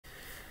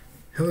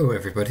Hello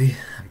everybody,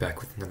 I'm back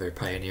with another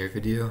Pioneer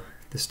video.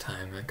 This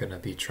time I'm gonna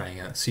be trying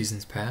out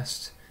Seasons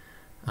Past,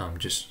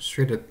 just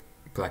straight up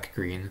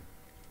black-green.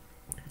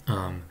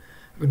 I've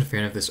been a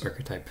fan of this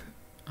archetype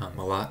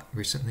a lot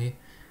recently.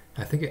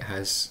 I think it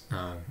has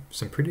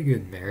some pretty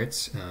good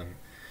merits.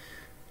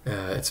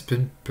 It's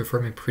been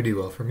performing pretty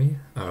well for me.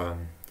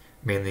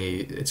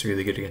 Mainly it's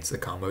really good against the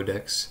combo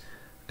decks,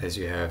 as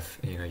you have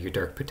your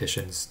Dark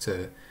Petitions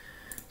to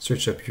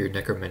search up your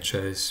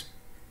Necromenchas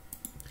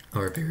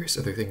or various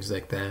other things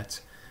like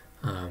that.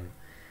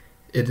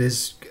 It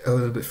is a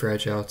little bit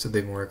fragile to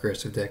the more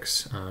aggressive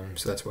decks,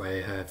 so that's why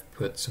I have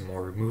put some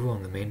more removal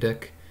on the main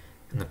deck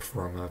in the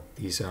form of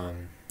these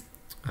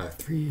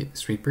 3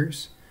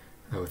 sweepers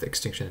with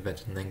Extinction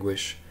Event and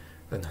Languish,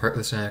 then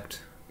Heartless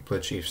Act,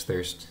 Bloodchief's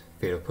Thirst,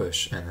 Fatal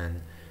Push, and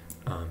then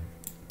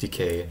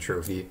Decay and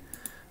Trophy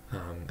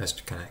as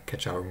to kind of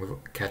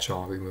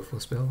catch-all removal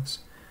spells.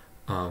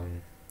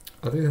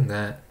 Other than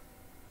that,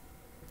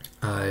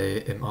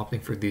 I am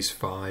opting for these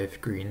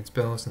 5 green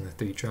spells in the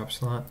 3-drop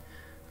slot.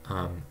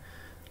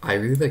 I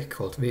really like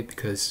Cultivate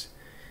because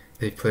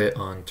they play it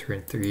on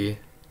turn 3,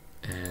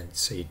 and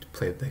say you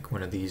play like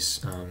one of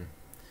these 1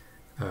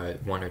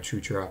 or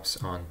 2 drops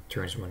on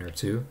turns 1 or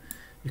 2,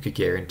 you could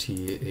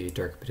guarantee a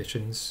Dark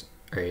Petition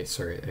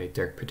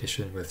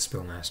with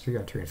Spell Mastery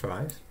on turn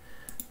 5,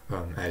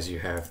 as you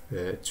have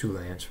the 2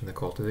 lands from the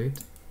Cultivate.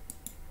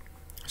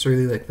 So I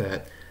really like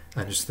that,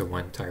 and just the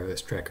one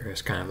Tireless Tracker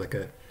is kind of like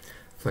a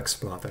flex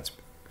spot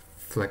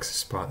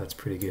that's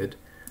pretty good.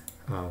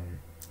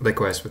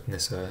 Likewise with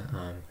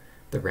Nissa,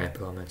 the ramp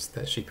elements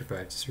that she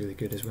provides is really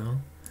good as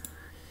well.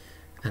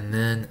 And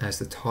then as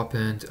the top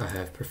end, I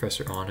have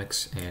Professor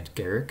Onyx and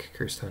Garrick,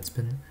 Cursed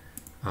Huntsman.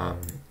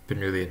 Been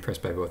really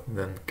impressed by both of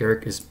them.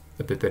 Garrick is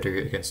a bit better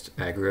against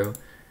aggro,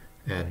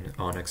 and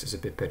Onyx is a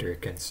bit better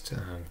against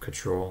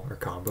control or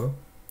combo.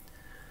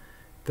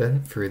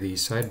 Then for the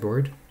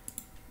sideboard,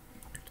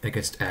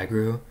 against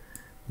aggro,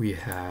 we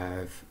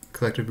have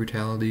Collective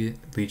Brutality,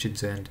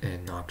 Legion's End,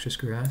 and Noxious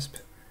Grasp.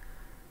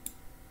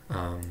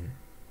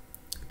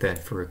 Then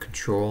for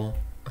control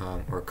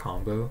or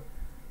combo,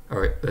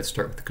 alright, let's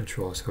start with the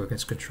control. So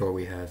against control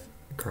we have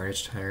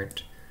Carnage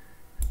Tyrant,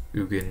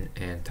 Ugin,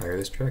 and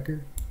Tireless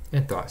Tracker,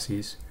 and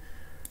Thoughtseize.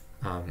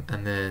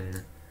 And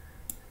then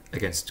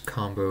against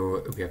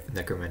combo we have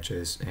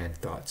Necromenchas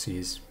and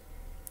Thoughtseize.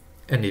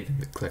 And even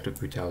the Collective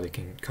Brutality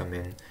can come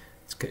in.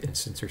 Let's get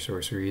instants or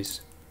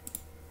sorceries.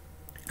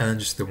 And then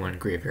just the one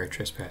Graveyard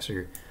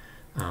Trespasser,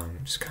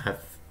 just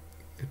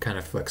kind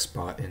of flex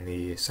spot in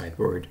the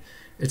sideboard.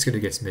 It's good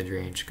against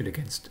mid-range, good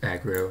against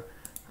aggro.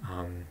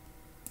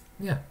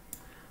 Yeah.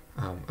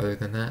 Other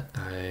than that,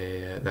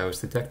 that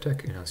was the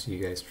deck, and I'll see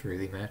you guys for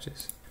the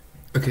matches.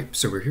 Okay,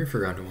 so we're here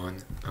for round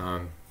 1.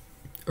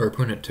 Our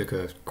opponent took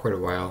quite a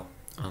while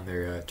on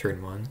their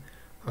turn 1,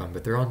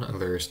 but they're on a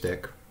Lurrus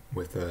deck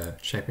with a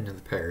Champion of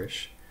the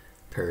Perished.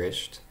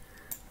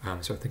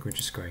 So I think we're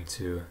just going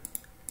to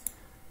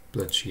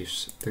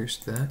Bloodchief's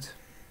Thirst that.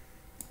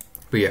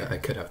 But yeah, I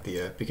cut out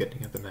the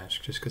beginning of the match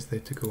just because they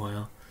took a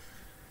while.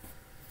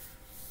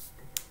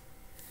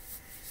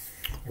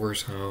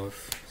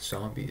 Orzhov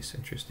Zombies,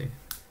 interesting.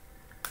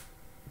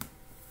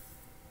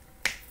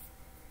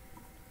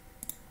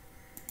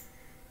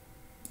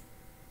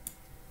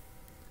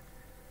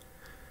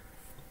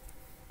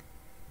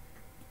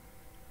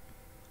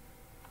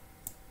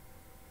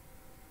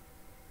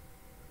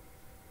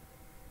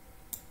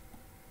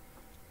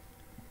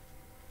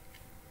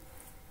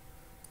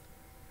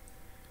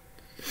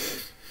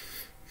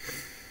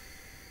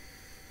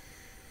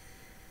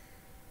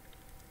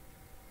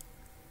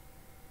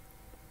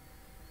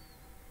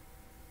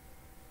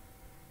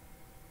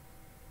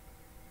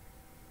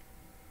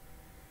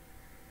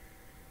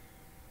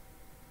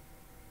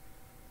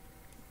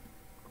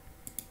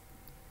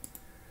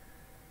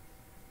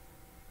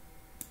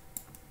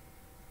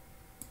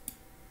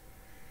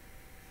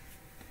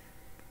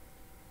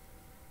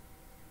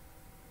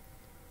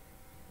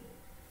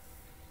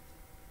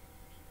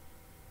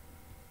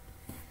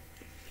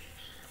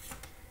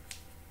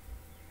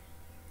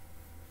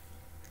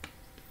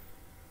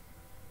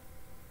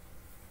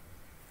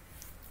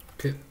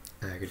 Okay,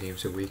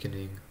 Agadeem's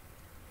Awakening,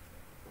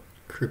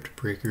 Crypt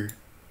Breaker.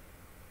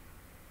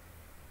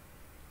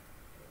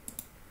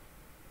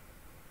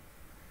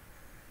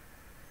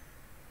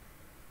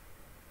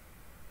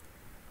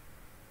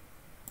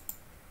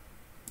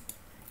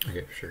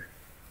 Okay, sure.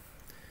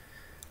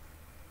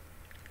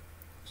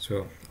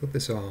 So let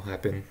this all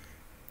happen.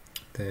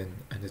 Then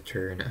on the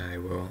turn I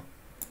will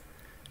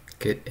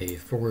get a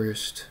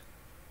forest,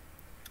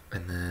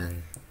 and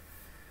then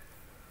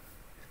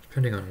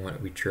depending on what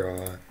we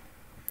draw,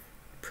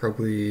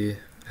 probably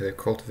either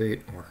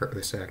Cultivate or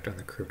Heartless Act on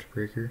the Crypt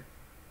Breaker.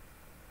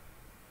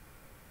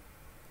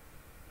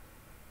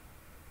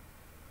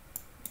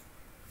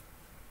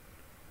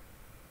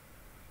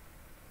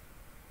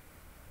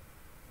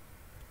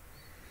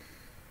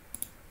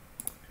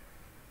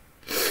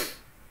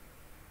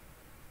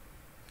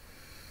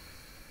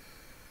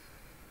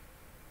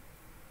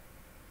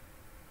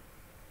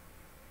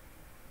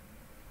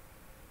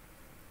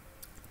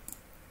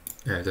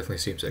 Yeah, it definitely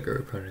seems like our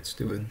opponent's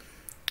doing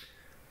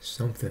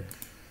something.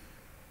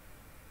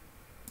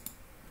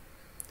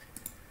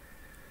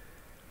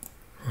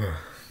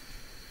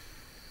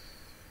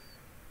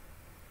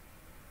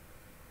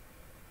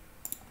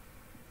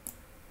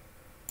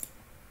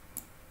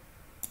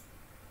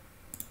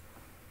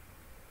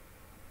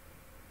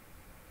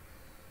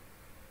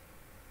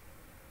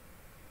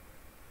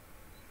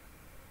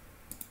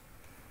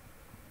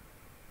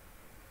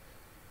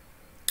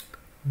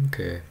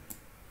 Okay.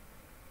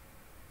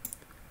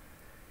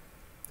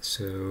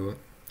 So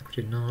we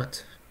did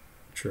not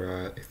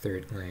draw a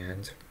third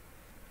land.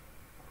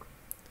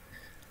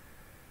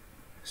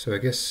 So I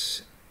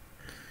guess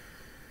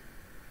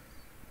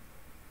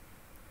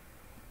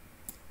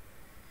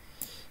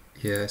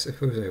yeah, I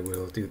suppose I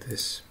will do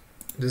this.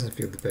 It doesn't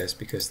feel the best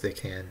because they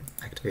can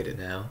activate it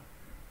now.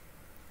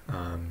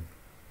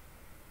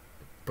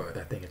 But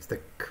I think it's the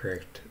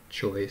correct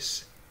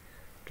choice.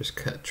 Just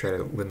try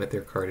to limit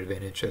their card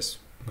advantage as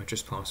much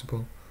as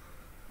possible.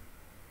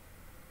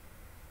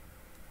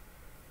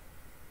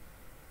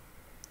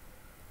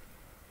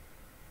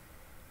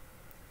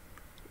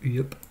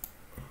 Yep.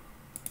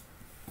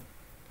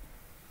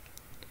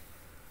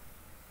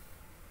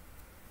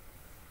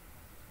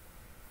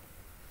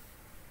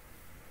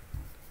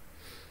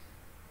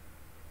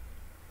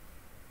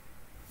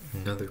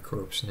 Another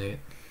corpse nate.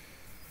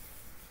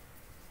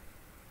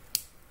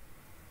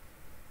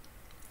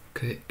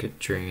 Okay, get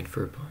drained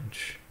for a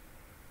bunch.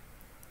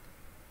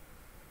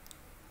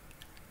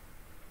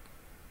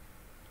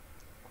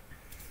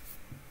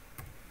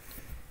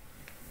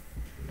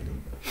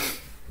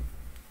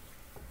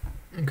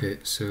 Okay,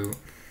 so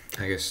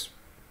I guess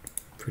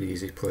pretty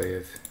easy play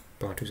of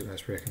Bantu's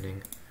Last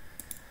Reckoning.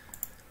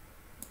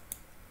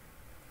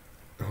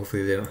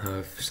 Hopefully they don't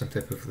have some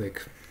type of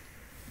like,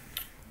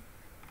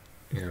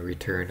 you know,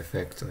 return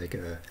effect, like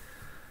a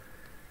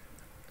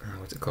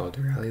what's it called?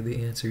 Rally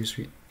the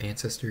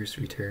ancestors,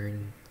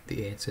 return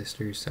the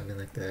ancestors, something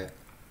like that.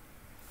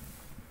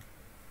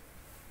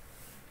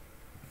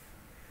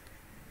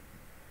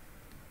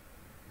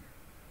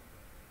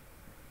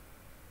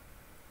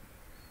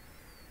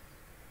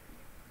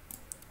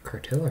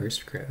 Cartel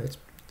Aristocrat, that's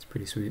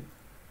pretty sweet.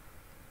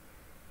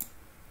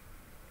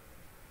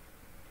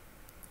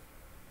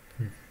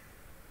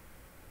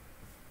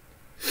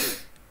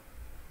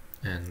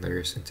 And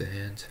Lyris into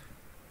hand.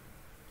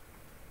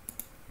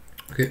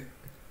 Okay.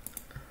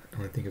 The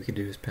only thing we can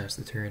do is pass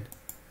the turn.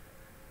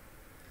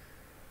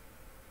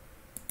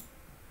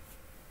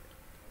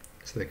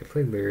 So they could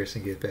play Lyris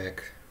and get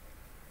back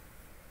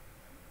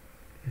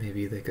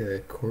maybe like a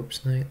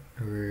Corpse Knight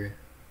or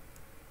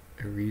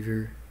a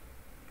Reaver.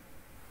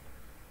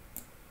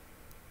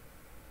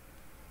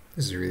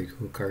 This is a really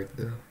cool card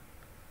though.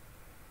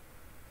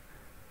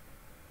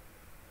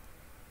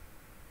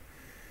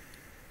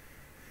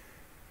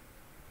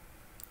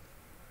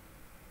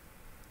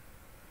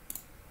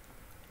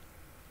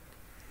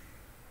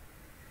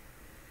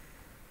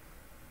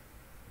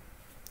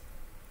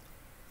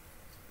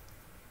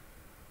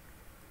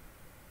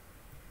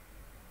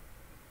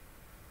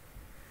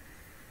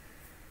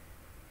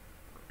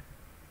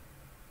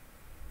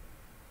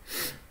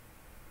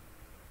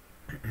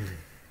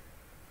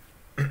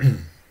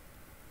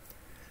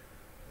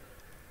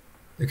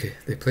 Okay,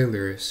 they play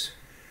Lyris.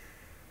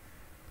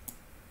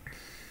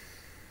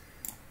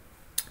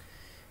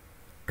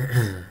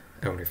 I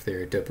wonder if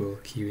they're double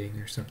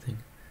queuing or something.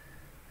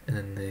 And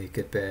then they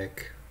get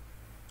back.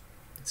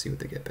 Let's see what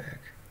they get back.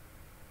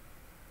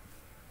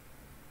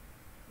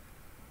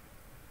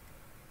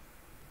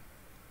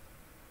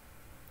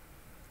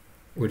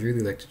 Would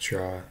really like to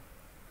draw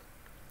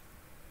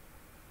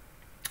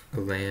a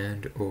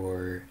land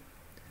or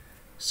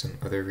some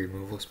other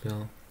removal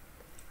spell.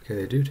 Okay,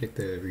 they do take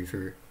the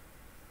Reaver.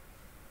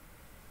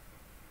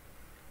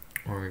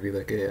 Or maybe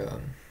like a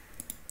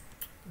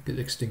good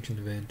extinction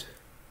event.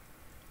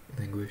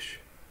 Languish.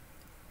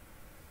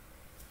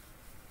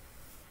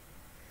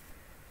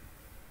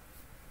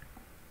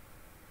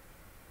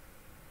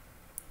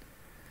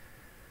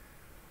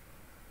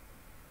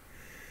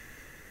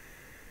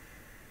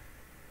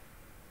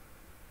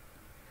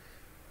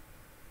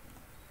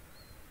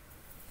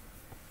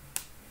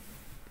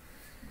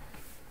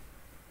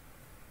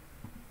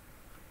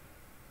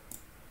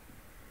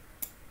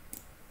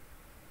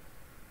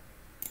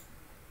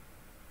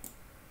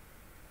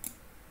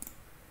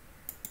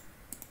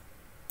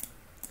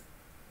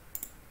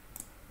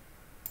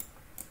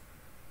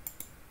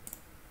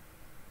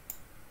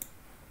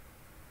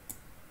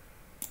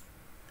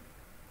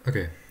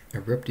 Okay,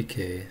 Abrupt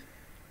Decay,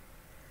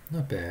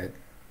 not bad.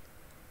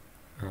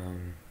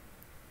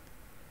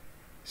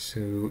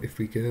 So if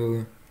we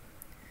go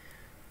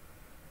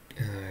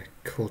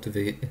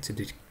Cultivate into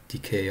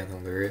Decay on the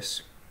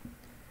Lyris,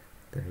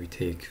 then we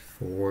take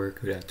 4,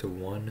 go down to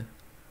 1.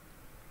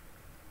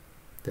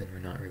 Then we're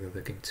not really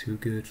looking too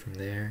good from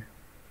there.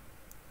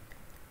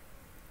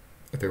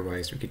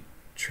 Otherwise we could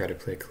try to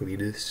play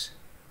Kalidas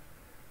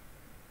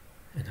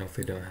and hope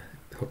they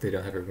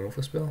don't have a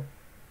removal spell.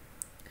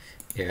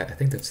 Yeah, I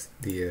think that's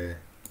the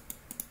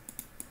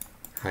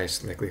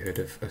highest likelihood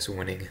of us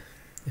winning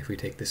if we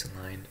take this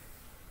line.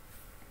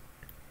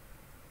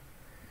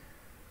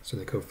 So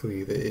like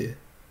hopefully they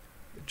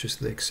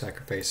just like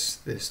sacrifice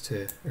this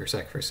to, or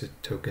sacrifice a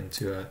token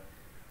to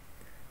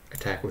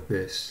attack with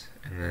this,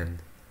 and then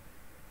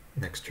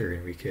next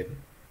turn we could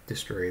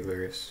destroy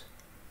Luris.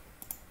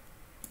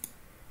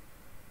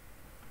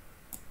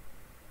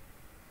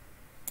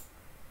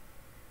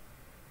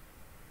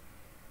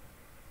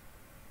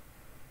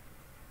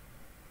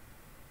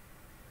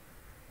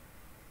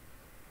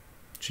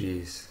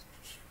 Jeez,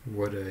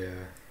 what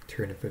a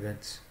turn of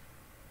events.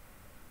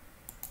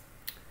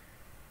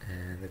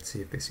 And let's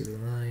see if they see the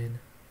line.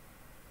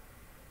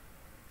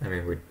 I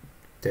mean, we're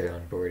dead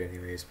on board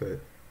anyways, but...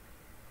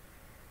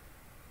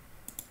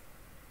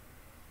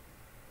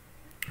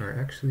 Or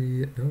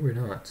actually, no we're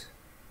not.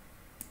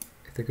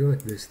 If they go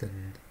like this,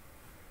 then...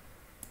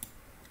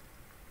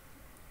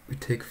 we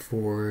take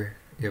 4,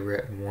 yeah, we're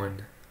at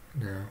 1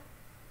 now.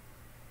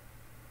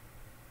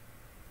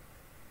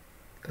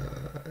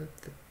 That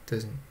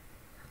doesn't...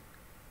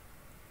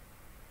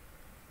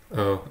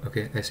 Oh,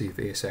 okay, I see,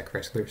 they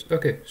sacrifice theirs.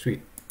 Okay,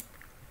 sweet.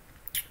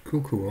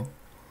 Cool.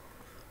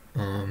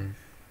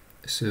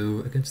 So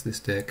against this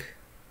deck,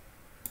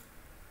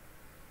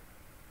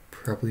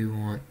 probably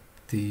want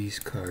these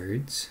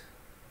cards.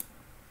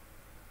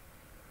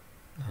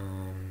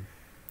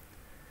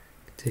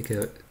 Take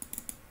out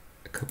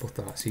a couple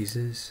Thought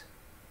Seizes,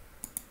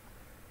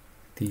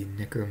 the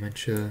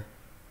Necromentia,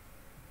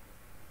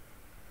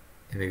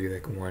 and maybe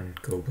like 1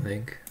 Go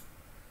Blank.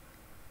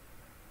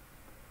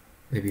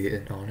 Maybe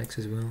an Onyx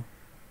as well.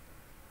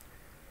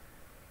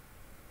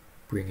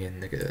 Bring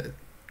in like a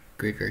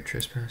Graveyard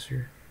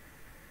Trespasser.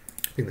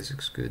 I think this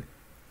looks good.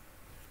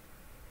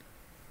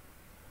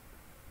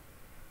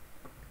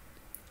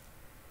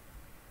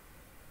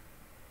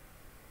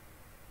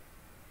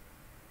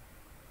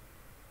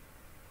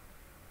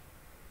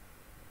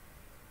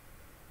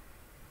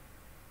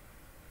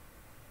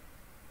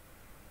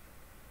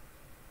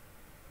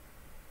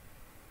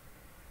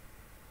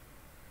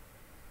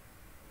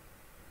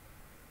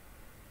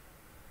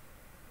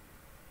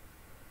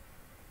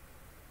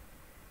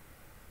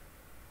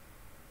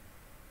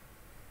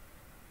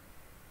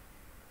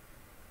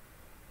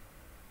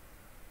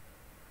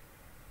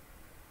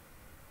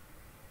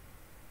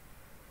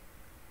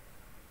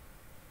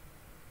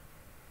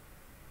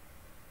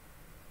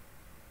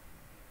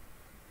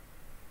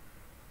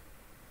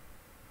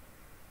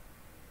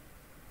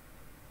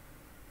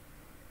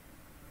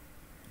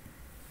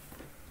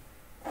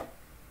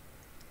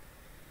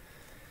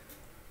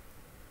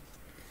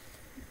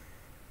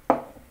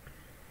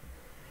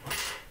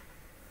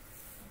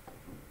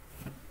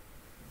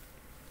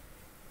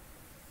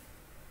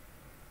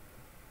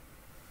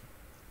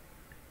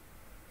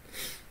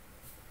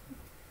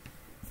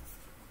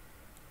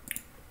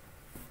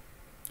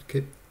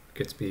 Okay,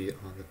 gets me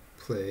on the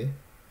play.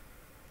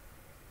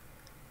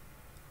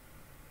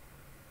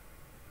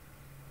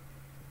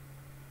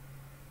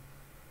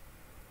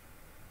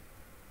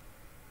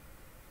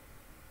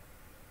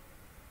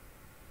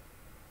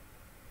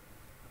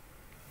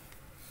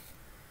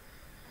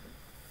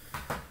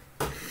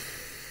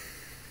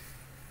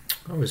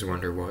 I always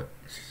wonder what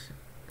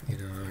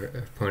our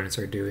opponents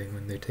are doing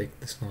when they take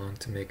this long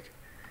to make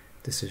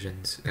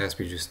decisions. It has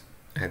to be just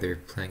either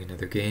playing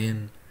another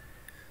game,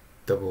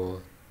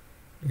 double,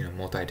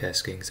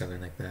 multitasking,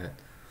 something like that.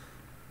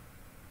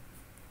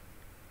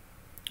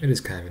 It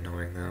is kind of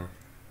annoying though.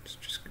 It's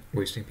just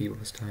wasting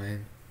people's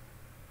time.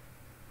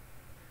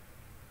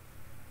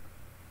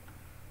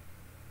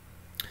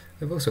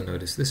 I've also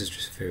noticed, this is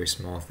just a very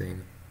small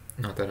thing,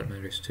 not that it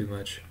matters too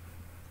much,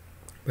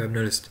 but I've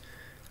noticed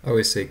I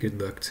always say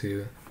good luck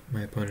to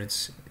my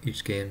opponents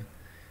each game,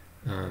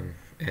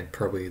 and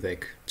probably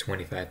like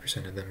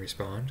 25% of them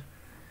respond.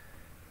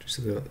 Just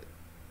a little,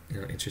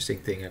 interesting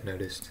thing I've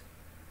noticed.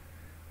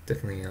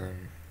 Definitely,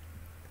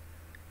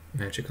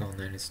 Magic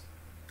Online is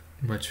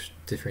much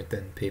different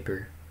than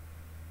paper.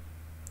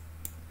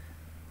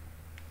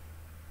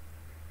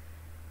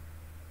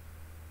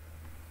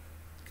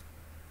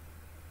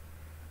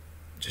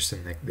 Just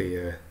in like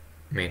the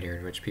manner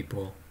in which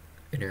people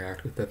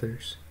interact with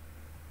others.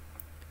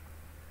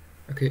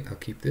 Okay, I'll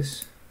keep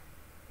this.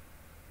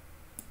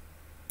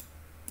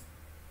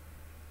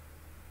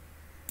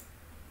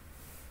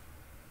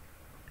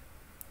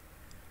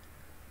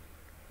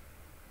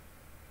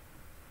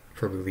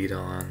 Probably lead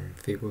on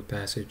Fabled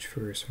Passage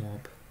for a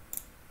swamp.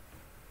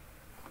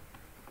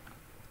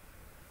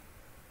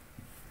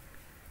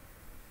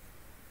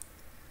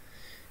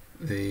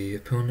 The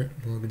opponent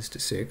mulligans to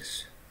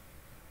 6.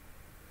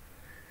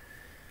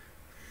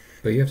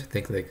 But you have to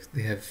think, like,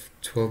 they have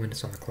 12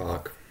 minutes on the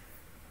clock.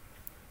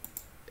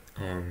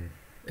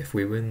 If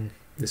we win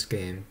this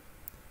game,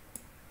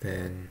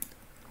 then,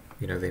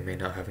 they may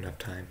not have enough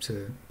time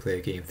to play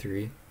a game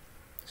 3.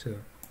 So, you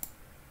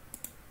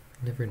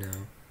never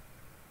know.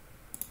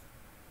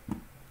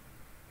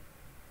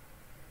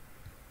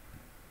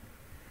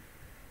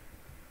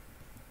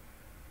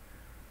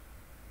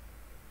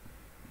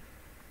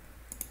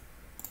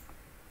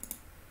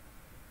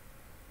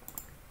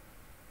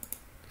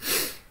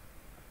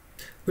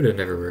 But it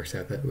never works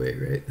out that way,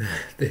 right?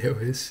 They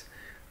always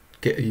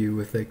get you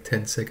with like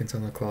 10 seconds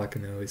on the clock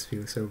and they always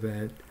feel so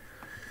bad.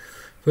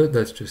 But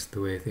that's just the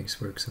way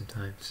things work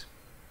sometimes.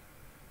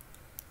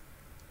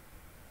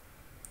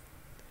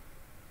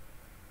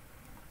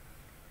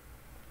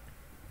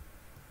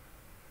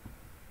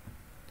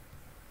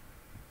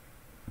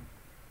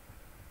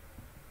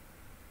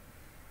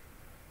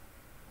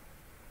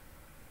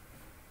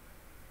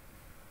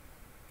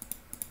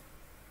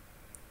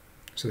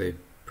 So they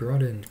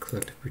brought in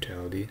collective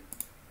brutality,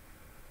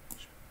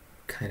 which is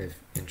kind of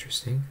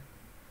interesting.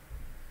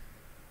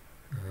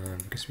 I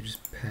guess we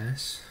just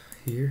pass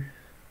here.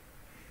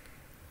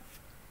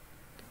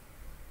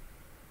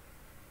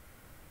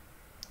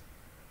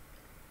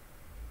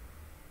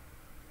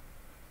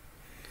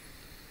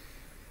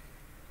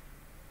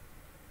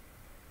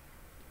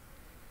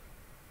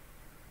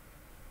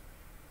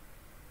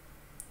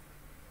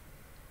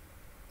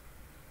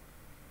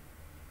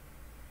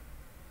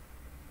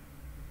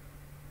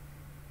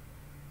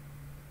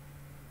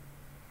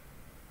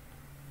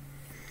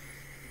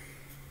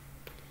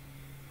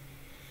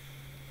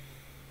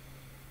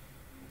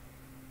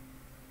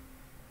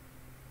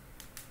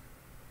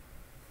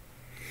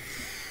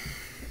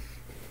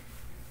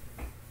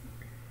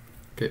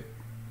 Okay.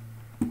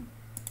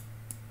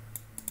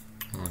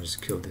 I'll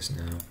just kill this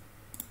now.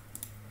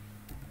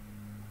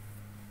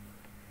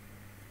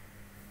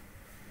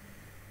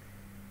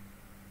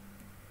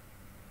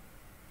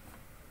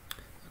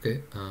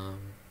 Okay,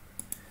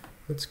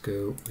 let's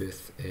go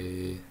with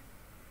a...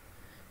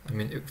 I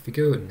mean, if we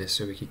go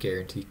Nissa, we could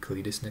guarantee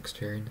Cletus next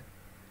turn.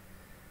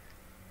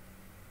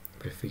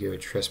 But if we go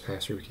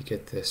Trespasser, we could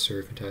get the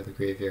Servant out of the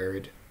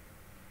graveyard.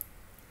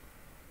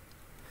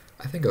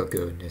 I think I'll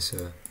go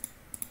Nissa.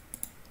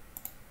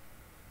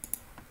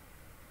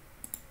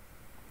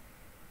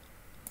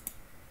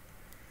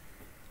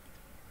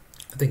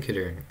 I think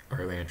hitting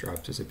our land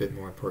drops is a bit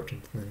more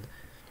important than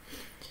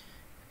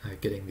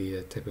getting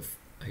the type of,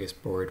 I guess,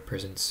 board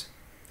presence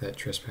that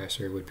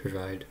Trespasser would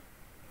provide.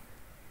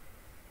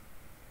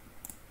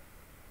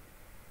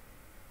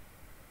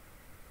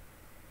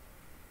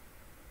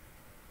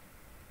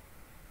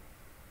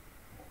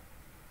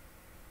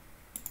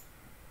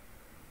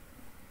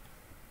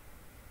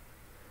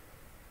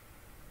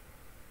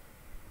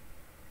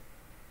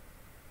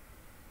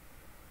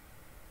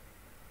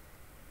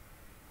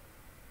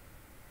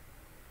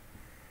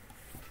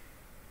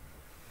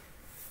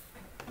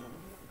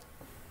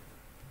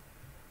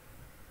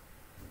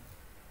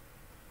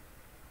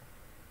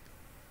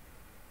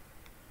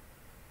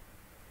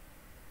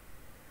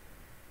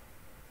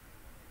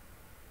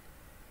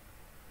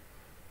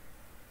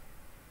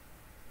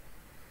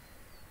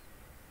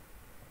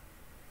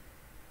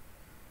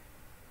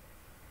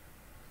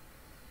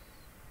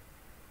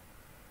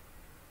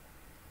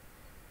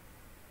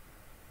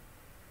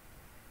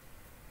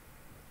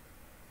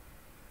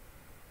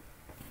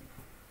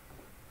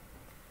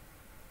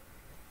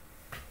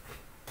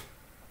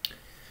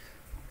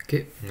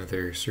 Okay,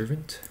 another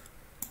Servant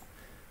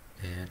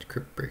and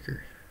Crypt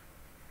Breaker.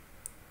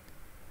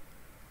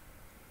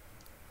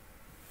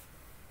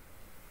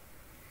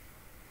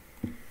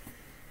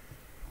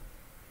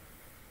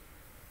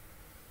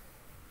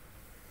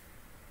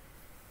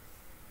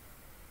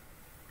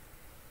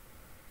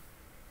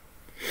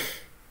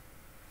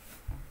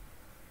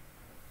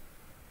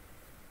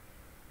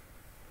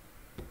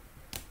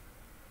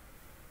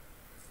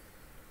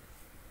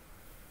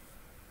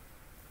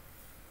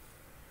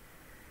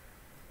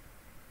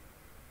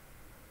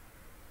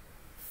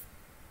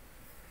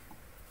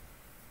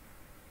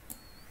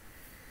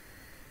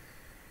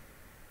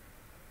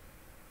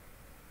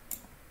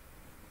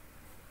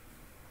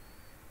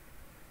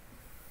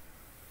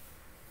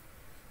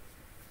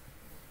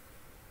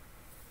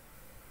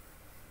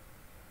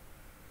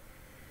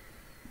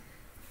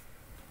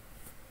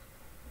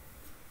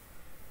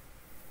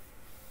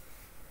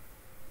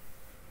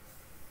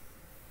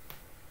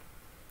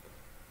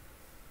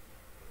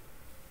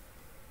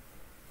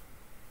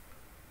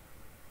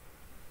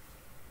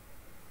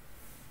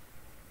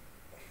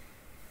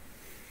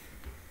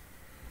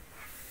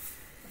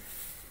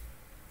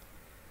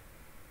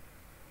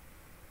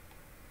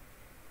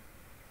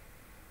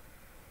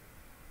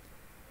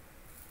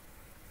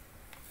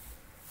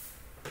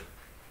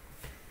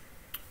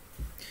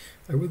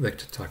 I would like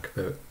to talk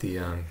about the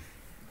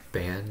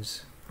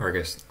bans, or I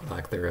guess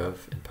lack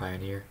thereof, in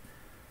Pioneer,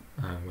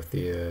 with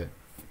the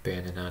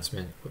ban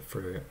announcement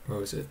for, what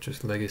was it,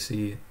 just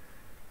Legacy,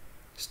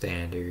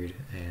 Standard,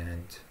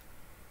 and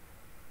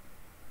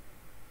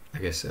I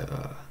guess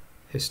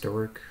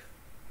Historic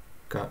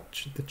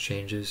got the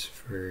changes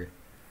for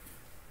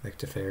like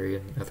Teferi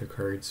and other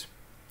cards.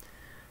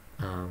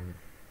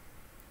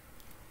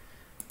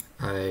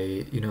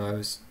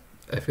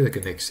 I feel like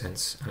it makes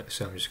sense,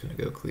 so I'm just going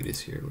to go Cletus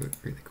here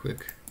really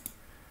quick.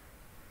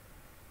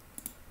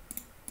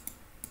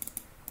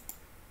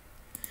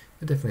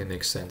 It definitely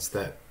makes sense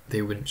that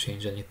they wouldn't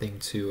change anything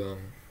to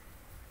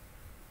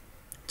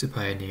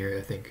Pioneer.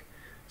 I think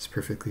it's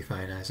perfectly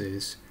fine as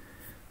is.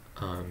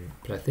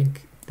 But I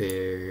think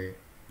they're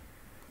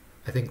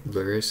I think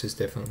Luris is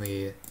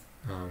definitely,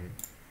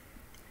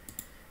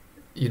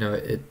 you know,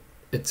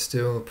 it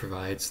still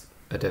provides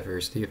a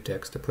diversity of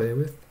decks to play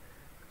with,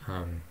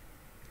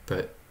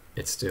 but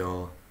it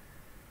still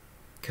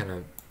kind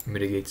of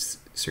mitigates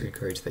certain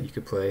cards that you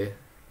could play.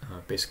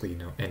 Basically, you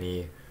know,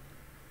 any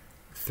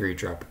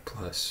 3-drop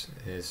plus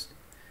is,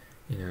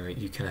 you know,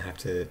 you kind of have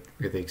to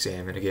really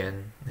examine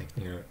again, like,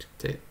 you know,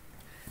 to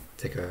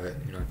take a,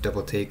 you know,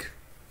 double take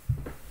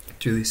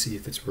to really see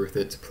if it's worth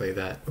it to play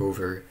that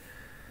over,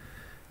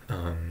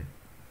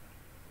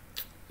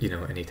 you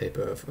know, any type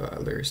of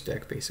Luris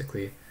deck,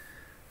 basically.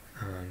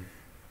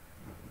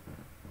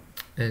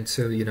 And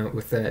so, you know,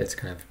 with that, it's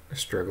kind of a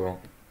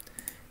struggle,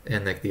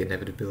 and like the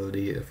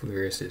inevitability of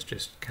Luris is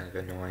just kind of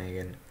annoying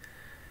and,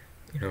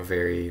 you know,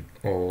 very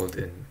old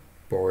and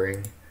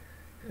boring,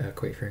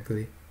 quite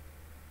frankly.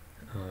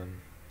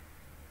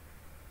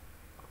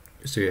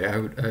 So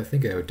yeah, I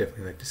think I would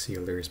definitely like to see a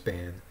Luris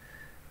ban,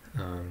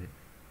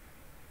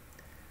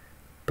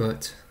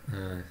 but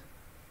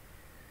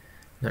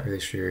not really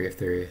sure if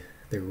they're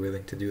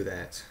willing to do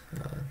that.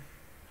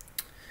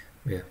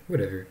 Yeah,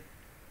 whatever,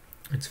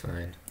 it's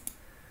fine.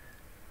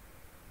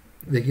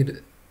 They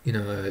could, you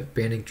know,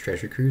 banning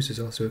Treasure Cruise is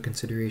also a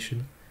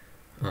consideration,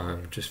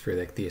 just for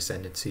like the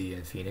Ascendancy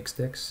and Phoenix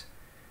decks,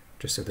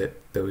 just so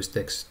that those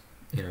decks,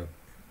 you know,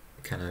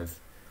 kind of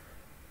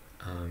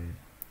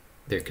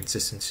their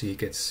consistency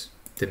gets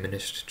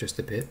diminished just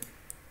a bit.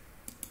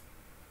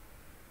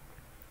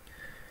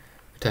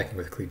 Attacking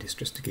with Cletus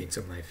just to gain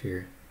some life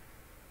here.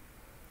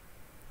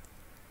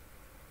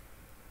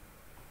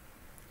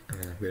 And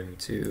then I'm going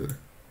to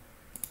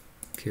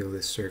kill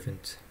this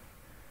servant.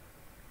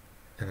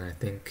 And then I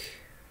think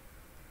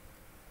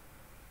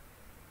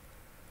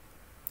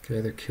I could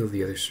either kill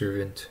the other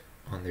servant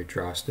on their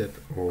draw step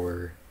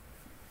or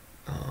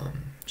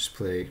just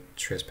play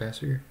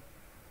Trespasser.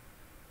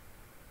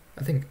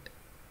 I think,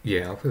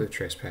 yeah, I'll play the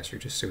Trespasser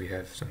just so we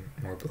have some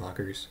more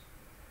blockers.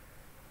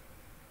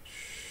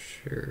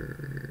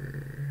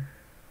 Sure.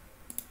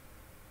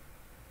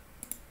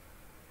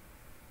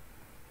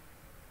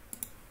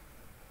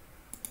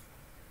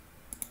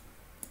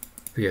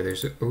 But yeah,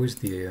 there's always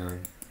the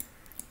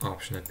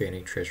option of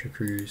banning Treasure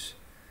Cruise.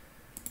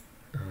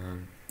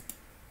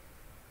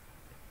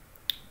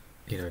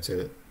 You know,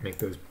 to make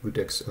those blue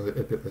decks a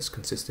bit less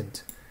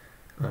consistent.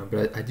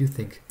 But I do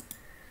think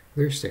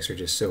Luris decks are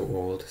just so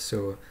old,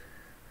 so,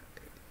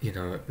 you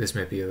know, this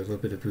might be a little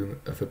bit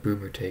of a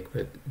boomer take,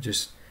 but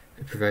just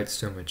it provides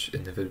so much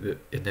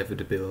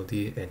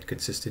inevitability and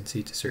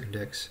consistency to certain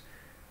decks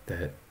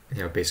that,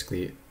 you know,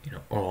 basically, you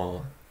know,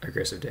 all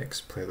aggressive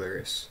decks play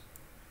Luris.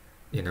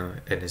 You know,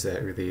 and is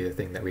that really a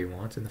thing that we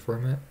want in the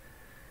format?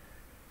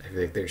 I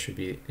feel like there should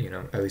be, you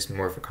know, at least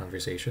more of a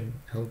conversation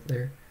held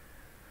there.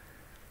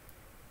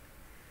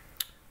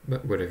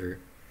 But whatever.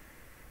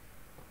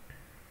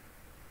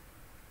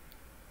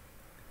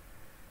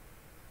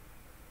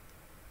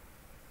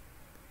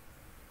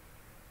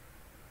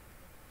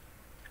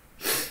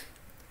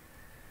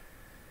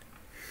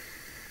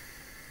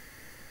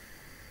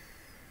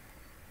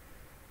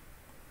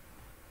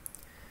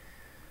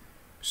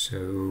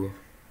 So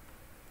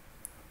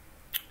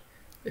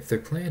if their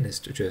plan is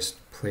to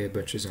just play a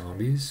bunch of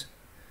zombies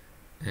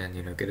and,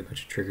 you know, get a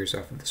bunch of triggers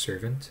off of the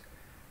servant,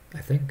 I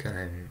think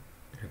I'm,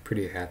 you know,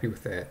 pretty happy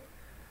with that.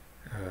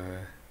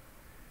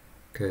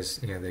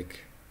 Because, you know,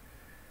 like,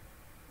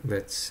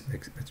 let's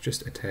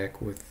just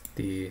attack with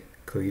the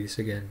Cletus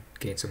again,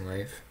 gain some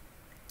life.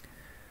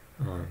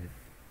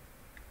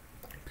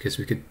 Because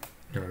we could,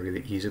 you know,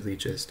 really easily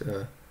just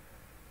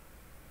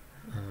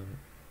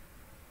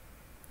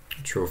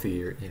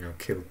trophy or, you know,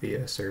 kill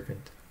the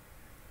servant.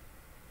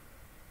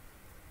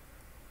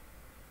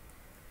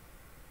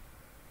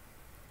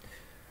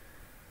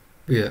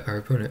 But yeah, our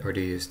opponent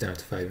already is down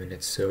to 5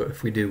 minutes, so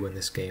if we do win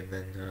this game,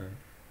 then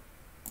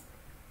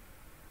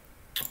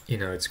you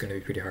know, it's going to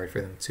be pretty hard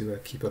for them to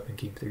keep up in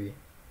Game 3.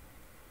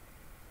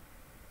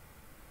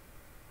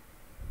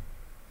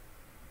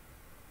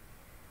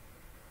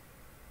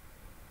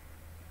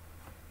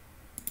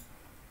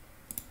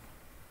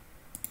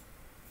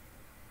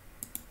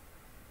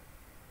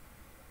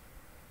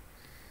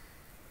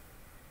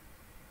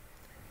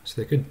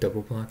 So they could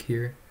double block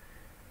here.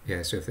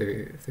 Yeah, so if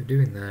they're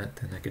doing that,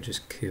 then I could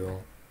just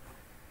kill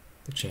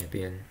the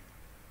champion.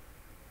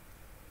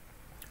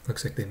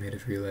 Looks like they may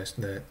have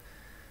realized that.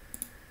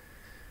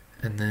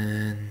 And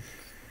then,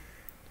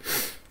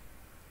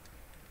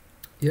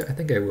 yeah, I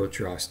think I will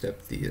draw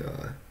step the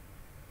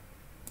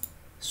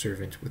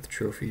servant with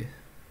trophy.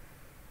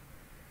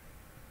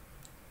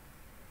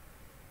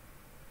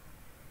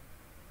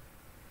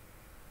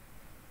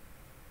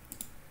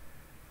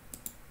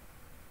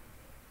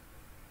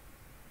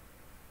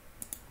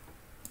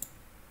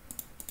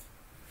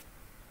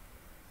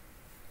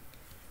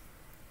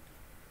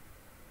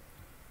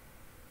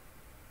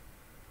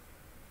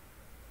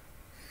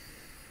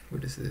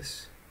 What is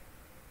this?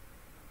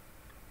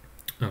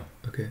 Oh,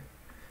 okay.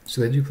 So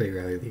they do play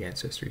Rally the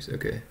Ancestors,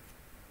 okay.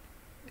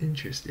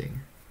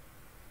 Interesting.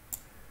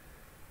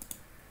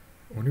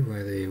 I wonder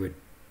why they would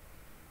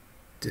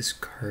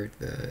discard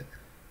that.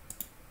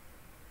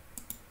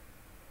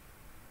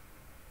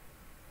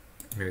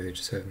 Maybe they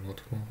just have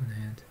multiple in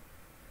hand.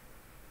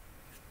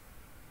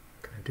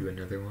 Gonna do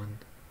another one.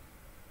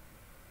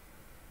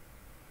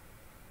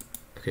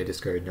 Okay,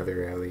 discard another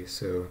rally,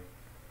 so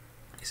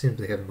it seems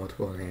they have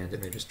multiple in hand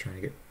and they're just trying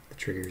to get the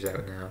triggers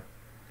out now.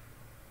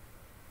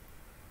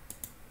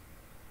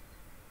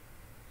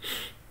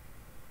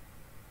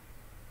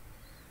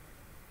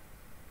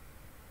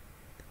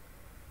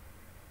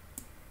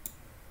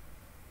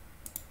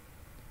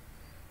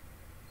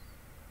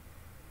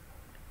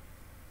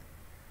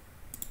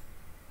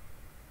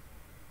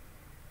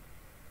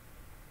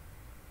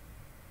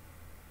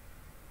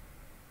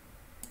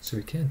 So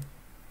we can.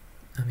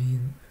 I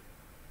mean,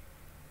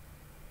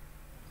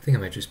 I think I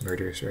might just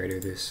Murderous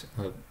Rider this.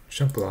 I'll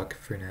jump block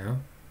for now.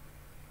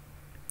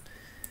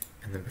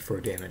 And then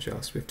before damage,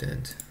 I'll Swift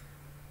End.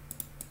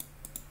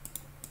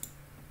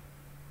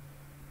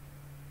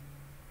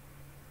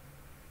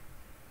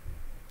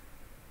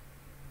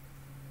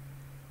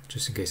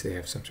 Just in case they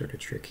have some sort of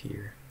trick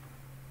here.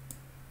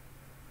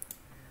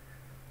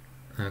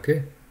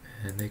 Okay,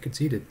 and they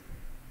conceded.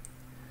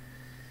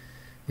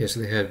 Yeah,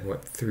 so they had,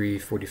 what,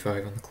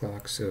 3:45 on the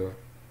clock, so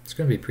it's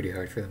going to be pretty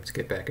hard for them to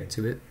get back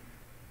into it.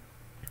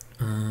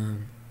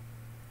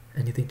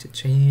 Anything to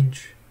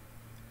change?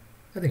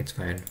 I think it's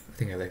fine. I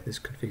think I like this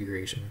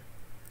configuration.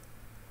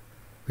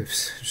 We have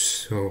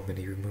so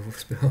many removal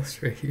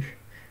spells right here.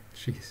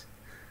 Jeez.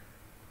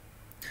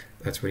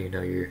 That's when you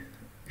know you're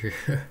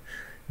a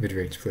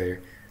mid-range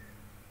player.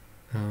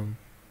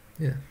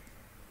 Yeah.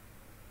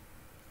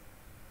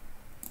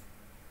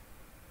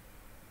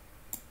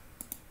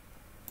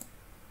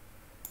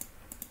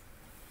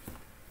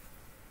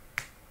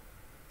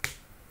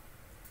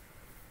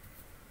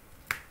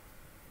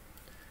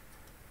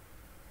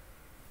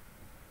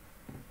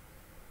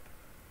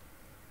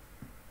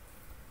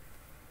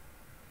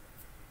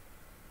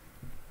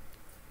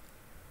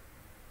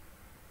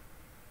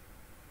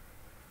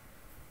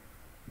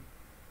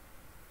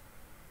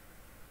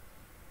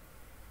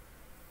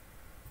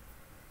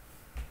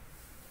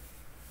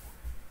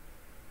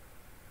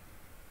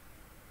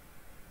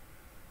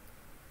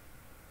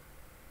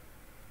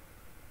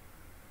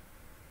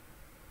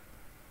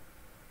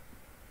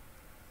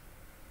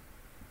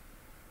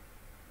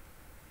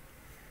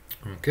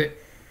 Okay,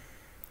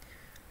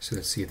 so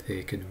let's see if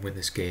they can win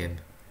this game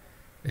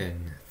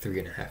in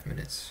 3.5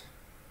 minutes.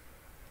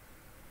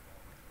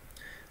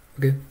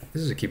 Okay,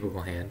 this is a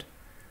keepable hand.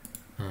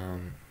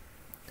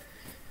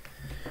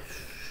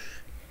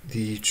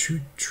 The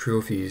true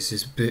trophies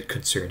is a bit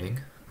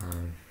concerning.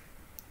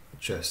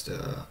 Just,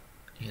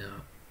 you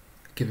know,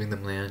 giving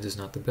them land is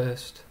not the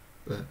best,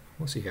 but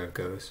we'll see how it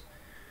goes.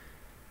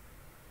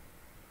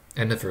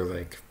 I never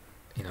like,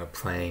 you know,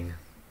 playing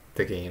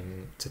the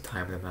game to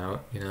time them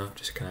out, you know,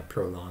 just kind of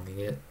prolonging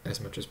it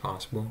as much as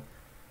possible.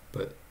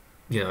 But,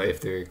 you know, if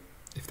they're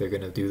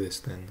gonna do this,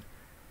 then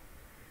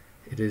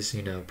it is,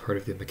 you know, part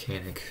of the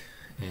mechanic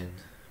in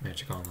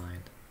Magic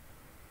Online.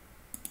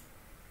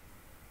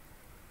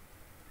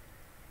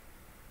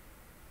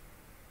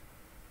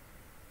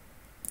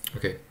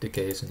 Okay,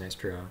 Decay is a nice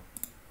draw.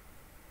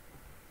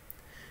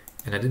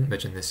 And I didn't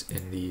mention this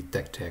in the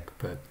deck tech,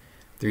 but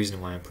the reason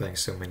why I'm playing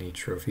so many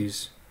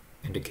trophies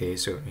and Decay,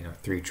 so, you know,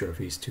 3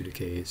 trophies, 2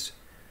 Decays,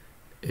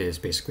 is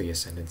basically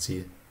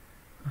Ascendancy.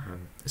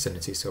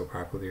 Ascendancy is so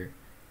popular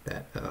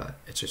that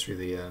it's just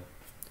really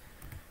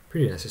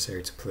pretty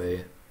necessary to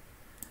play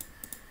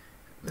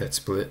that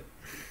split.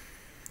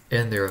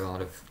 And there are a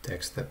lot of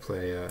decks that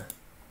play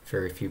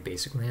very few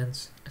basic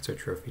lands, and so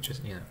Trophy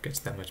just, you know, gets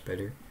that much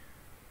better.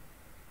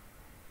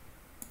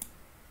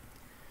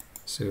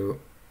 So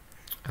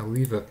I'll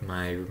leave up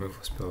my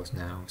removal spells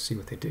now, see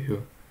what they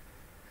do.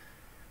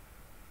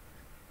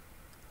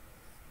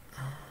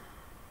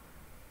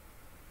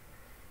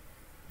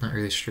 Not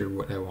really sure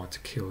what I want to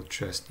kill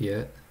just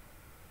yet.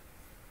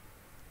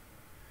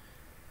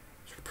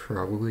 It's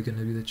probably going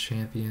to be the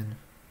champion.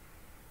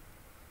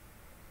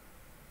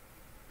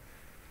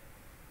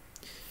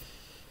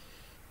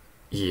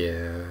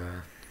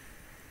 Yeah.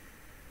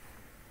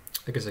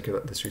 I guess I could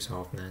let this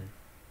resolve then.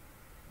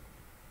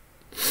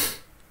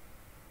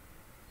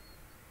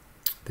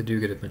 They do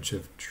get a bunch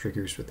of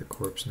triggers with the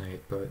Corpse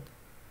Knight, but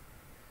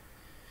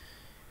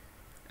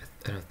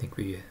I don't think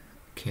we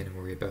can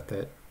worry about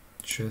that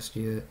just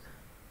yet.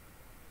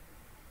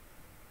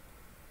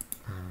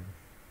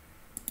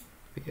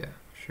 But yeah,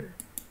 sure.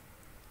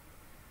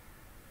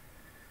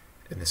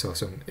 And this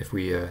also, if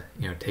we you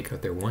know, take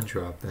out their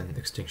 1-drop, then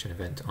Extinction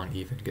Event on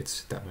even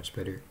gets that much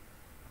better.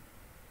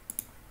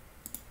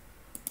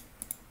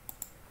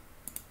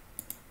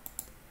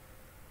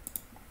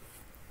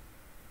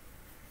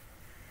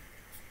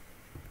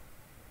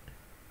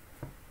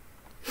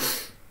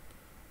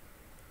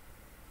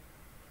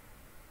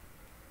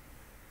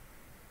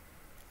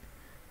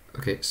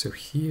 Okay, so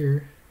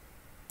here,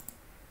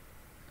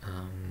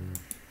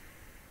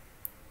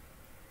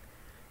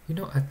 you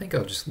know, I think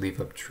I'll just leave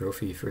up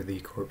Trophy for the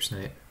Corpse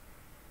Knight.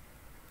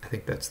 I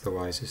think that's the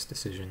wisest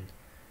decision.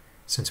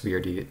 since we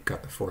already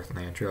got the 4th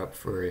land drop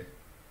for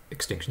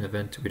Extinction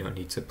Event, we don't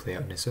need to play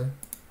out Nissa.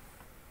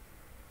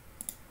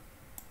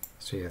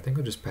 So yeah, I think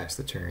I'll just pass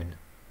the turn.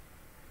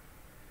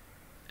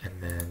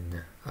 And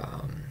then,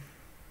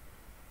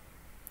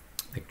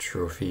 like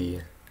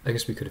trophy, I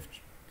guess we could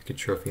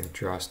trophy in the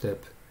draw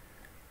step,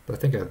 but I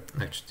think I'll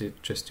actually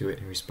just do it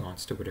in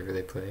response to whatever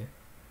they play.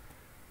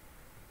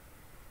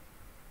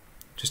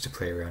 Just to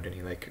play around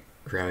any like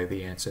Rally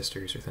the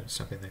Ancestors or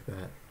something like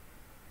that.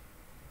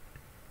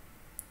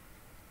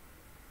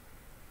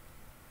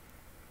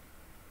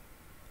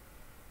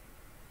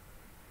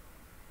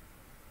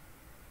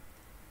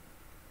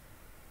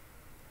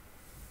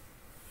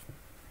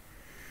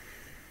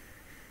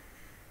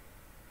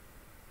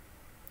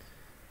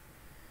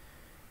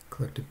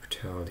 Collective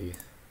Brutality.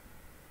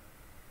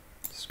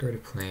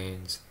 Discarded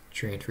Plains,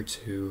 drained for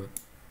 2,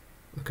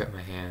 look at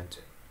my hand.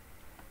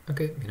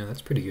 Okay, you know,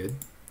 that's pretty good.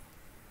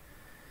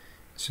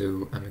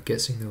 So I'm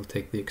guessing they'll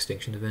take the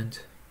Extinction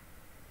Event.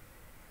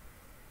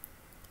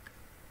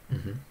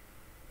 And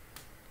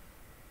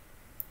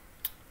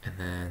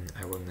then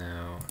I will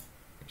now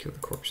kill the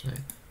Corpse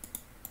Knight.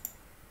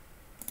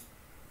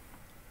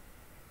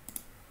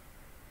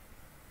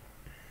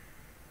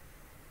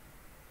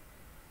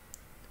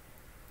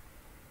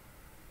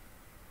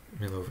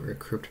 Mill over a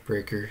Crypt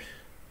Breaker.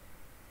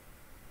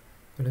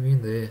 But I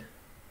mean, they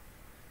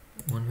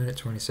 1 minute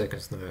 20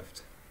 seconds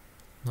left.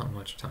 Not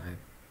much time.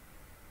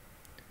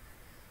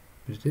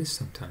 But it is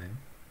some time.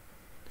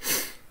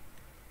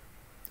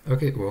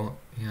 Okay, well,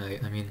 yeah,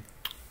 I mean,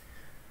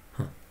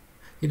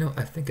 you know,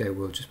 I think I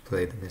will just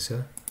play the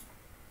Nissa.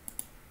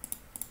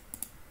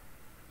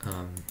 You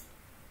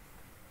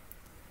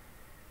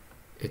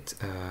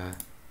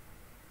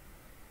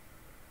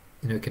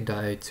know, it can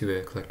die to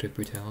a Collective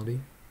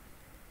Brutality.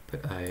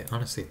 But I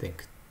honestly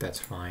think that's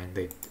fine.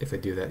 If they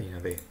do that, you know,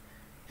 they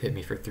hit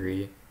me for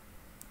 3.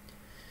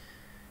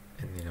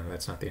 And, you know,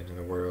 that's not the end of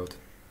the world.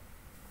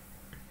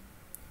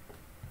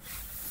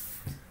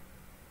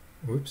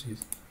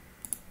 Whoopsies.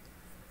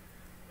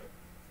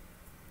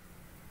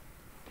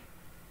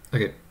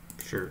 Okay,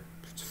 sure,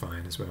 it's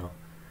fine as well.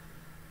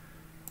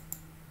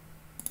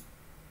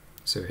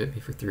 So hit me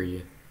for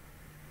 3.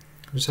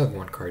 I just have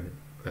 1 card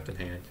left in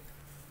hand.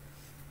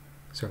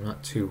 So I'm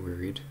not too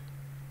worried.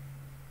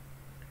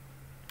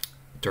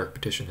 Dark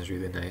Petition is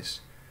really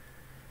nice.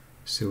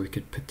 So we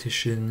could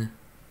petition,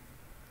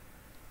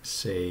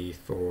 say,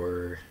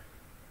 for...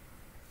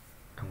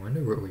 I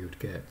wonder what we would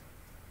get.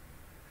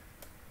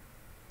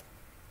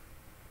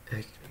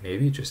 Like,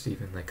 maybe just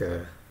even like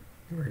a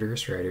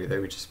Murderous Rider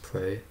that we just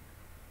play,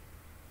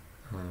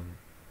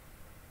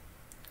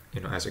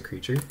 you know, as a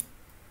creature.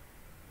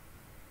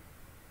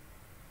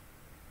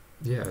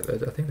 Yeah,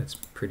 I think that's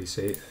pretty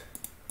safe.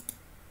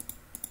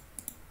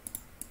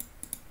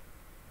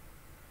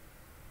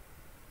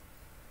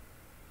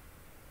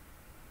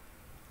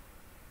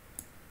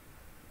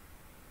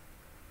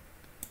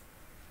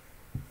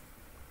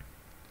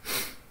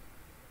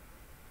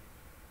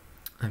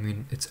 I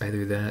mean, it's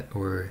either that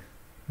or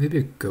maybe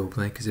a Go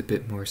Blank is a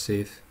bit more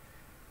safe,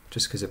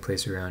 just because it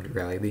plays around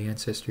Rally the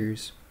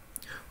Ancestors.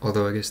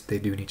 Although I guess they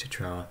do need to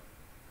draw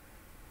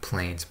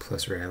Plains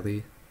plus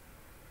Rally,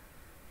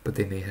 but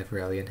they may have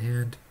Rally in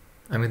hand.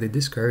 I mean, they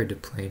discarded the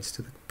Plains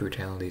to the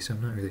Brutality, so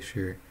I'm not really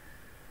sure.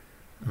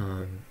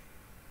 I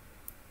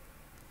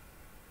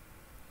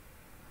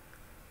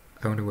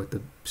wonder what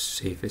the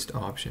safest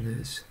option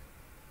is.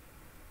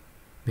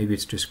 Maybe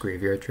it's just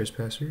Graveyard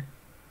Trespasser?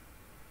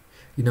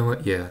 You know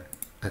what? Yeah,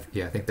 I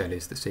think that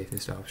is the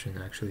safest option,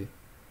 actually.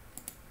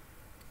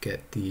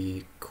 Get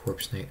the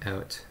Corpse Knight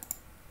out,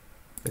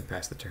 then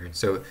pass the turn.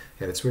 So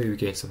yeah, that's where you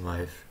gain some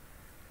life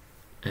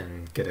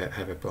and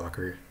have a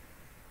blocker.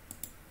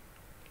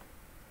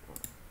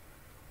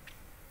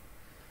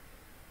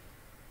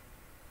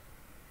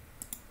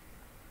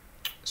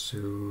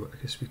 So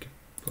I guess we could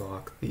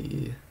block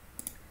the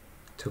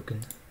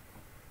token.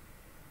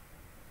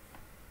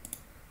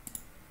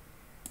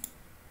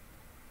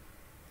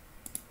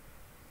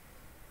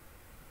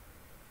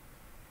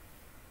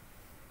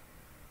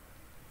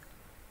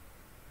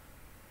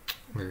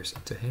 Where's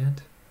into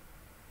hand?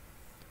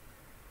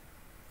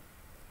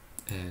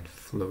 And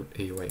float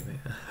a white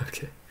mana.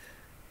 Okay.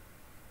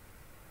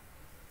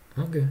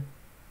 Okay.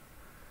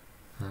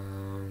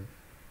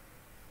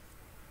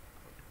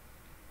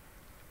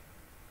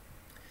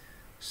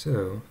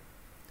 So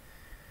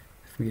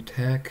if we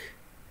attack,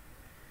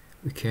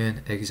 we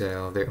can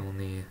exile their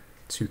only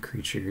 2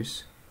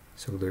 creatures.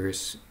 So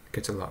Lurrus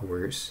gets a lot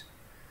worse.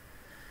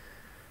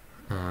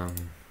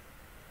 And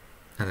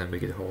then we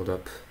could hold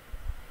up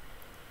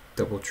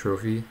double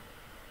trophy.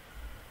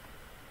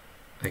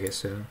 I guess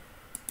so.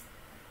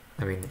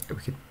 I mean,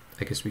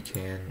 I guess we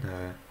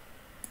can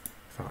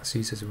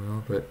Thoughtseize as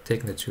well, but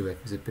taking the 2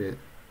 life is a bit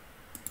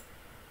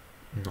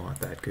not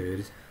that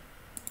good.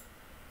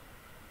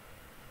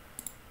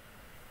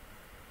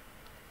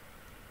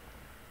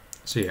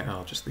 So yeah,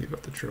 I'll just leave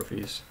up the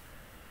trophies.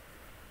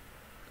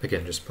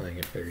 Again, just playing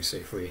it very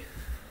safely.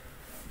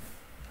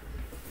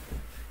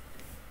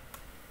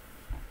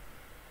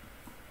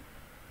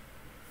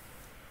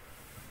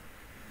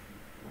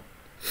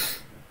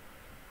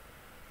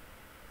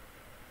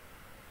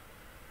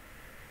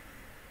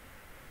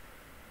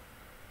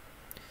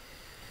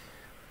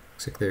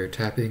 Looks like they're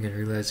tapping and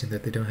realizing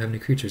that they don't have any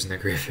creatures in their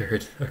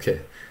graveyard.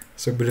 Okay,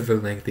 so a bit of a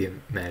lengthy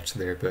match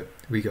there, but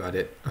we got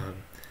it.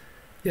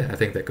 Yeah, I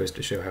think that goes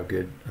to show how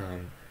good,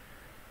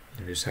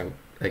 just how,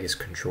 I guess,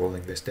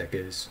 controlling this deck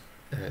is,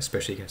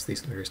 especially against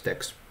these Lurrus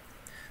decks.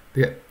 But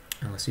yeah,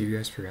 I'll see you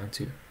guys for round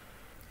 2.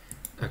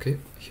 Okay,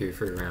 here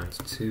for round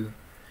 2.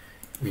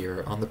 We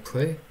are on the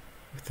play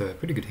with a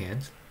pretty good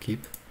hand,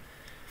 keep,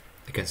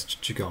 against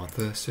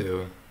Gigantha,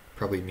 so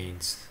probably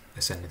means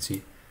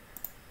Ascendancy.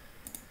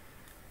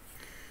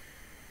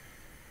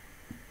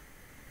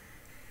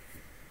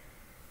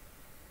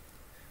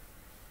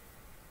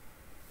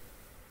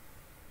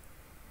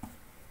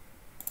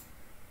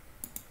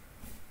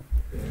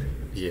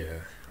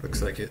 Yeah,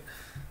 looks like it.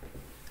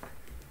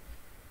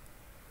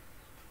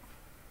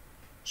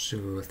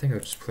 So I think I'll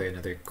just play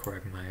another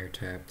Quagmire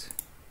tapped.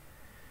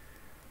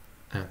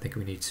 I don't think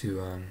we need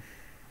to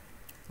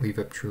leave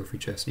up Trophy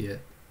Chest yet.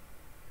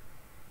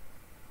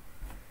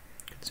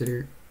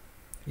 Consider.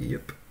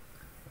 Yep.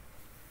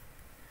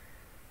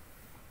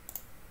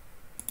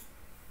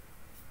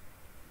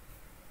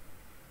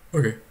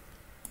 Okay.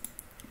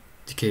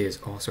 Decay is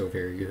also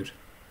very good.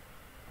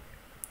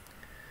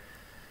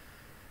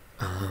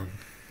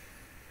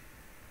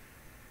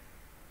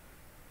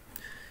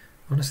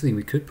 Honestly,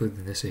 we could put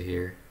the Nissa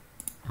here.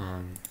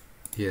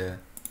 Yeah,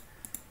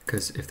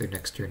 because if their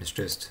next turn is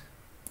just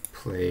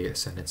play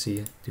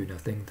Ascendancy, do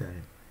nothing,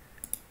 then,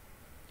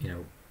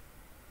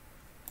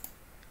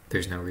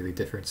 there's no really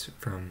difference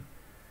from,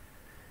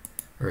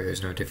 or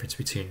there's no difference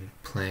between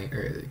playing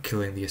or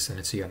killing the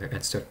Ascendancy on their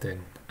end step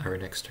than our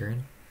next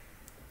turn.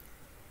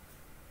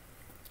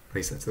 At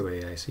least that's the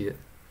way I see it.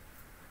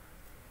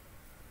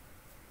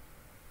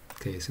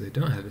 Okay, so they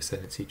don't have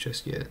Ascendancy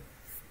just yet.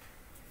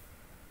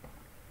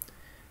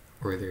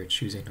 Or they're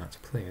choosing not to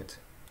play it.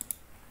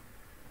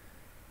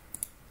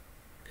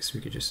 Guess we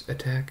could just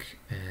attack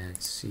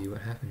and see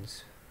what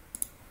happens.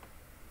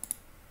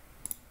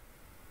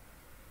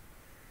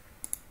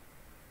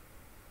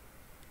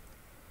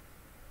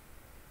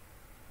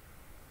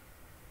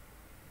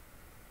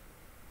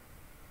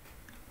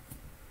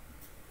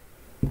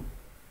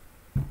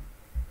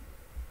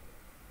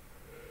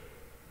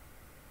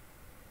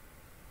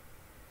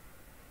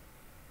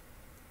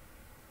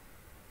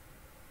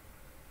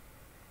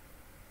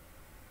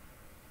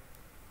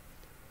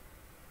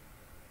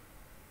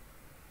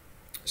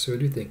 So I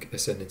do think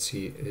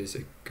Ascendancy is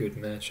a good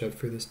matchup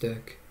for this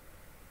deck.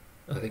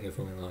 I think I've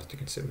only lost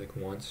against it like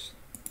once.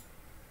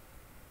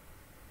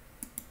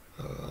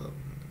 Okay,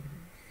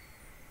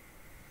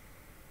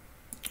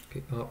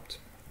 opt.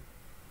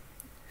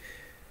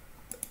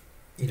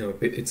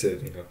 It's a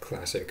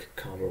classic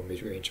combo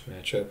mid-range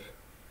matchup,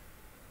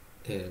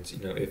 and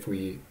if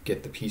we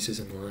get the pieces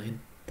in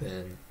line,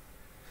 then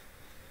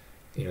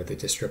the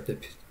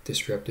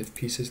disruptive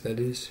pieces,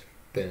 that is,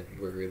 then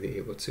we're really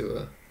able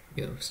to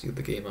steal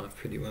the game off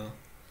pretty well.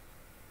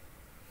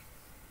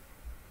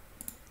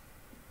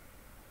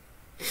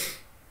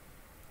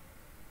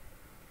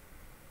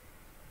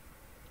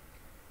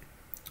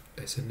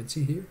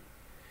 Ascendancy here?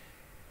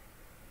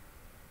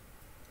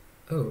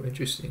 Oh,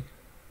 interesting.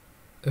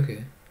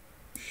 Okay,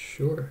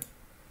 sure.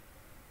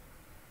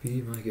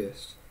 Be my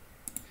guest.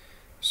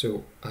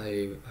 So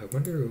I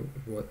wonder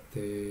what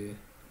they're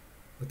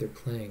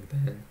playing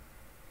then.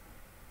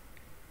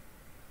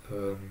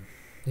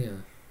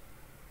 Yeah.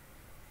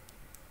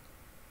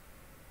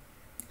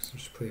 So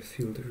just play a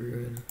Field of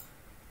Ruin.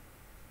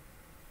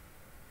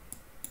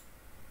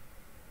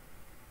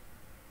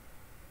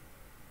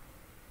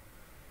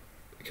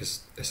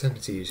 Because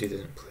Ascendancy usually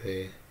doesn't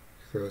play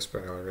Growth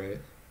Spiral, right?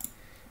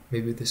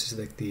 Maybe this is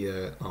like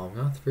the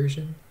Almouth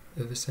version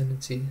of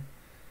Ascendancy.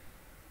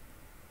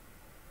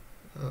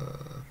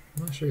 I'm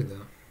not sure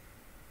though.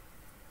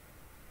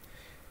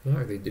 I'm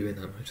not really doing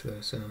that much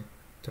though, so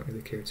don't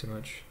really care too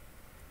much.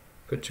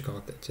 Put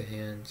Gigantha to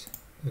hand.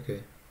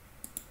 Okay.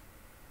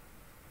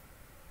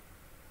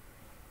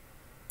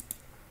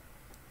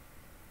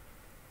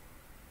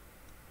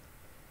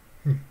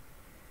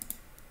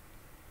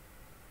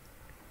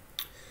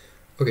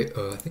 Okay,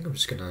 I think I'm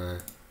just gonna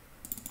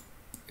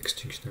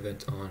Extinction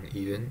Event on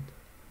even.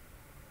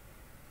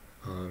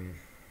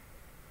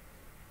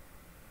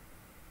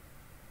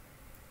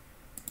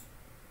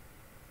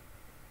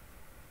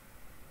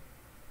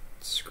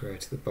 Scry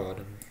to the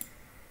bottom.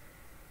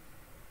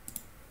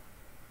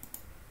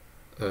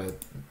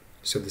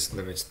 So this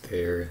limits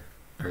the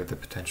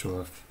potential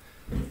of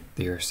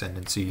their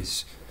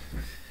ascendancies.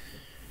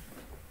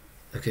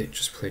 Okay,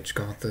 just play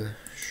Gigantha.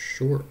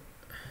 Sure.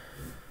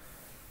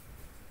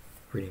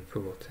 Reading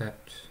Pool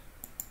tapped.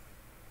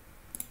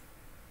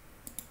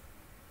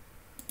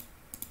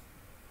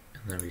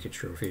 And then we could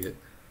trophy it.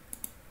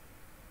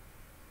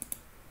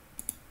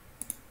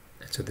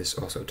 And so this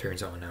also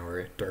turns on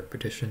our Dark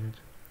Petition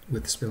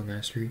with Spell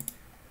Mastery.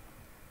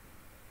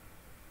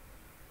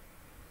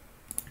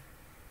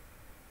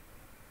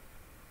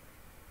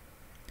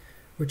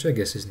 Which I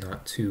guess is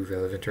not too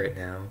relevant right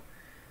now.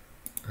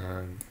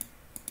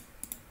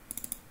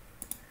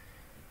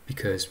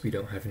 because we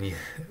don't have any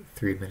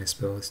 3-mana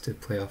spells to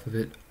play off of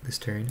it this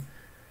turn.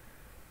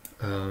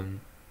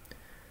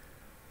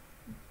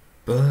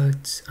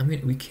 But I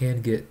mean, we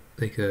can get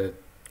like a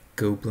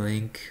go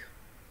blank.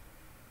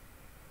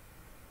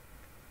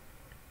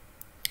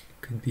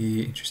 Could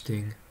be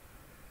interesting.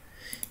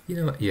 You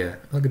know what? Yeah,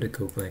 I'll get a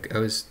go blank. It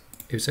was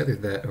either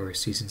that or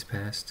Seasons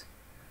Past.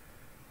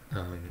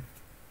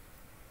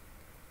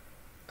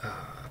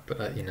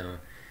 But you know,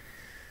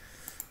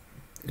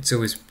 it's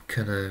always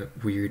kind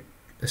of weird.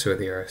 So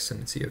they are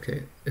Ascendancy.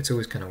 Okay, it's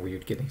always kind of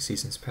weird getting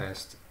Seasons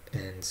Past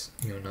and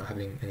you know not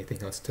having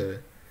anything else to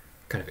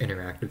kind of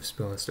interactive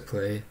spells to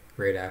play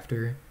right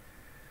after.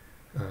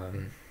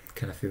 Kind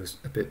of feels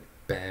a bit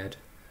bad.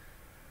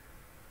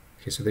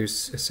 Okay, so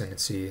there's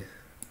Ascendancy.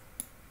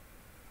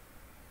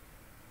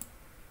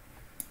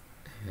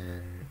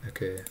 And,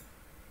 okay,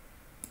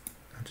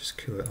 I'll just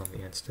kill it on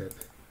the end step.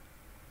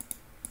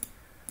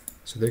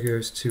 So there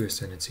goes 2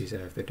 Ascendancies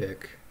out of the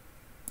deck.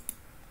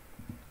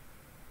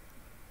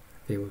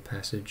 Fabled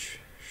Passage,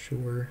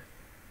 sure.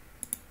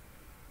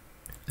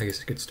 I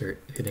guess I could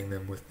start hitting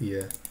them with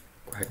the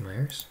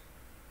Quagmires.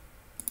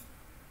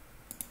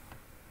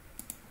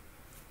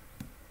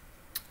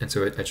 And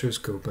so I chose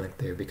Go Blank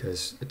there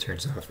because it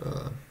turns off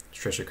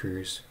Treasure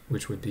Cruise,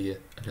 which would be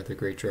another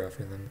great draw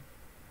for them.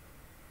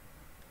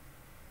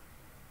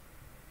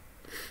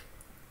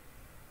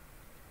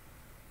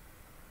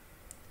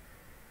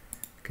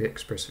 Okay,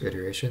 Expressive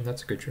Iteration,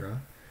 that's a good draw.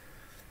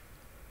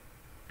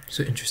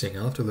 So interesting,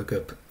 I'll have to look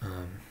up,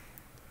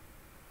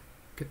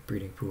 get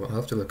Breeding Pool, I'll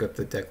have to look up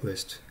the deck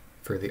list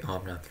for the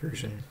Omnath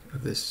version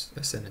of this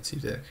Ascendancy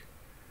deck.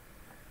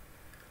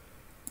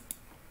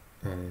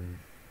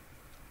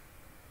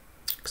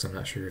 Because I'm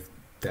not sure if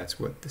that's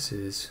what this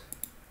is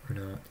or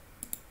not.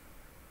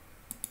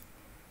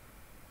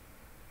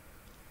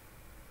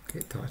 Okay,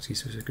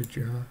 Thoughtseize was a good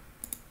draw.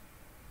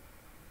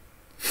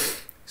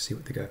 See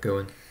what they got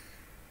going.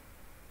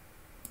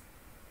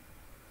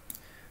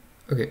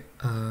 Okay,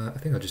 I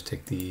think I'll just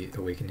take the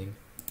Awakening.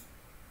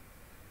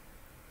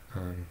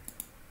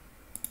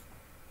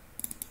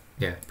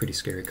 Yeah, pretty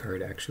scary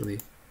card actually,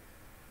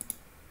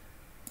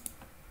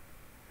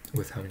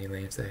 with how many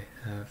lands they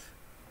have.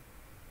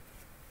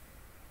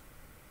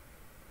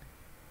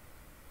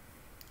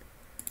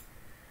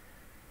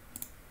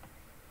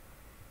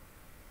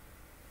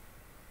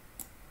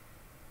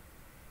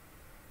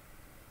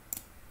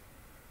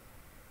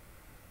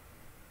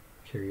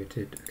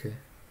 Caryatid, okay.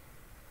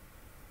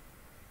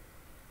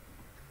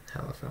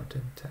 Hallow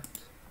Fountain,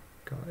 tapped.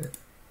 Got it.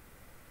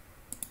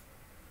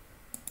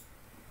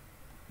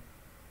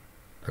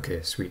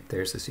 Okay, sweet.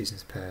 There's the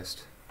Seasons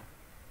Past.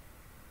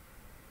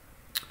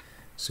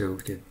 So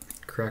we could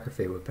crack a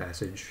Fabled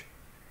Passage,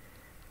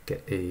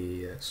 get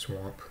a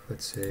Swamp,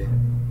 let's say,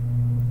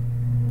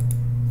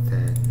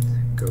 then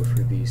go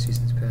for the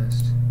Seasons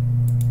Past.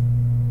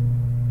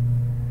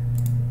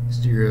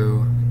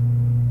 0,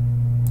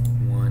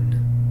 1,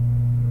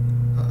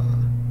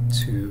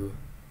 2,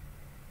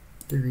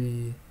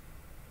 3,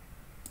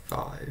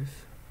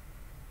 5.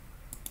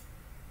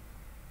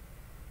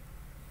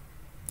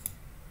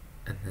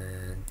 And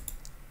then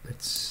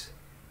let's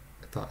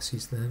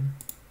Thoughtseize them.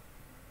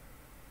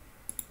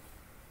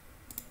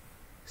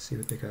 See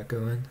what they got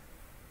going.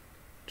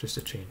 Just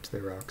to change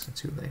the rocks and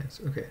 2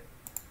 lands. Okay.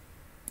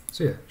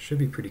 So yeah, should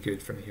be pretty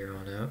good from here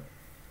on out.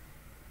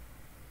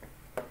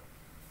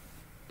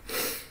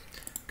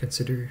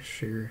 Consider,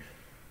 sure.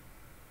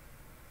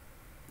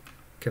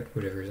 Kept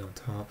whatever's on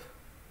top.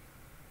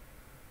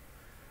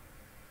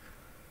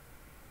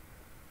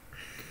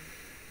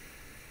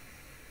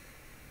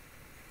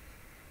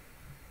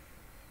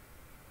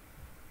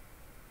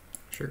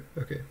 Sure,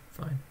 okay,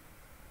 fine.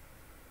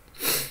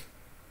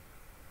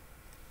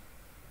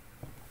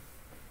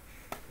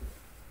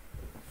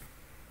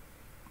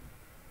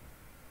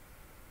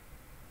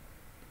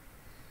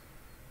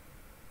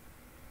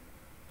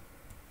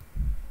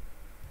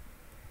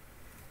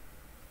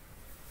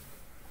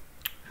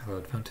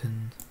 Hallowed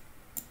Fountain.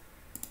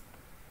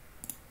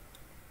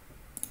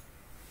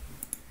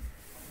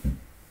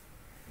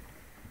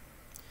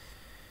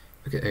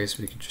 Okay, I guess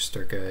we could just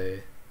start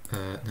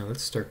no,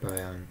 let's start by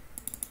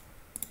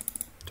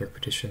Dark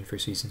Petition for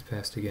Seasons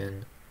Past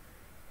again,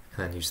 and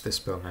then use the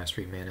Spell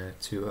Mastery mana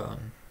to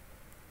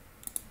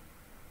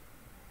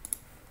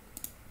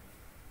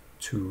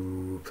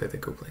play the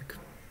Go Blink.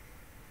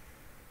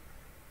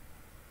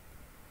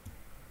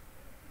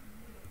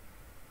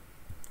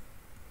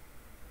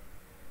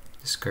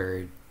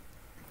 Discard,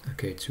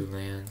 okay, 2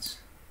 lands.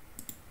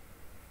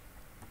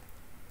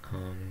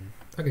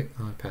 Okay,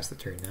 I'll pass the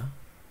turn now.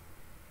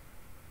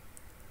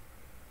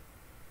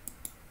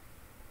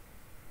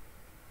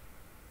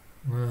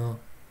 Well,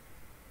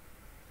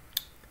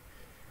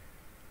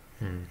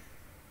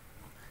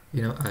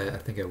 you know, I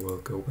think I will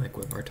go blank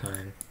one more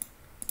time.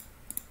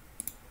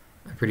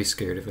 I'm pretty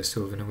scared of a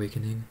Sylvan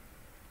Awakening.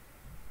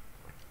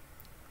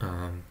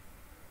 And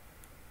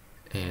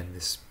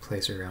this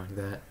plays around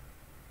that.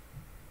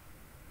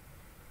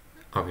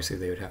 Obviously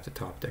they would have to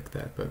top deck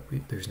that, but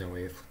there's no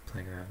way of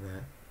playing around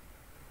that.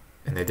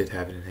 And they did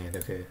have it in hand.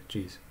 Okay,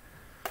 jeez.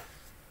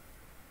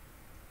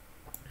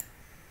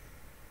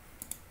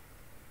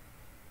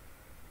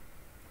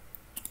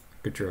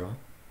 Good draw.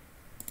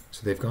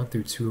 So they've gone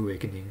through 2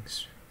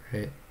 awakenings,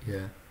 right?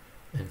 Yeah.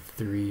 And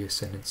 3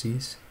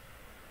 ascendancies.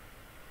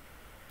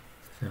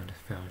 Found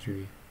a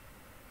foundry.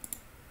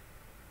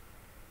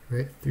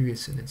 Right, 3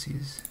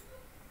 ascendancies.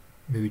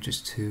 Maybe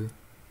just 2.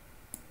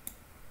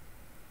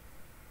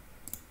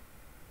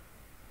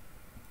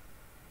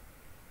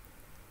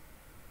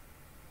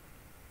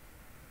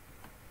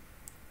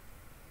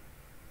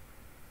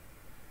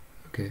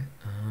 Okay,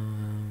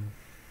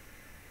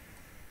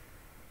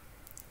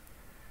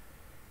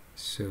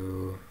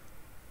 so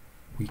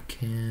we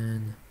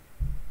could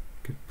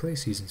play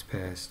Seasons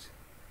Past.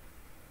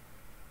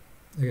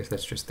 I guess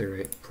that's just the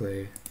right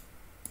play.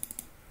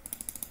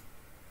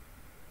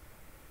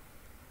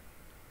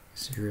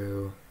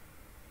 0,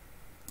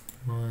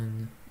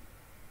 1,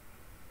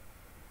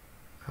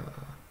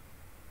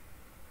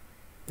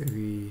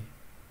 3,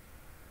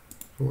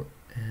 4,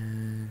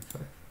 and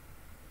 5.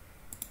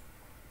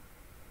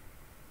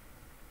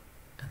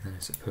 And then I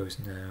suppose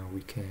now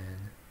we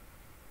can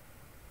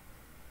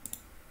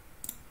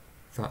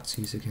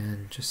Thoughtseize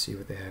again, just see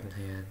what they have in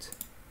hand.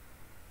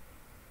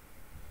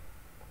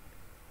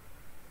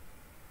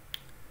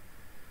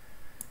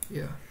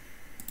 Yeah.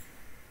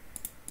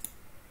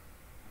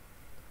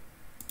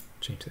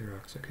 Change the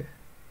rocks, okay.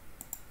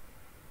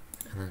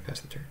 And then pass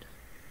the turn.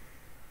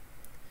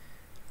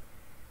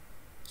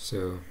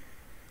 So,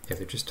 yeah,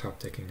 they're just top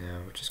decking now,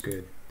 which is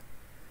good.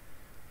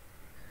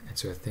 And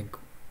so I think,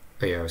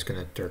 oh yeah, I was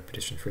gonna Dark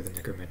Petition for the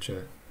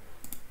Necromentia,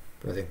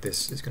 but I think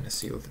this is gonna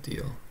seal the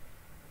deal.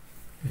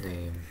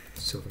 Name,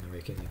 Sylvan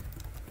Awakening.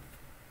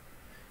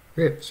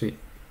 Great, sweet.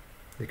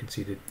 They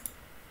conceded.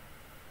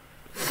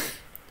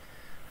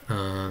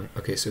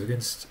 Okay, so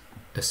against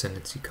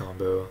Ascendancy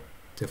combo,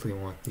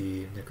 definitely want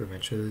the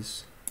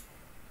Necromentias.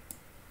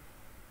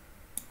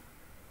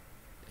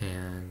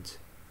 And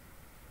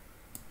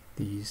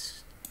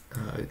these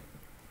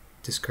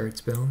discard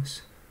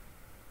spells.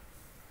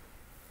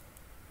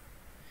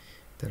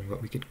 Then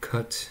what we could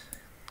cut,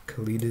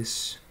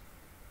 Kalidas,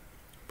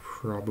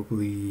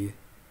 probably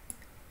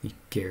the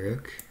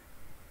Garruk,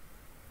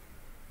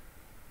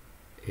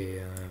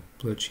 a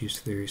Bloodchief's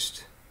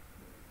Thirst,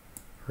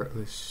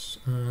 Heartless,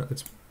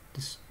 let's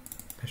just,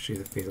 actually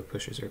the Fatal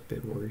Pushes are a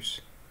bit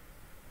worse.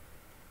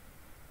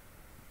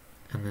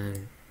 And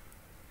then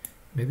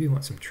maybe you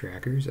want some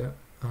trackers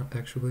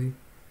actually.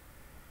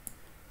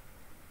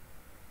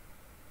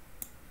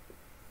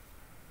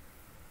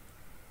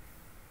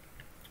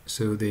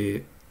 So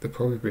they'll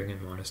probably bring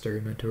in Monastery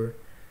Mentor,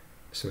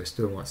 so I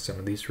still want some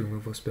of these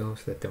removal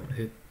spells that don't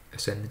hit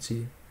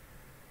Ascendancy.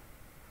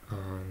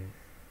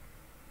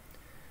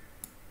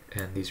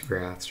 And these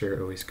Wraths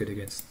are always good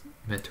against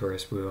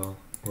Mentor's Will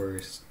or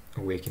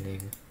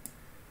Awakening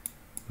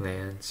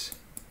lands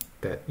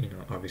that, you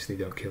know, obviously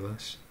don't kill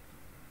us.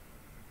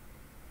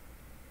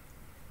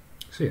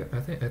 So yeah, I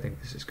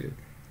think this is good.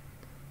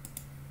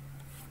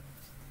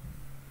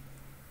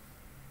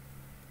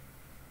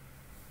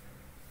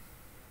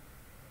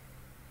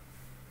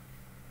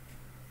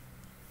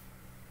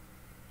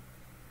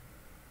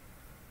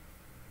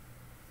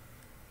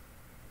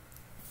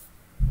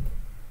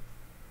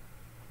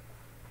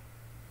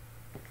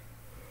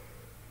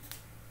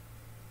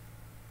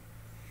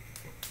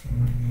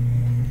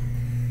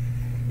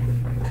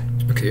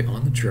 Okay,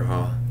 on the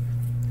draw,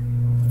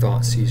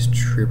 Thoughtseize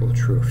Triple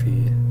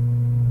Trophy.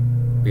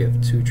 We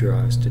have 2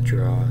 draws to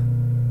draw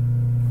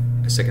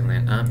a second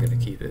land. I'm gonna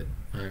keep it.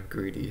 I'm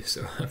greedy,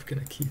 so I'm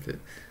gonna keep it.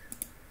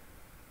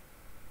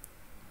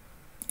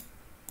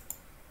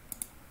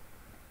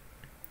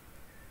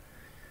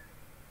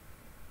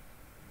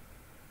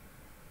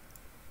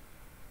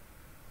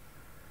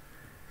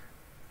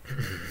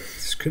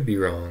 This could be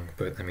wrong,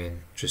 but I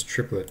mean, just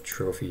triplet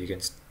trophy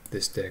against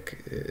this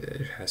deck,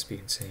 it has to be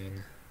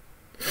insane.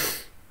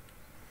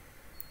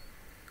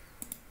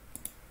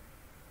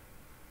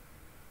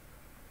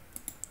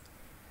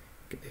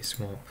 Get a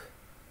swamp.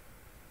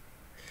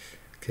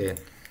 Okay,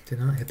 did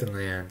not hit the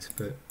land,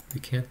 but we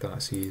can't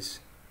Thoughtseize.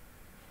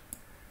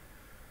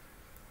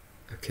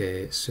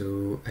 Okay,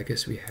 so I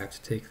guess we have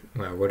to take,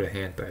 wow, what a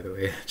hand, by the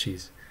way.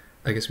 Jeez.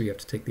 I guess we have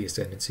to take the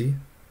Ascendancy.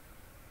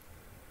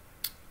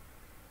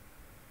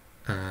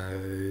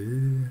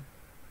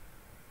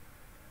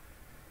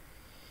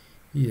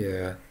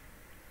 Yeah.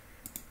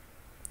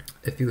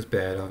 It feels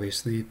bad,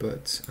 obviously,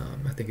 but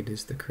I think it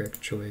is the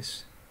correct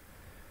choice.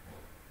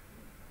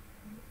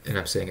 And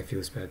I'm saying it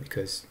feels bad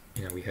because,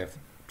 you know, we have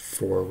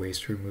 4 ways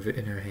to remove it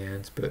in our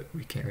hands, but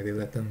we can't really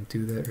let them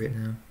do that right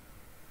now.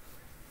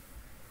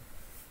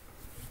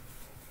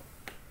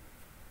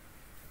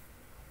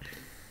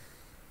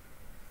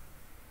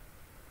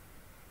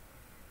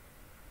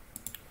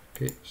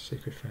 Okay,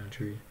 Sacred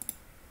Foundry.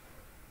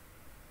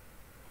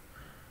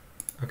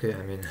 Okay,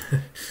 I mean,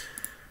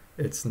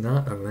 it's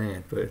not a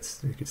land, but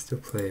we could still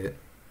play it.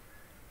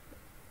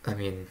 I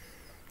mean,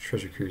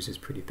 Treasure Cruise is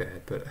pretty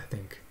bad, but I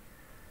think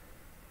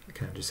I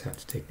kind of just have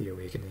to take the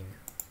Awakening.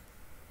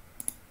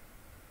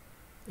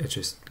 It's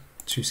just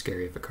too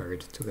scary of a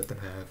card to let them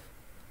have.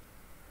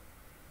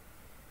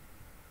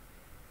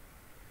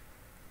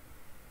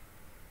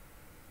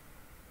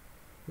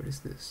 What is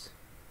this?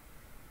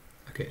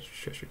 Okay, it's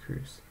Treasure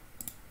Cruise.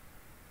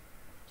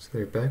 So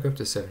they're back up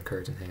to 7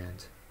 cards in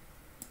hand.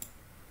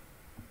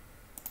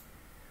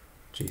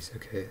 Jeez,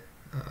 okay.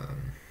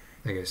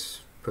 I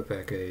guess put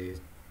back a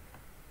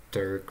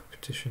Dark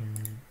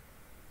Petition.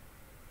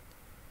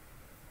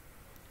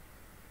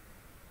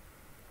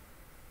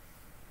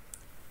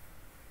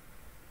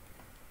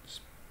 It's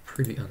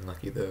pretty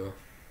unlucky though.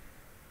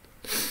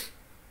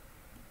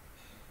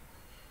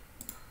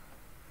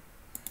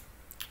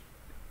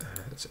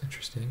 That's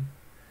interesting.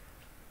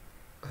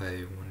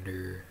 I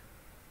wonder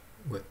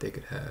what they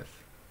could have.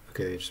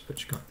 Okay, they just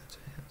put gauntlets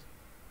in hand.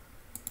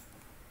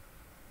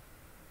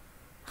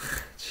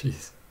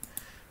 Jeez.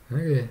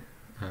 Okay.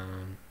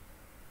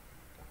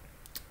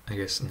 I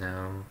guess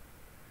now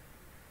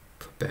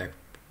put back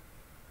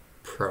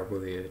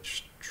probably a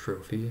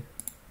trophy.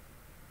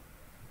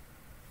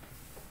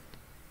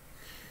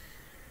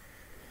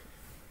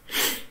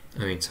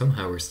 I mean,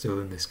 somehow we're still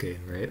in this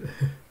game, right?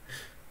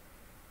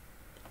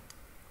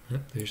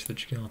 Yep, there's the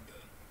Giganta.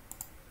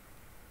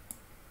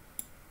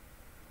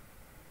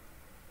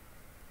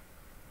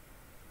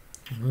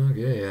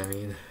 Okay, I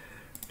mean,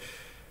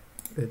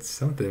 it's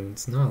something.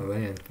 It's not a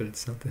land, but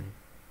it's something.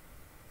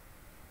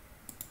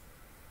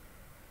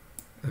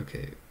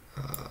 Okay,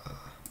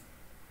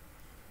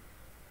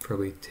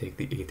 probably take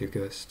the Aether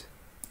Gust.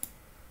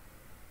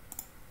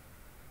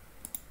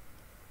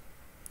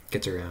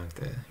 Gets around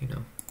the, you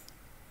know,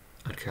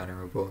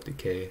 uncounterable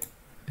decay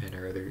and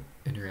our other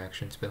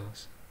interaction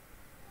spells.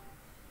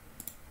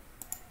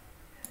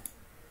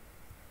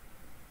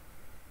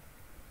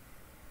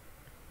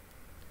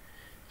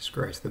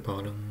 Scry to the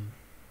bottom.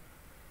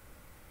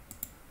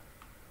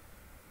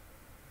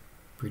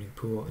 Breeding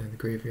Pool in the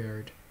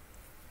graveyard.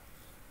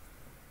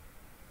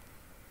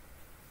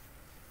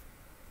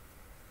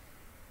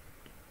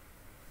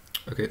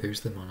 Okay, there's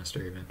the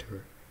Monastery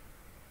Mentor.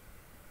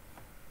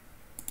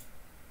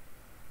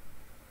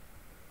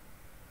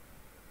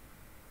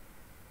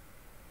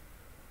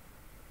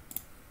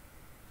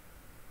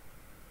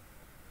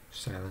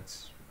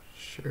 Silence,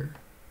 sure.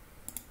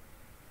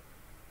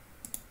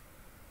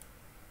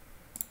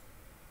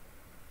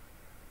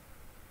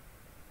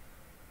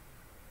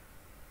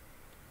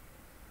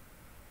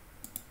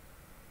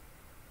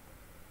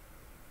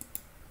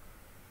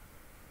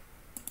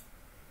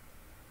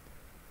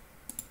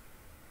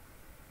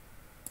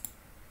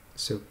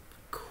 So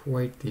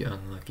quite the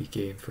unlucky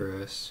game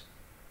for us.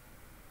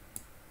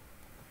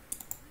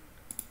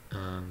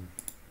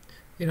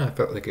 You know, I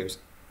felt like it was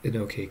an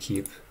okay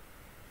keep,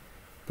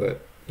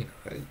 but you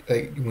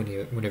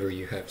know, whenever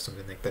you have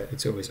something like that,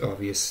 it's always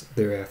obvious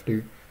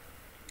thereafter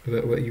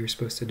about what you were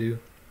supposed to do,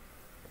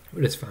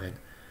 but it's fine.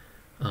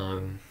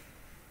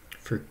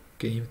 For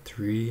game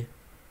 3,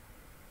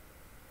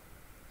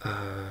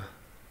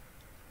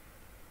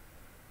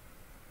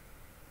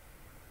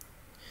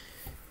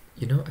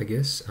 you know, I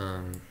guess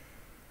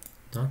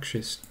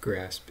Noxious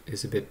Grasp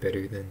is a bit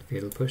better than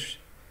Fatal Push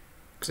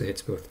because it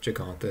hits both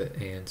Giganta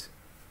and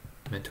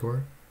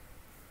Mentor.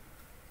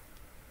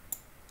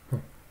 Huh.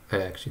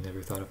 I actually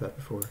never thought of that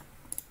before.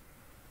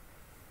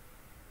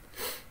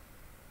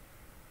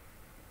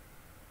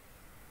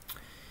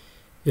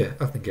 Yeah,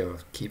 I think I'll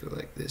keep it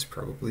like this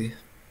probably.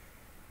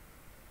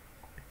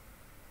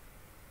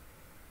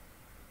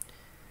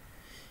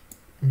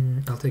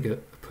 I'll take a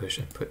push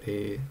and put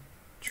a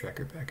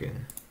tracker back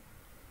in.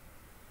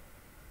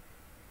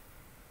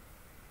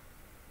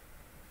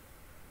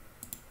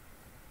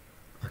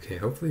 Okay,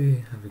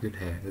 hopefully have a good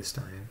hand this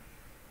time.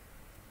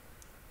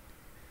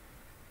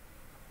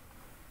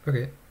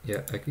 Okay,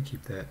 yeah, I could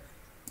keep that.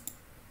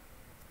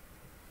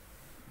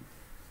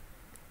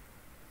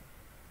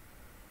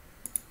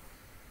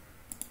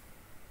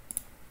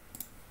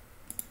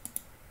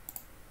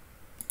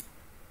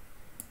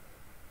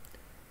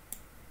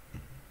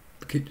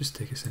 Okay, just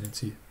take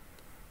Ascendancy.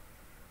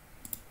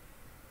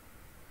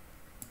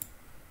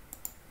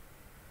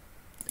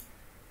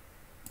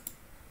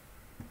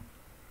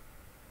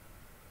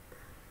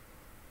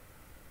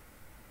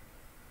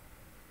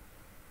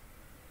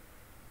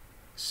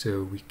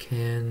 So we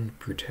can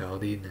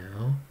Brutality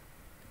now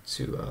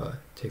to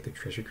take the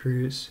Treasure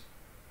Cruise.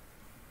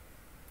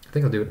 I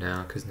think I'll do it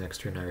now because next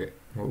turn I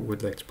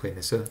would like to play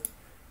Nissa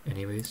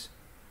anyways.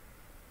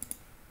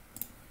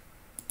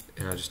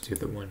 And I'll just do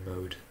the one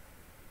mode.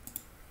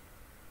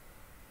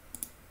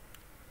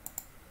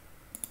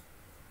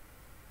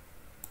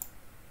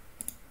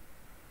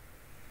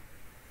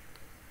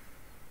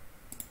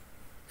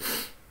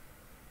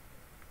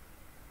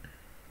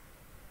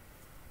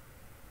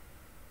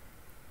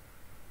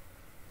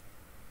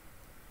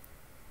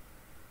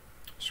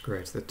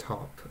 Scry to the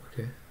top,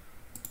 okay.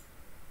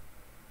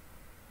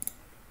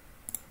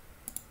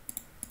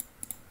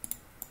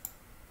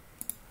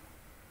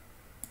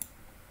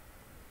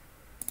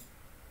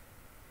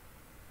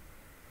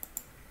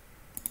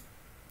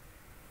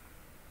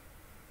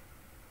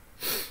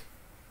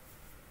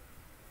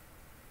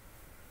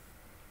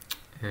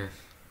 Eh.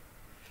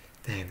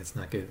 Dang, that's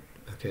not good.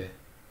 Okay.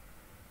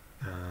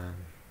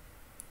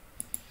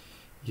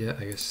 Yeah,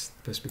 I guess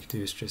the best we could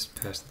do is just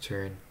pass the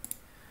turn.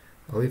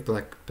 I'll leave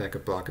black back a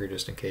blocker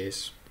just in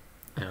case.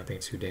 I don't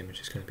think 2 damage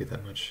is going to be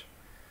that much.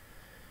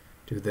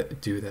 Do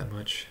that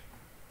much.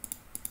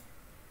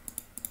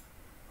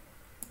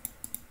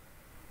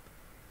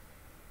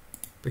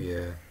 But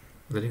yeah,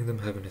 letting them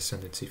have an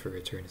ascendancy for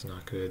a turn is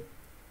not good.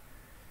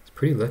 It's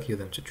pretty lucky of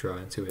them to draw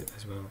into it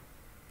as well.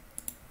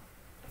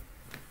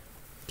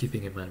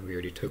 Keeping in mind we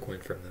already took one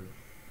from them.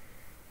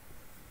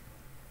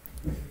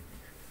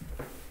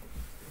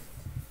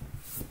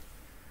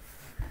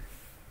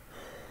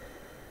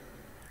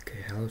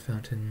 Okay, Hallowed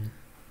Fountain.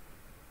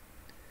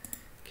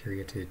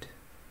 Caryatid.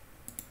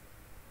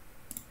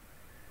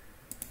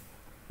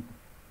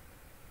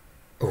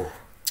 Oh,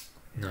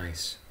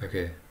 nice.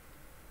 Okay.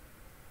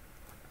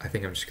 I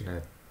think I'm just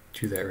gonna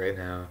do that right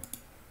now.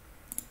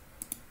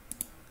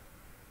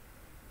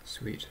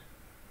 Sweet.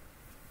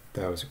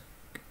 That was an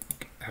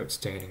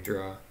outstanding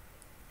draw.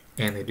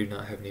 And they do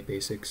not have any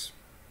basics.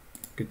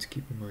 Good to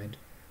keep in mind.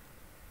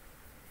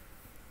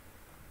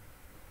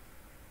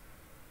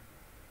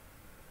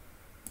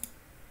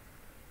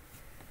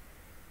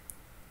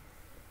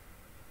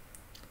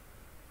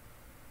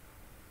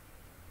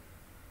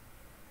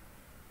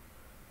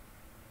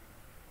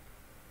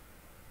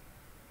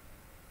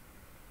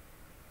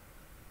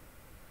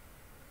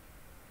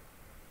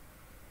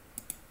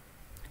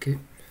 Okay.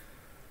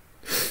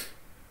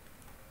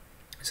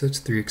 So it's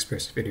 3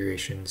 expressive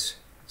iterations,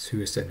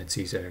 2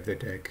 ascendancies out of their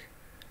deck,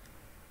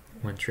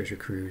 1 treasure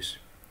cruise.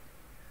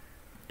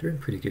 Doing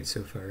pretty good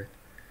so far.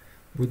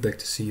 Would like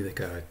to see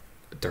like a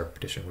dark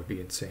petition would be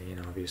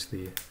insane,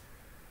 obviously.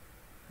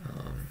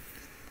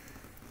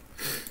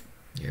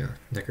 Yeah,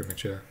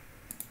 Necromantia.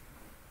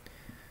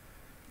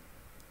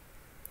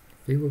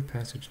 Fabled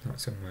Passage, not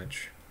so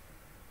much.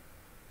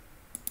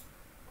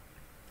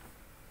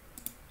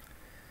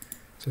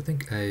 So I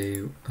think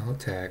I'll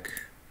attack.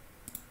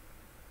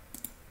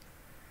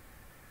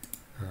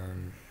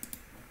 And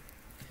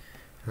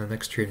the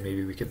next turn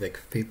maybe we could like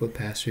Fabled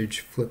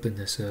Passage, flip the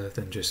Nissa,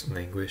 then just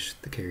languish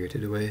the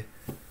Caryatid away,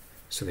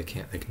 so they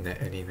can't like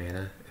net any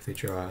mana if they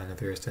draw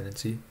another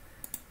Ascendancy.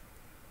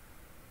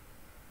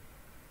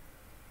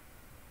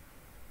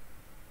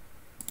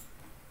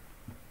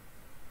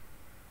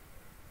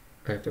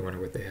 I have to wonder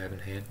what they have in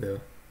hand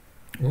though.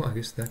 Well, I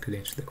guess that could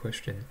answer the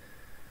question.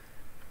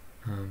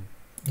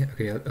 Yeah,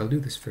 okay, I'll do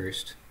this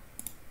first.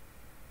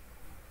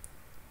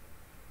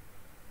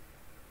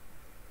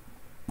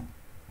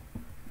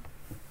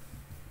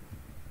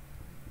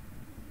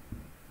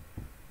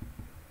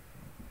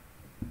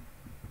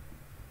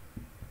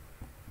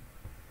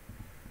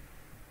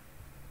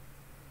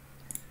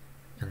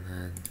 And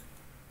then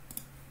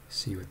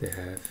see what they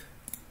have.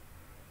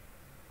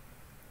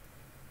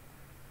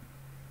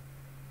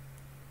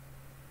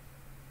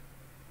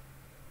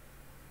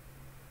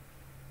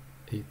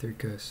 Aether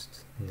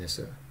Gust,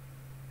 Nissa.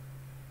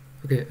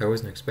 Okay, I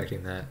wasn't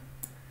expecting that.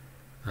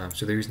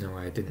 So the reason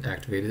why I didn't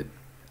activate it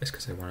is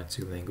because I wanted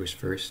to languish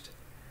first,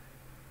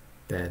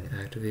 then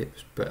activate,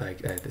 but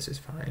this is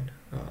fine.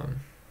 I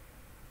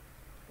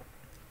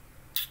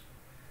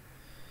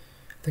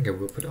think I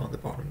will put it on the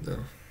bottom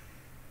though.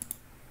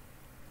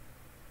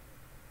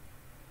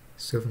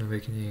 Sylvan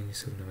Awakening,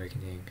 Sylvan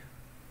Awakening.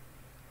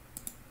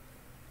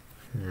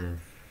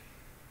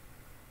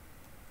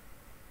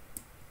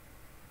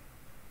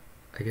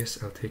 I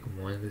guess I'll take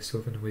one of the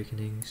Sylvan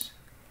Awakenings,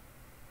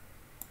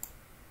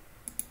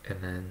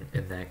 and then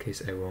in that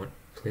case I won't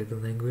play the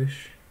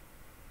Languish.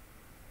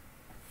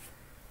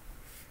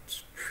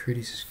 It's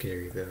pretty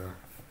scary though.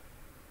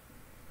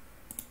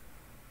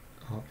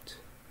 Opt,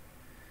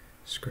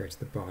 scratch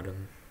the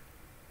bottom.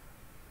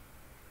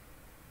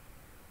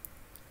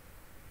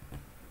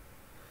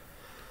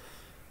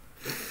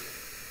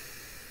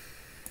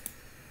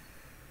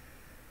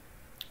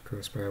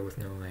 Crossbar with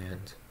no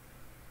land.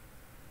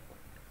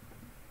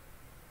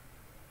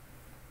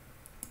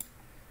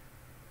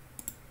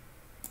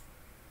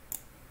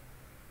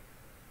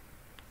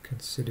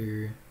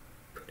 Consider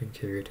putting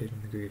Caryatid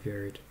in the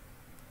graveyard,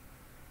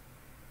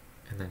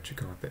 and then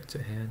Giganta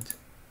to hand.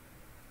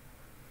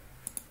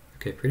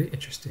 Okay, pretty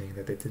interesting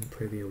that they didn't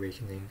play the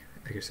Awakening.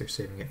 I guess they're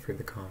saving it for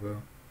the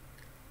combo.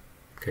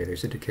 Okay,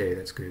 there's a Decay,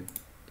 that's good.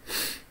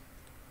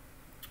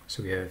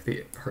 So we have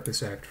the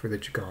Heartless Act for the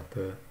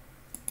Giganta,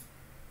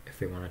 if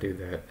they want to do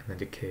that, and then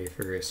Decay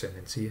for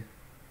Ascendancy.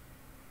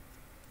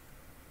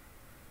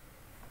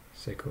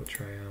 Cycle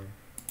Triumph.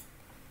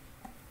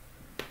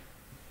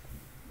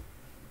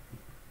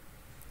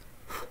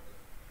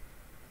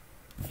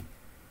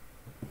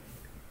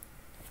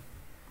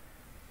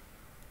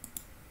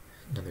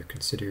 Another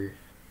Consider,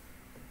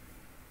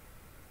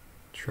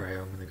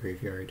 Triumph in the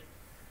graveyard,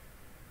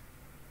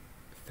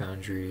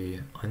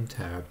 Foundry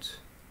untapped,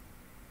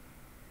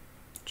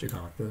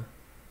 Giganta,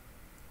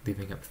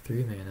 leaving up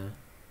 3 mana.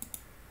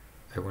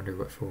 I wonder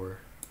what for.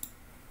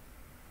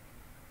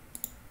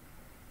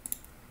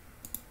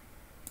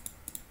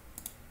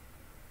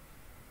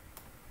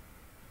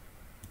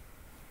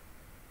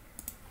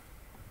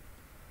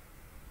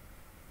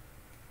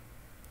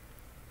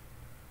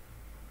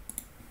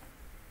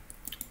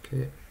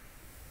 Okay.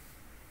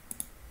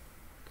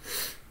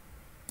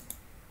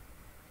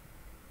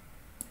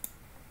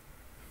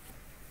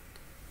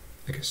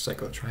 I guess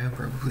Cyclotron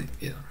probably,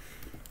 yeah.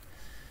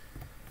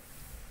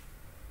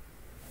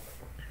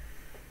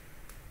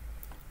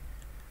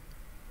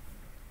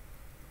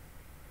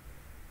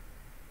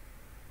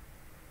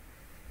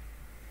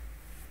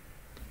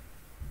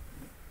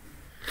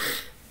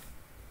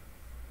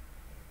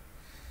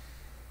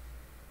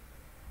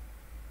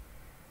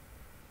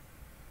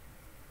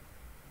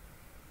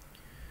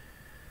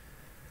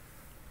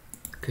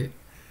 Okay.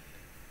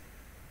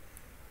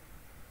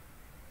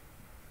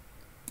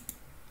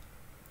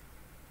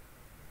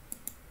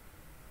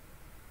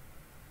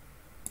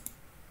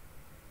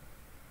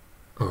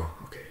 Oh,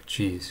 okay,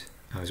 jeez.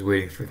 I was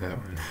waiting for that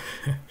one.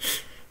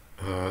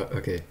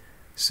 Okay,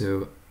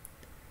 so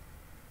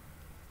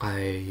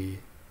I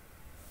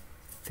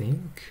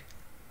think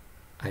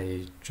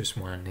I just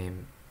want to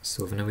name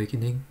Sylvan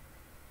Awakening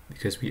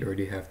because we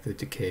already have the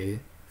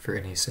decay for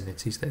any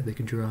ascendancies that they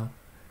can draw.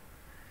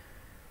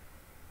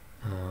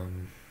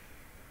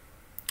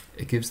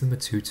 It gives them a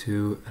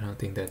 2/2. I don't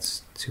think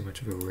that's too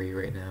much of a worry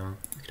right now.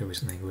 We could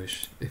always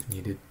languish if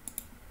needed.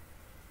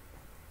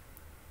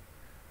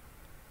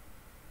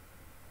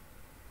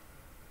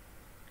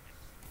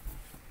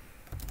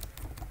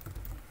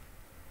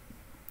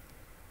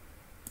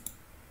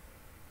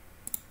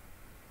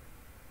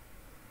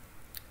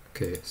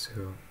 Okay,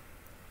 so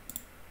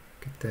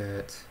get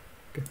that.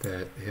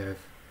 They have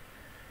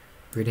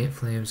Radiant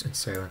Flames and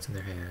Silence in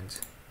their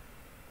hands.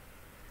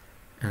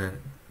 And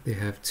then they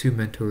have 2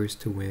 mentors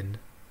to win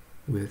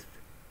with,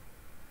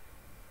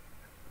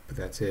 but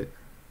that's it.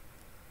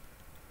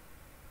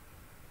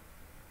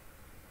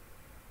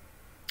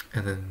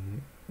 And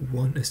then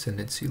 1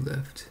 ascendancy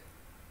left.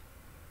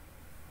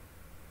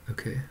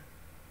 Okay.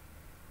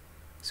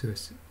 So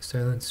it's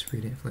Silence,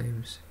 Radiant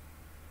Flames.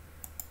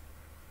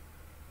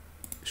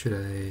 Should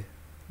I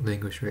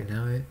languish right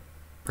now?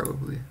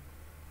 Probably.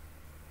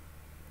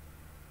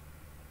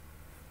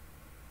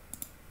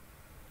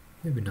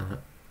 Maybe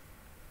not.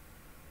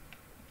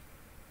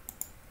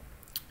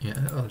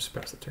 Yeah, I'll just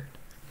pass the turn.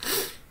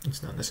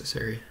 It's not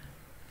necessary.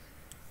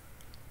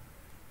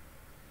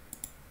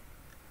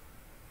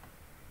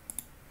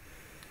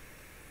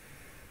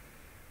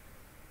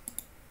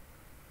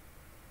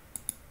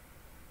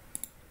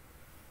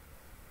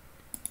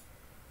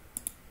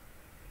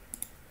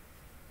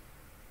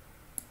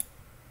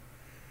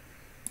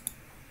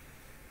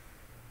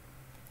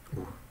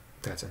 Ooh,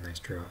 that's a nice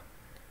draw.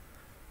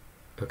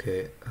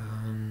 Okay,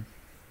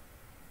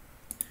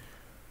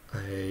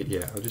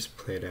 I'll just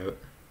play it out.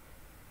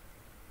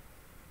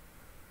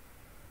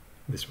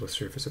 This will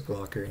serve as a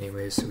blocker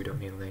anyways, so we don't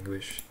need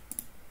languish.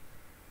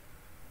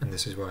 And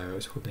this is why I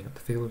was holding up the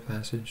Fatal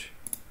Passage.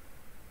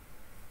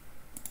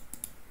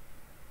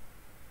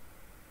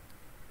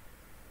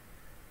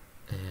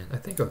 And I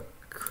think I'll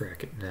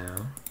crack it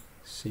now,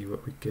 see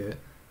what we get.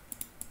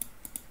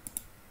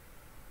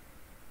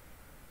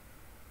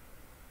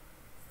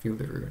 Feel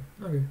the Ruin.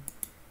 Okay.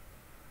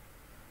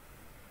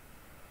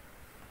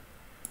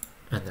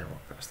 And then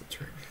we'll pass the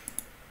turn.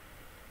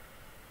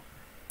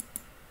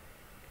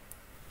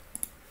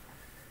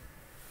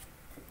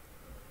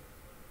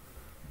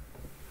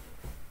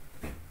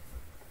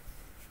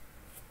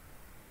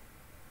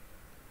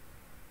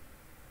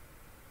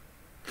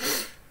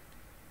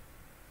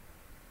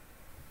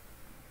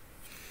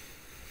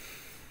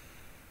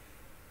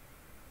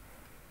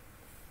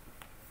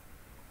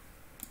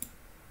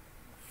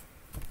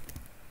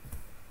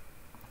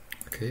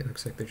 Okay, it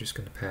looks like they're just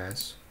going to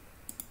pass.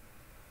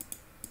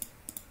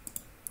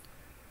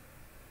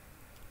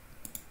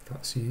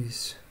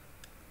 Thoughtseize.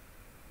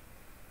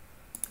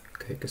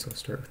 Okay, guess I'll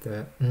start with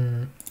that.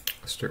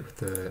 I'll start with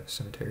the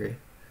Cemetery.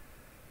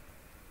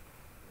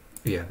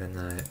 Yeah,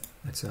 then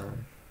that's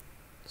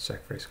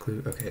Sacrifice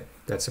Clue. Okay,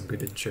 that's some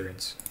good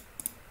insurance.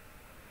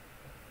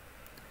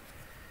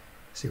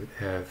 See what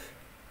they have.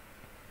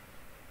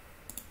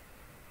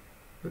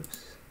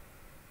 Oops.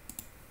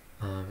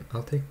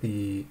 I'll take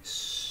the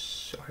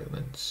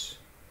Silence.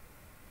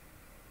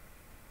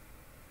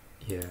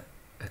 Yeah,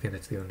 I think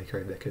that's the only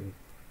card that could,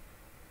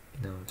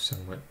 you know,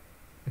 somewhat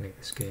make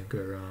this game go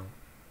wrong.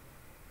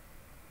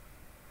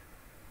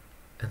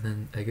 And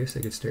then I guess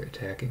I could start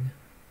attacking.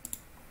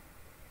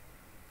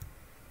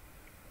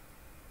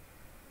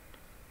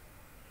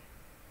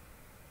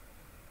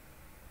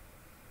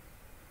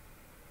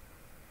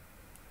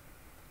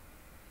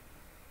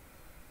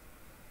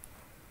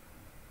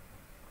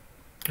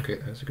 Okay,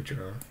 that was a good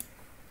draw.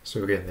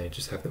 So again, they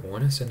just have the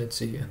 1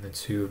 Ascendancy and the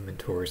 2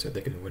 Mentors that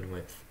they can win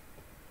with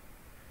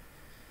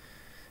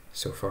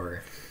so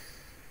far.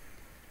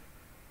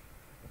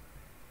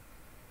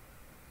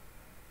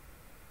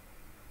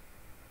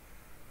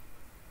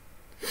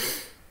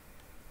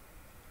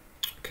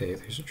 Okay,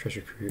 there's a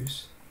Treasure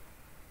Cruise.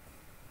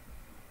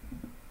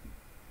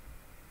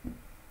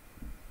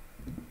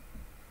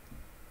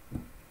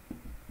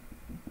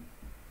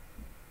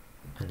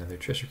 Another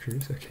Treasure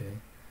Cruise, okay.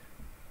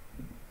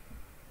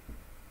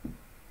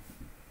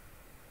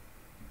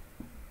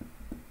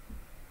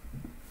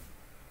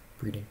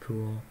 breeding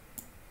pool.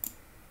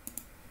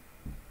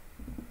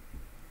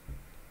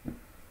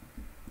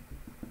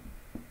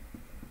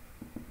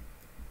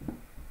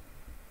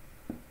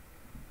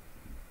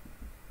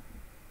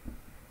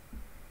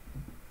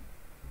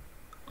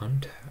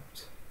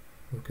 Untapped.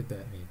 What could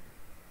that mean?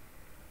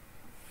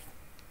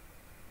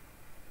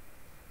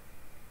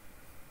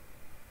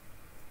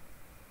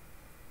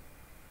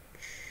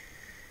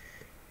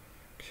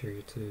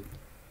 Curated.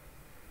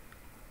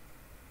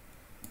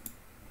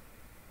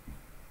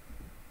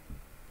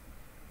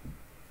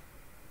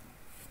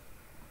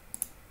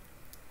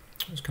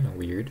 It's kind of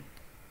weird.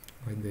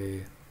 Why'd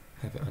they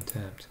have it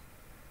untapped?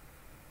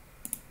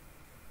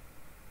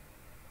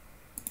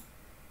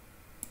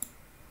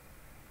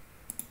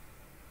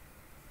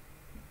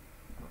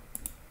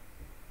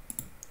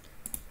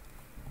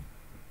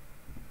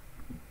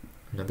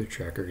 Another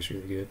tracker is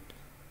really good.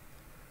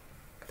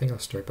 I think I'll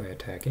start by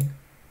attacking.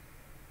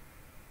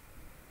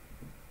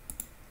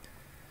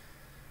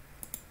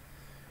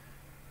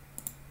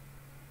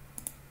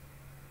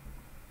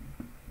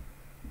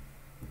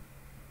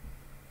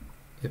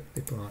 Yep,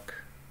 they block.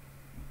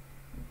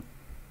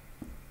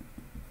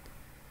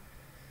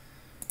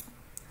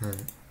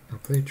 I'll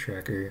play a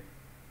tracker,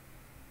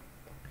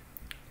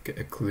 get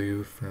a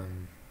clue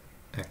from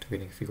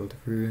activating Field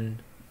of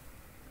Ruin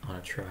on a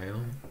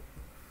Triome,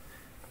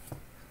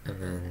 and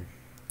then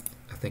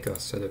I think I'll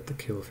set up the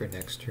kill for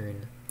next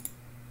turn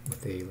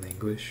with a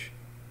Languish.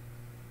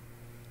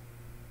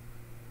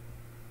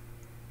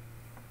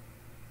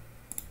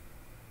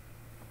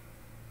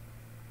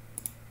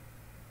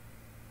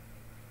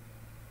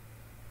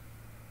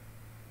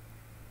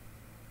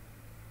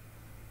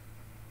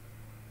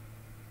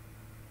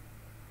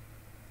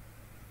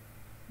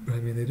 But I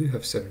mean, they do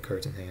have 7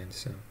 cards in hand,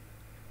 so.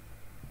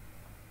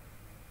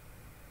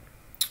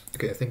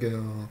 Okay, I think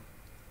I'll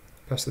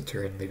pass the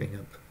turn, leaving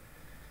up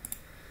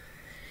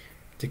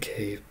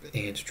Decay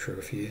and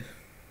Trophy.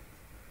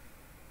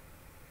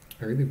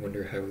 I really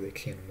wonder how they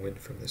can win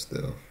from this,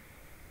 though.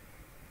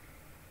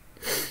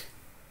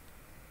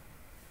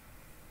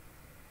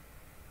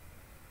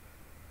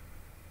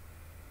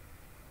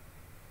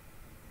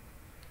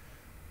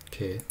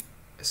 Okay,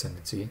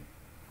 Ascendancy.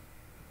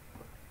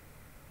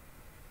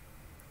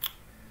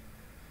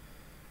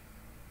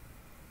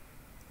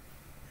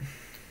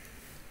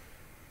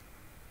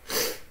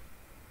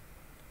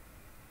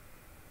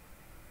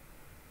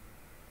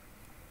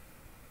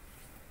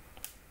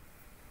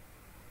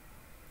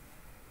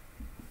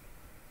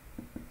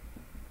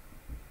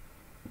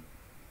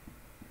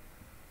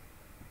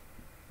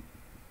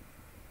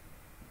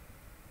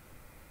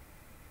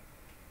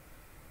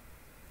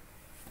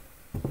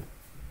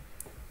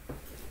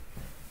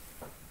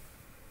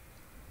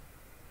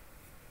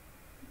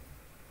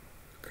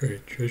 Okay,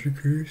 Treasure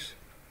Cruise.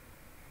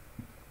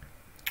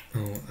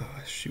 Oh,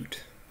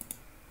 shoot.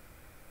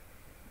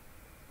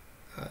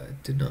 I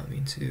did not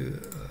mean to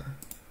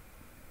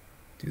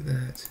do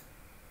that.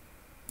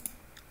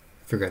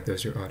 Forgot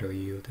those are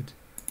auto-yielded.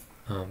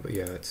 But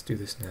yeah, let's do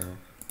this now.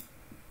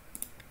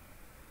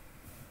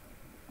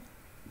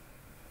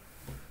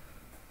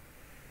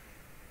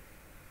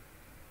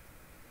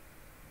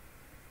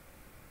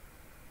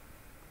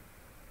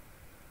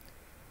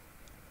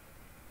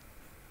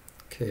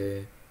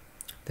 Okay.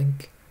 I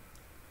think,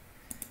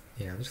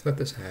 yeah, just let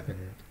this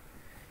happen.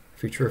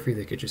 If we trophy,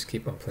 they could just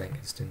keep on playing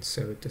instants,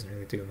 so it doesn't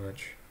really do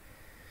much.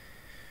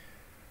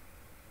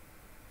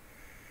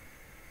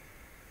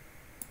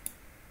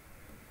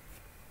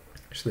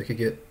 So they could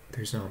get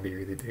their zombie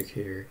really big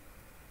here.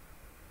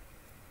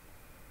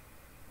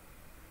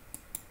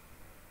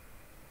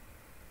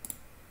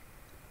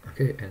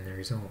 Okay, and the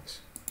results.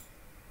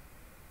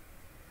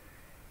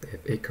 They have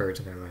 8 cards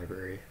in their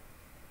library.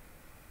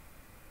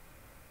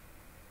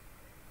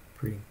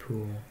 Breeding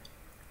pool,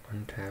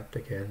 untapped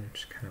again,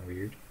 which is kind of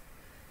weird.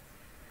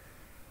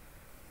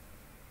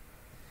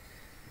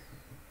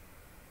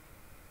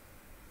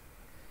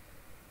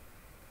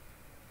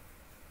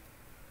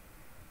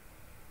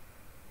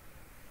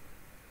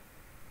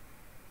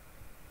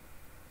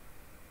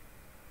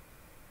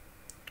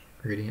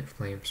 Radiant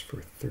Flames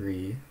for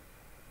 3.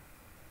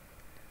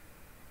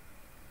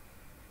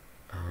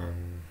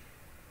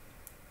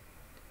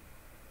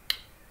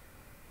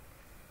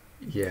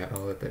 Yeah,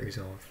 I'll let that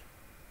resolve.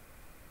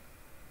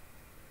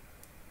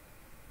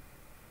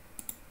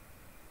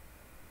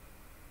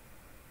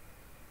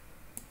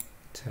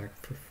 Attack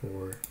for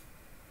 4.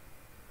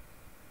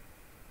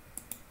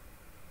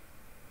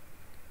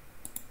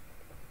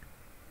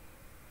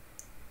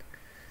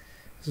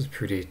 This is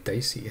pretty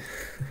dicey.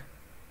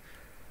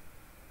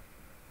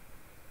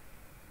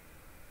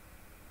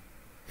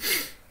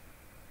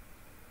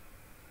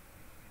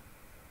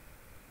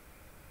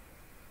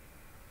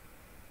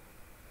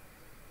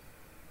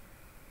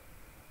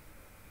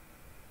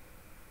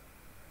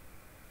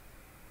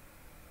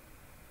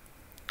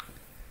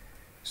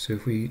 So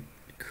if we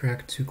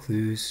crack 2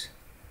 clues,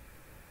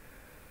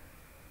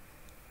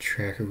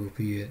 tracker will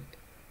be it.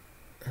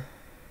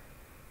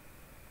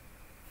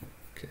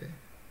 Okay.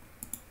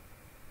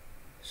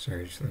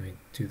 Sorry, just let me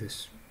do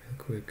this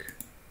real quick.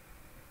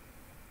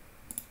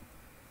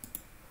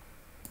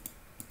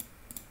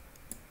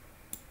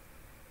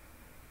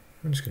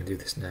 I'm just going to do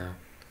this now.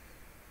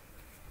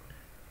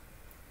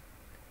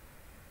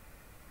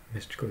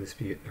 Mystical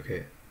dispute.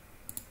 Okay.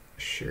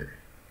 Sure.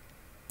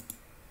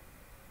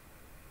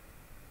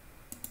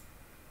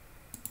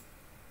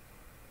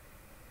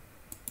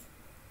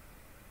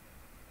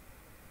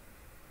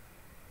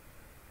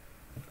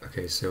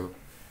 Okay, so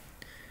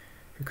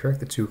if you correct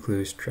the 2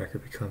 clues, tracker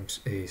becomes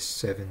an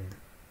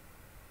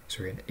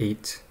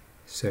 8,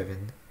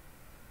 7,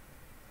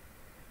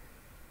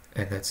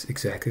 and that's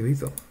exactly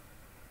lethal.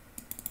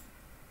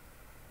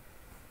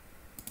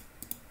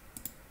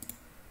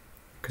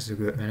 Because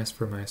we got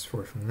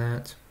 -4 from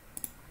that.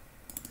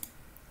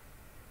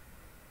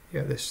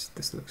 Yeah, this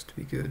looks to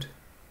be good.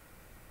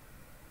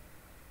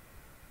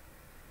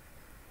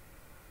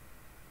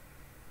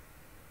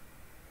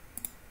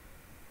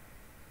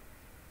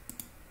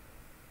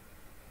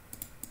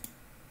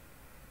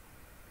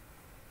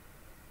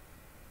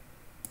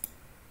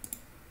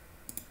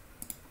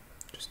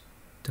 Just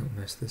don't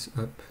mess this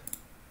up.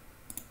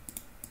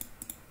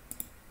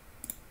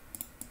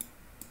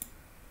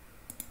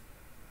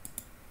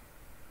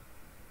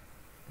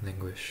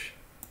 Languish.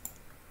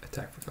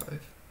 Attack for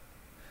 5.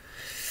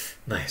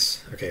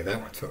 Nice. Okay,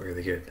 that one felt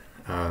really good.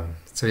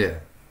 So yeah.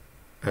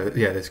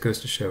 Yeah, this goes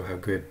to show how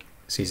good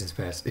Seasons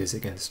Past is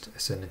against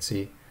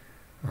Ascendancy.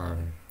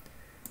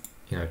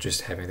 You know,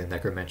 just having the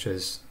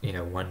Necromenches, you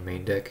know, 1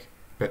 main deck,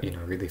 but, you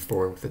know, really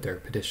 4 with the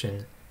Dark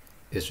Petition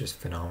is just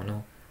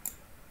phenomenal.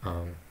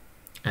 And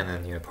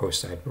then, you know,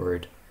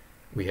 post-sideboard,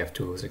 we have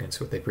tools against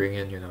what they bring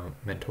in, you know,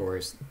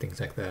 mentors, things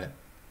like that.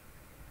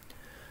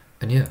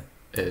 And yeah,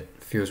 it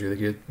feels really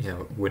good, you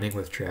know, winning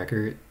with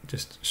tracker,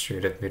 just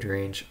straight up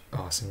mid-range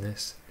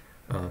awesomeness.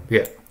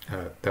 Yeah,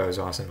 that was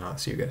awesome. I'll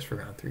see you guys for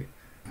round 3.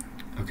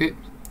 Okay,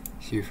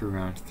 here for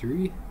round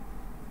 3.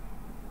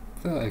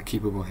 A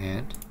keepable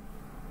hand.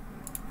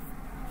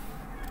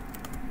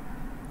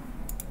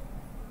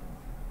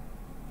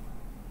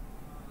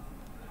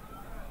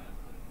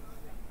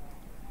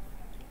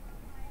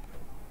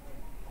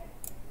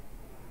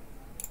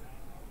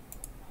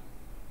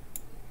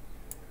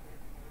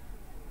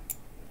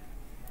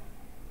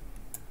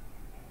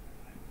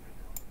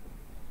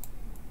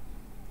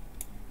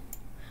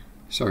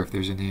 Sorry if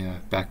there's any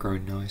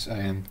background noise. I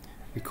am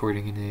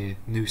recording in a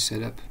new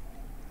setup,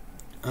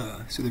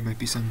 so there might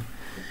be some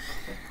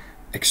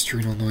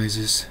external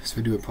noises, so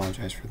I do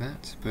apologize for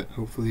that, but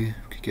hopefully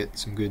we could get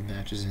some good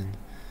matches in.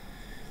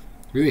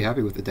 Really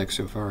happy with the deck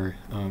so far.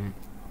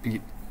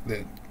 Beat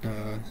the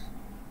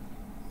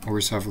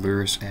Orzhov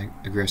Lurrus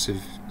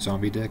aggressive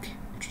zombie deck,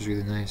 which was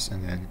really nice,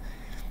 and then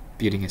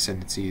beating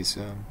Ascendancy is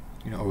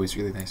you know, always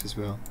really nice as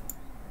well.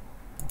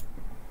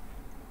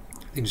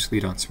 I think just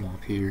lead on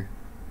Swamp here.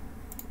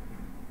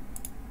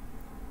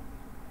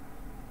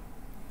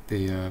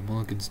 They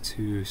mulligans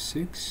to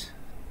 6.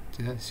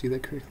 Did I see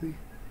that correctly?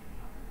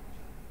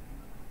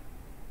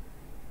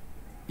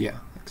 Yeah,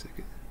 looks like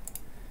it.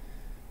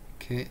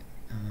 Okay,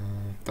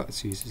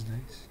 Thoughtseize is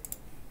nice.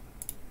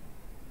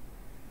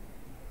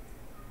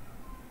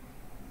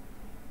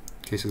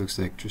 Okay, so it looks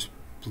like just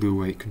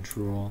blue-white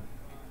control.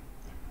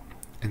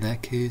 In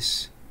that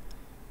case,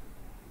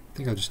 I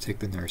think I'll just take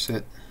the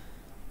Narset.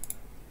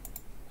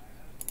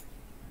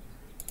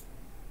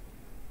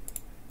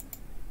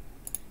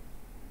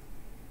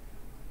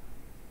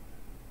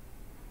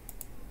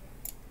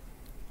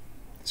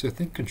 So I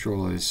think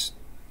control is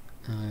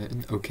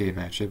an okay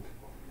matchup.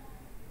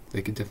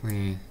 They could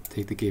definitely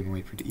take the game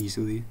away pretty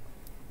easily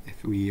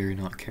if we are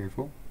not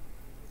careful.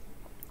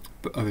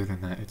 But other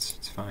than that,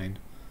 it's fine.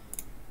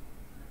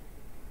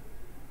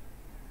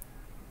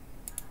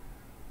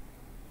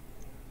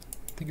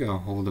 I think I'll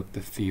hold up the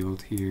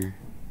field here.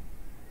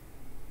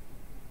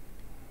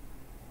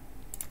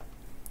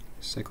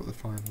 Cycle the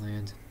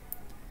farmland.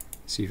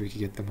 See if we can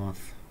get them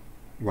off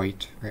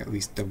white, or at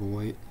least double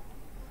white.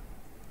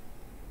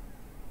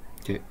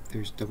 Okay,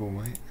 there's double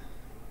white.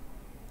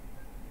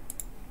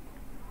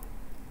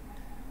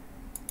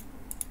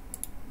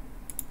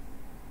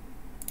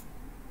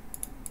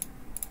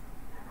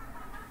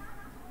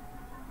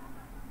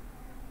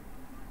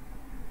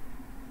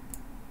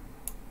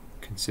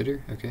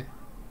 Consider, okay.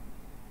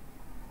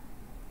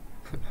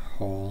 Put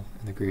Hall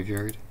in the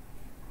graveyard.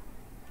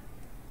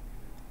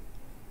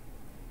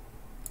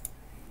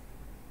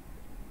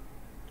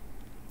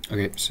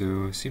 Okay,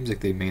 so it seems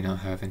like they may not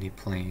have any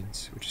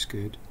planes, which is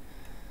good.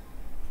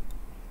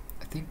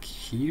 I think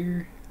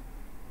here,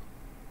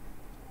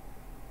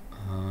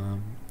 I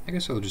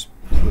guess I'll just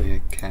play a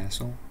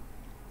castle.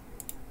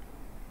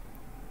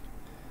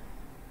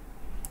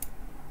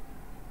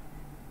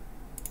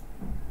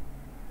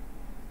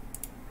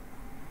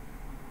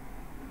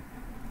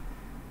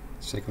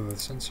 Cycle the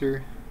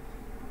sensor.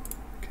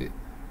 Okay.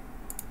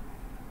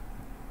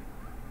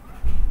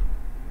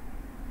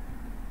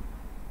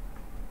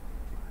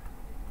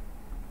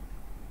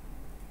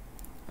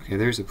 Okay,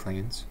 there's the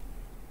planes.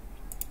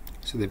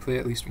 So they play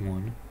at least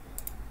one,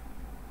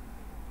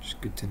 which is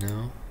good to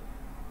know.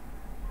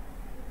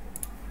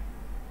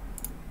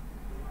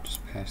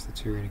 pass the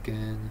turn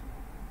again.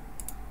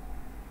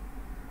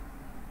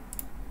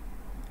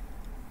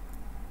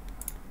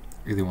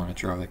 Really want to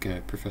draw like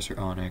a Professor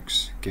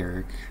Onyx,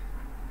 Garrick,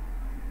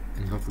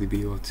 and hopefully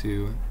be able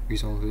to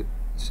resolve it.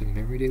 Some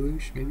Memory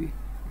Deluge, maybe?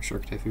 Or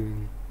Shark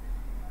Typhoon.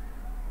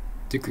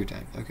 Tickler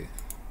Time, okay.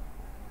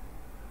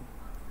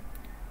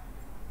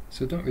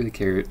 So don't really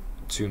care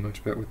too much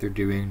about what they're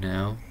doing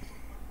now,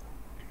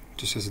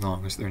 just as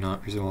long as they're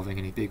not resolving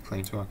any big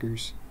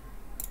planeswalkers.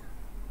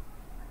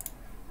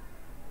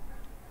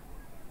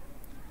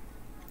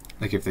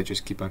 Like if they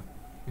just keep on,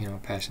 you know,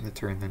 passing the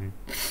turn, then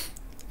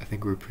I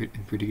think we're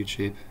in pretty good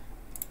shape.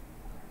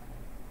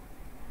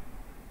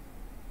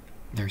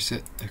 There's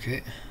it,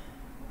 okay.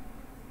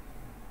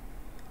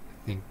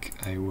 I think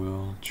I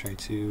will try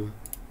to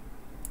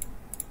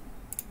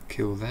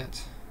kill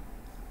that.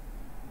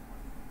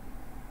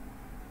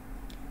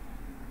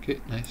 Okay,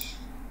 nice.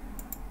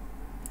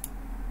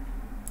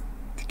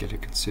 I think I gotta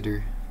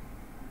consider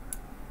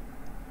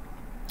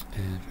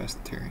and pass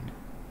the turn.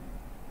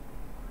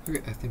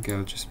 Okay, I think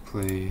I'll just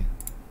play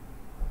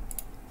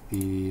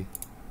the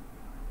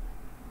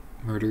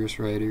Murderous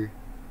Rider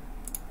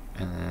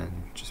and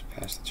then just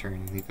pass the turn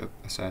and leave up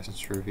Assassin's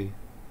Trophy.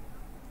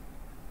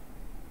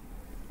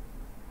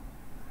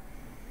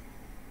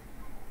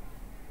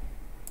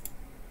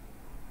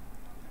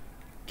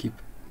 Keep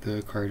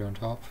the card on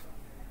top.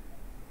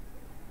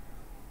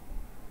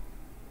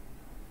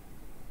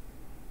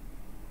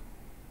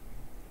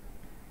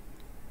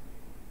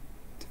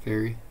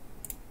 Fairy.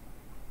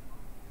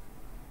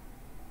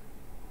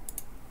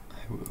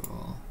 I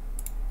will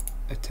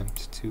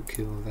attempt to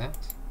kill that.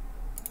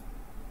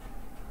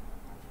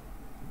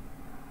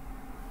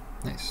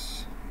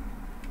 Nice.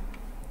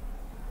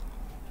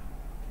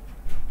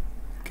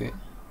 Okay,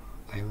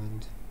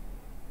 island.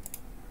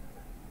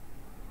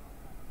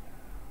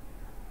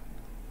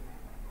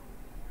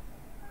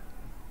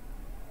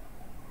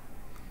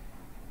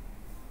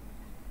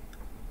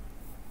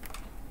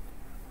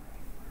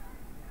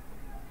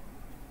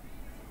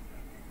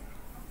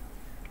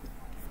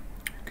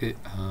 Okay,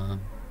 I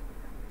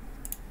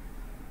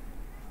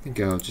think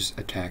I'll just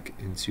attack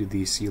into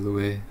the Seal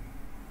Away.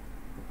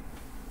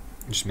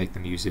 Just make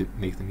them use it,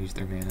 make them use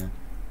their mana.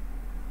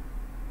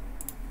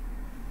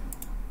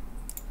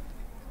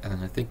 And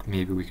then I think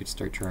maybe we could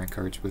start drawing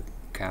cards with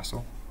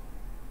Castle.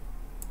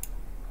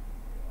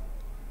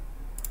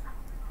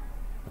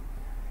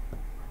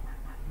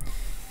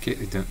 Okay,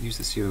 they don't use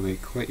the Seal Away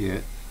quite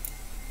yet.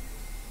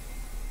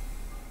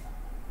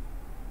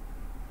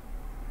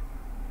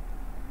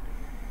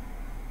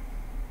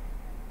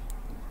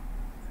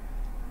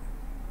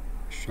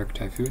 Shark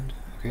Typhoon,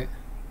 okay.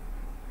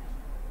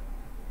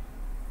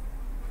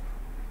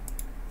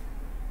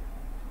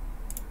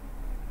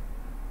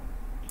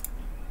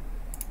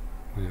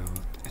 We'll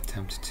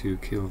attempt to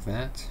kill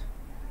that.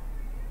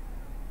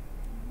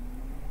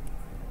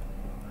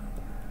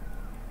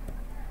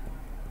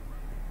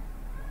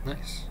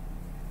 Nice.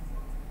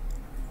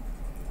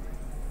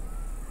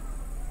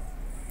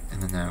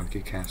 And then now we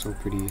get Castle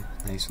pretty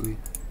nicely.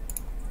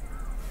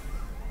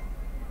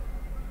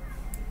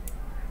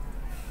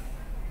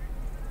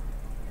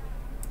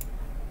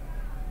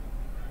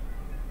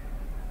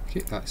 Okay,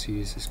 that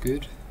sees is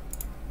good.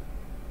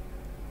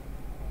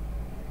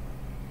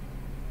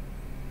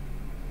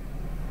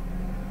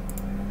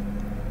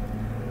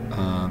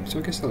 So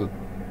I guess I'll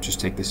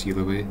just take the Seal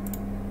Away.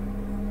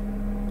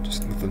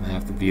 Just let them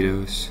have the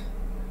vetoes.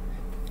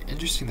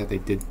 Interesting that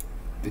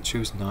they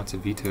chose not to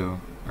veto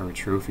our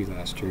trophy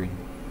last turn.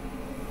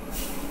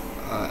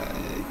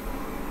 I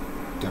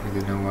don't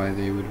really know why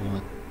they would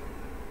want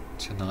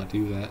to not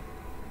do that.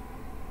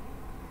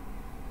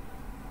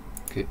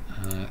 Okay,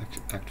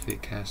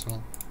 activate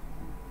Castle.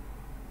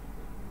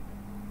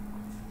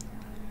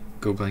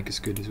 Go blank is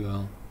good as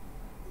well.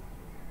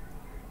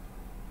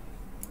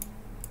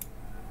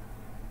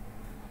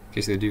 Okay,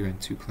 so they do run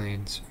 2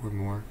 planes or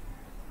more.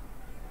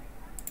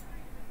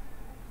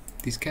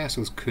 These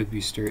castles could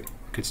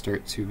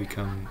start to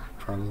become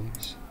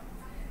problems.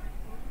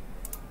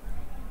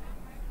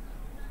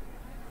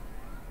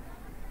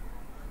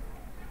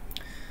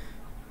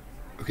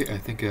 Okay, I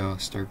think I'll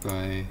start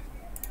by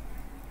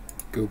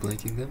go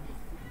blanking them.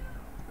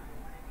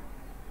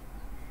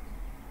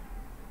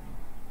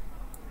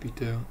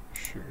 Veto,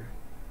 sure.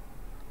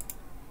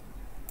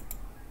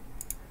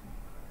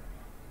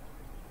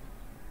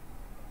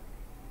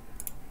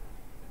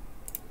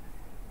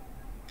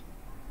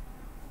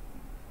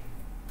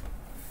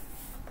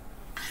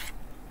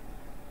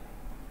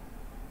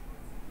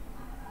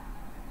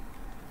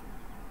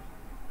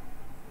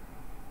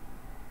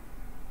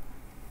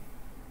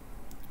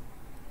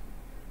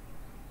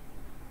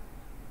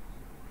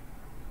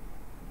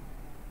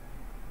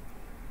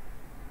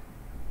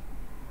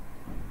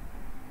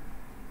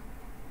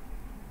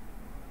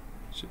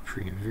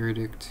 Supreme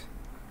Verdict.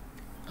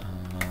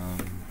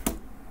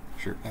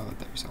 Sure, I'll let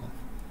that resolve.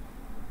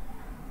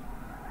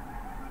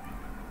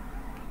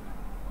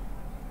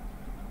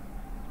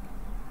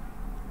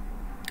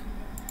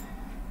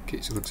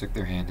 Okay, so it looks like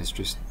their hand is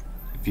just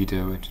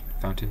Veto and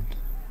Fountain.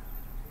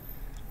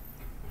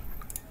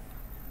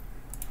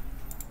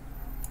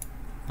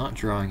 Not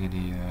drawing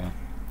any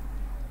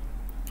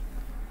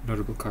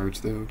notable cards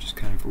though, which is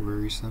kind of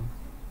worrisome.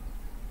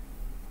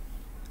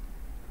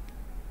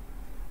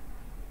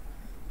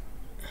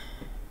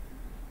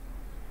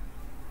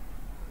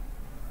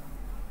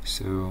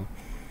 So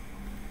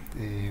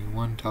they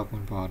one top,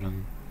 one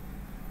bottom.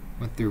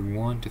 Went through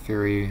one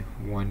Teferi,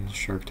 one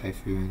Shark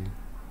Typhoon.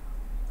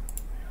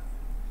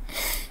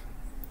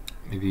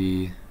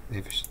 Maybe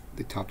they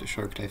topped a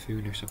Shark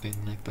Typhoon or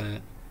something like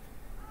that.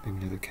 Maybe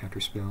another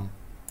counter spell.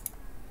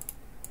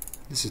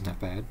 This is not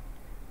bad.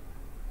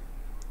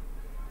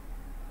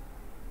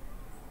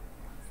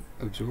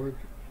 Absorb?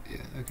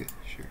 Yeah, okay,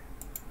 sure.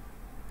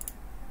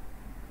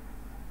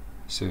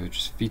 So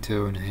just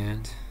veto in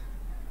hand.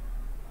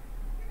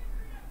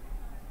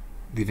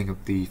 Leaving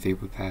up the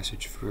Fabled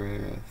Passage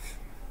for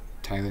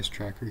Tyler's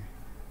Tracker.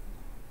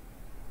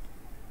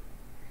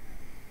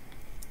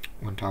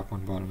 One top,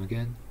 one bottom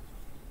again.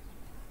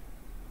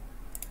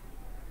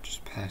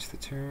 Just pass the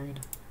turn.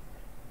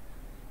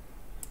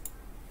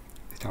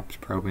 The top is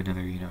probably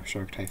another,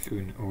 Shark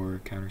Typhoon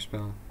or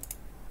Counterspell.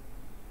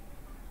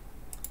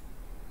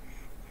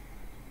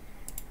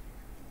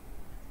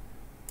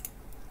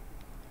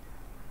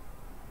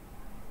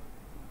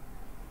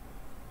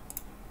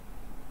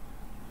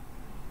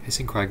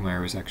 Hissing Quagmire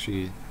was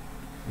actually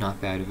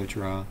not bad of a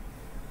draw.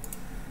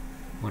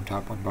 One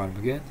top, one bottom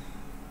again.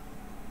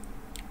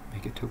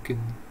 Make a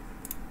token.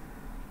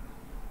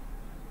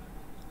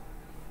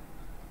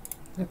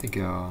 I think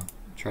I'll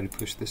try to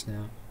push this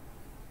now.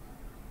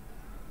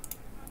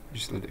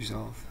 Just let it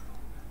resolve.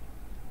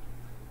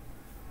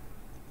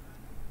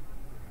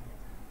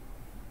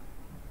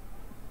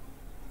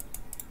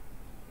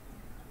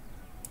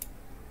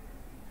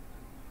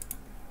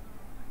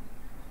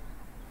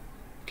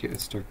 Okay,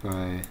 let's start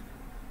by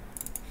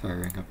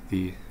firing up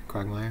the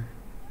Quagmire.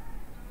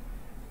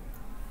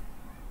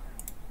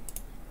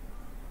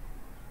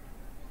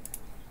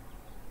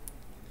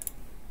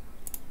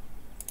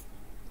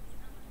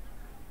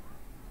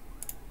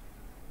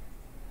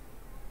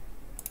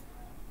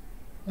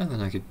 And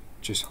then I could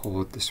just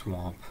hold the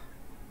swamp,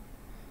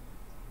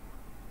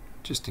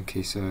 just in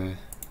case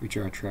we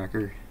draw a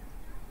tracker.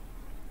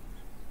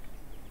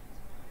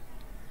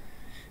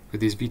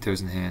 With these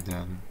vetoes in hand,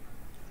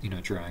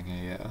 drawing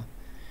a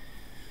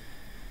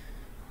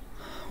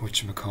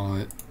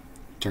whatchamacallit,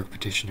 Dark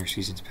Petitioner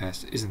Seasons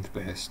Past isn't the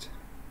best.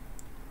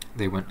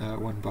 They went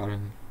one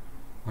bottom,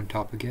 one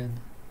top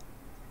again.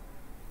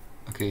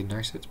 Okay,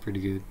 Narset's pretty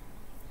good.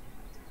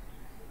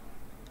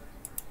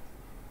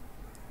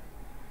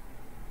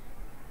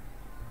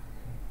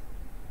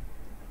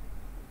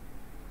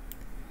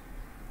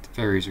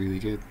 Fairy's really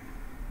good.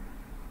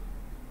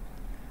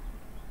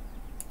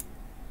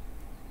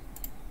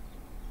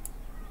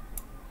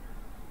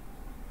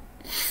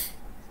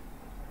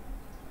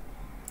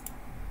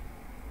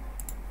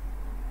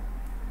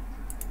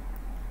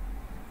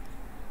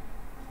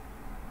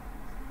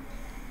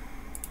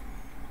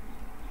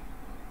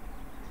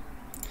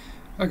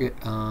 Okay,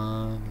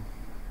 I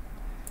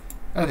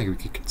think we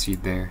could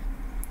concede there.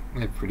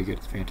 We have a pretty good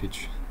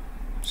advantage.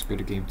 Just go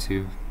to game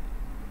 2.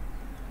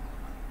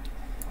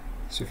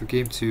 So for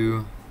game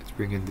 2, let's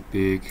bring in the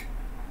big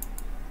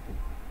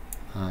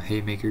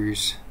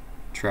Haymakers.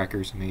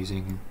 Tracker's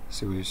amazing,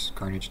 so is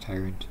Carnage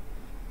Tyrant.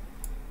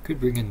 Could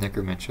bring in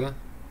Necromentia.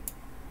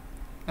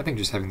 I think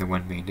just having the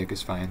one main deck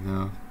is fine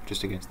though,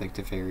 just against like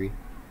Teferi.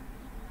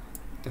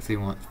 Definitely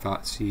want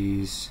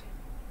Thoughtseize,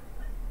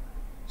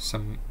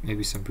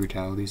 maybe some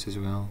Brutalities as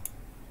well.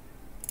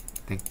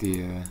 I think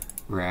the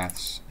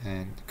Wraths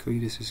and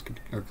Kalidas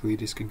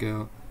could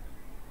go.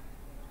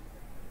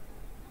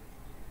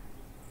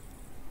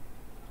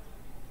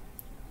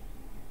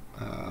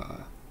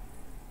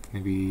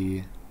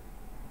 Maybe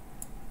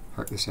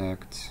Heartless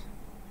Act.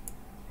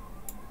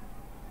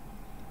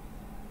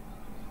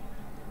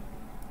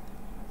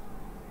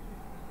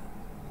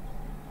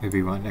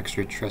 Maybe one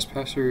extra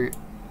Trespasser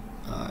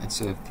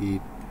instead of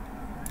the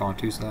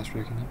Bontu's Last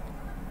Reckoning.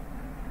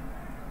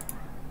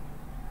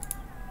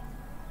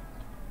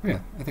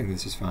 Yeah, I think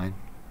this is fine.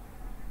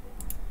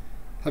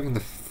 Having the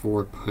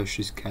 4 push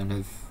is kind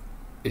of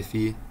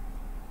iffy.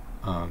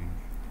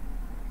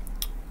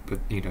 But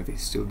they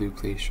still do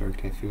play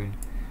Shark Typhoon.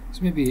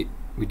 So maybe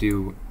we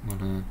do want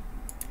to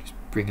just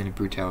bring in a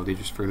Brutality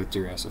just for the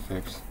duress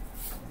effects.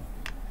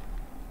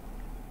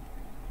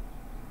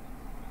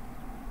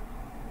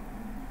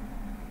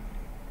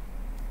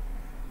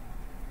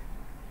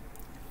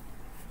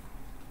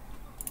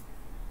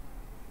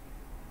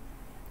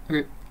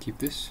 Okay, keep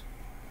this.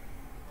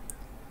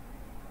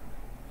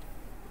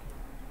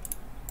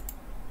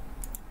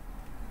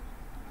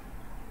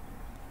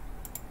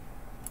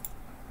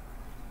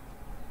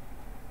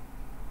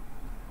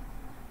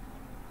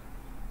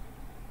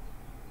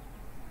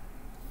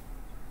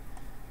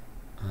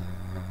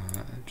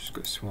 Just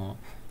go swamp.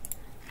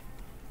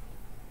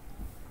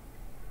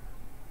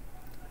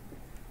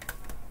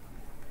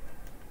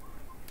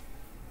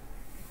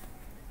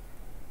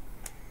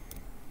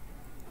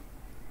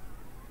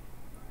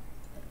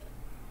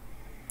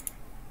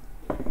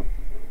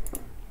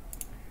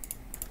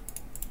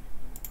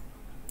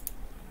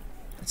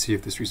 Let's see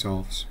if this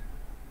resolves.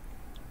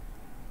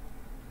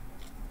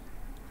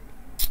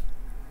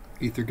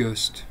 Ether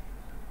Ghost.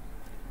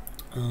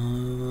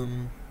 Huh.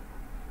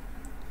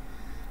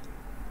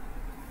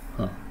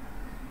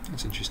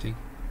 That's interesting.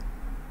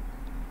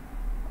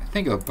 I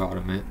think I'll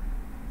bottom it.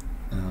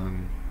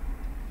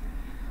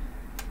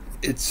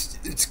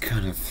 It's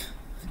kind of,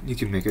 you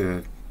can make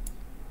a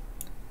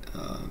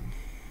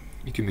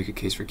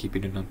case for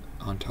keeping it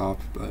on top,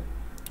 but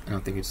I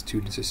don't think it's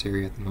too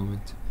necessary at the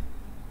moment.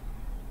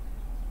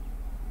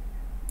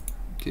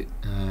 Okay,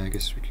 I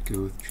guess we could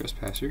go with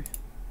Trespasser.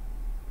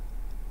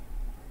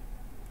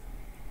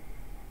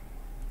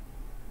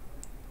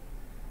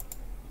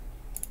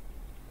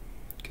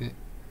 Okay.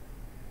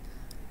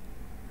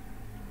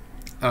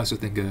 I also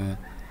think you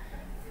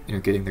know,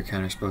 getting their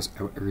counter spells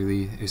out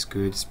early is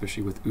good,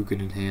 especially with Ugin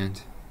in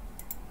hand.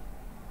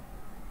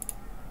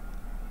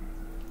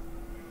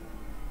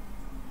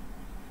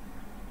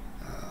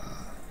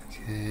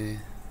 Okay.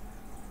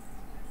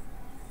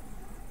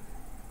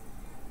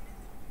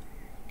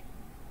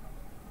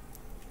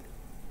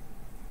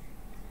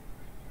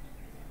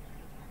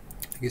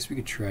 I guess we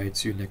could try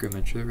to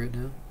Necromancer right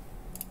now.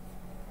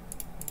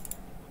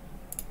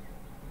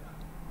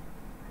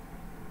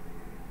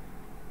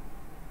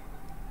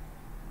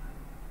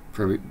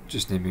 Probably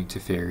just naming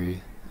Teferi.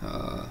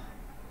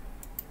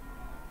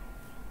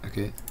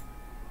 Okay.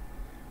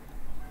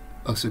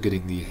 Also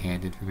getting the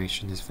hand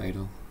information is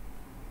vital.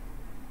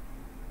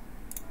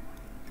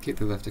 Okay,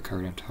 they left a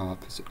card on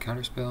top. Is it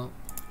Counterspell?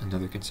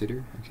 Another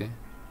Consider? Okay.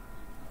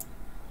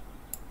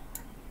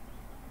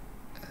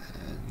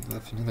 And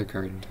left another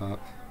card on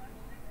top.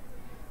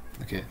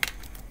 Okay.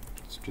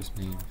 Let's just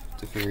name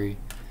Teferi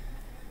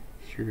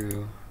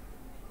Hero.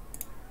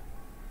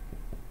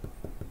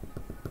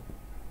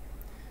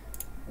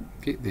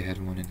 Okay, they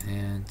had one in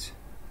hand.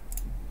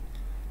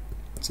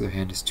 So their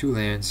hand is 2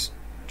 lands,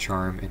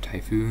 Charm and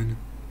Typhoon,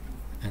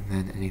 and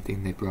then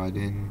anything they brought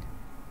in.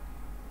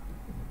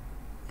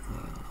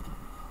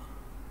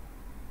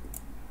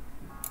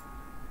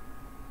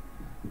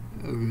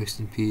 Rest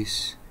in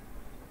peace.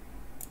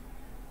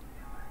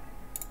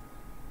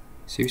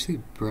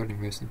 Seriously brought in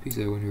Rest in Peace?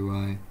 I wonder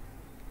why.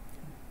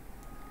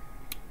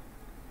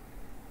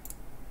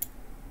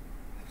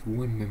 I have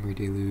 1 Memory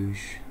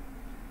Deluge.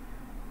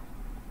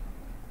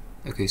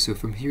 Okay, so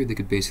from here they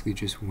could basically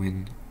just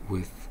win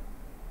with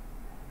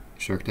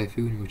Shark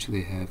Typhoon, which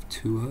they have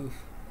 2 of.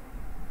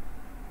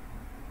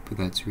 But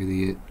that's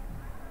really it.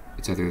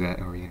 It's either that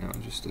or, you know,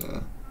 just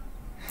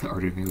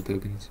Art of Meal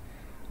tokens.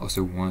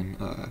 Also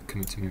 1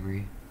 Commit to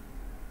Memory.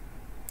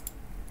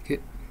 Okay.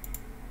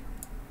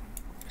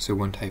 So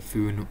 1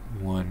 Typhoon,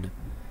 1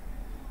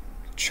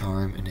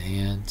 Charm in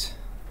hand.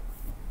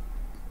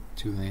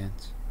 2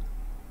 lands.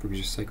 Probably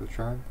just Cycle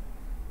Charm.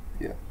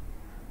 Yeah.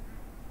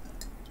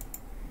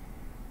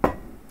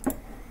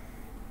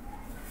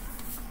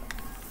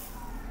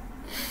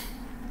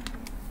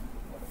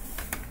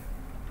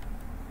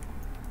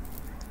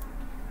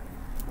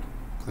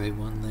 Play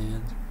 1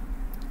 land.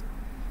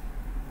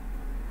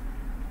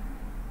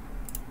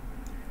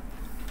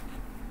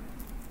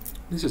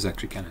 This is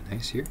actually kind of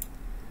nice here.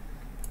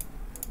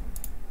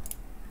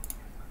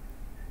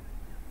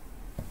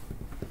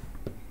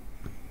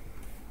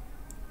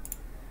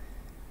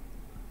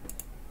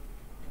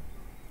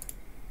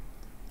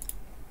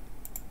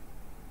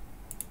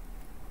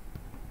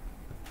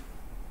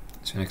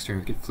 So next turn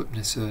we could flip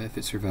Nissa if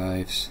it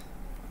survives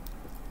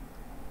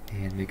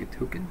and make a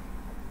token.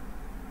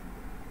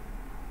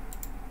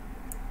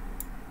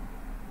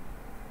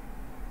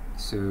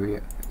 So yeah,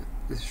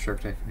 this is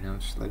Shark Typhoon now,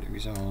 just let it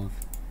resolve.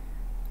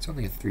 It's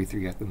only a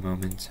 3/3 at the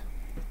moment.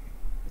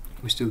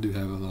 We still do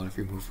have a lot of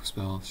removal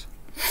spells,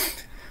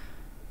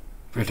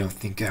 but I don't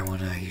think I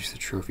want to use the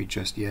trophy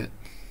just yet.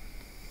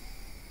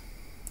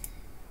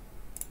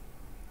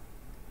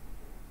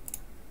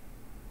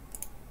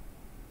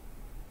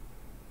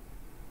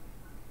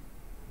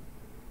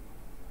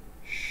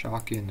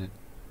 Shocking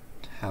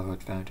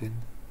Hallowed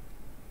Fountain.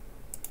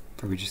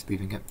 Probably just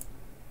leaving it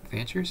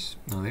Adventures?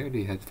 No, they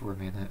already had 4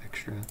 mana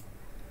extra.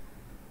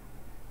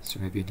 So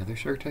maybe another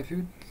Shark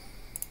Typhoon?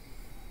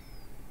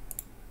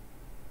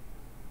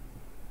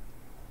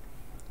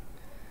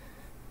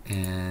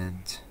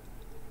 And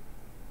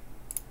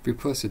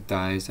 3+ it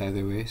dies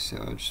either way, so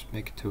I'll just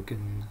make a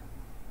token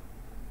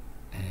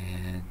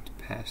and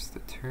pass the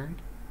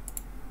turn.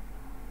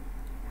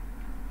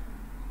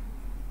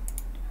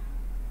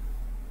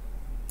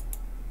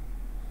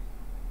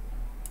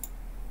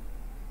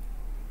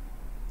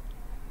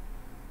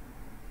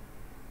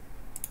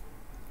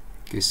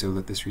 Okay, so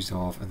let this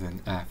resolve, and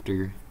then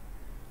after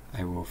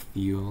I will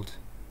field.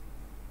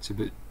 It's a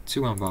bit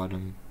 2 on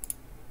bottom,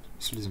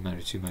 so it doesn't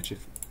matter too much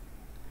if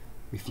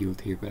we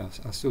field here,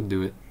 but I'll still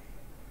do it.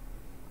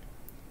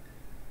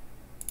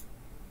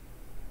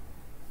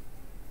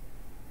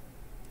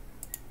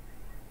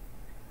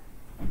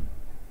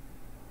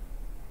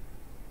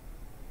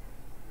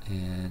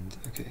 And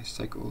okay,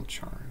 Cycle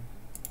Charm.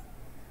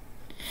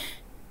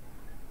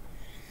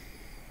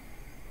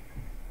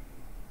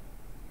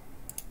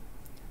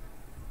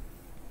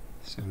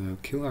 So they'll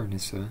kill our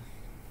Nissa,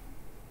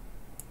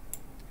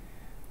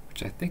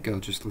 which I think I'll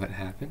just let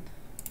happen.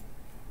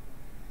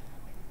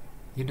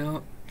 You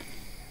know,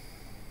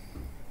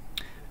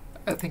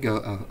 I think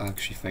I'll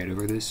actually fight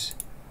over this.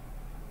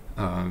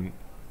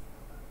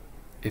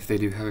 If they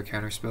do have a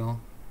counter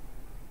spell,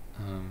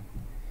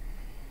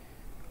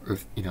 or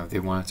if they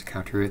wanted to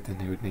counter it, then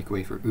they would make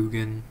way for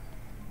Ugin.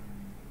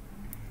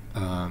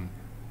 And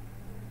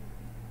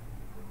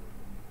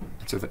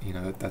so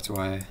that that's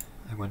why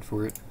I went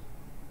for it.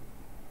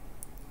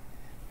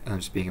 And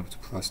just being able to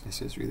plus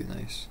this is really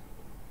nice.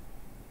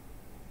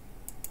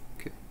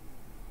 Okay.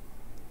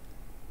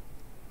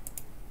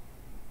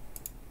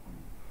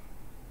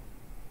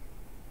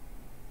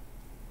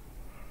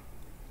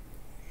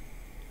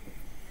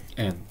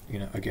 And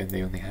again,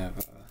 they only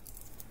have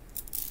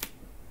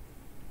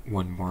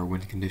one more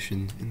wind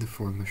condition in the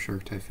form of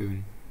Shark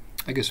Typhoon.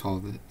 I guess all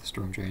the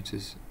Storm Giants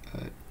is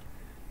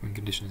wind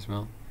condition as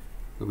well,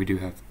 but we do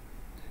have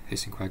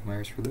Hissing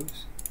Quagmires for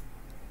those.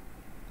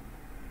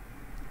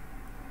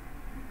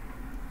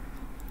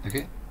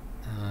 Okay,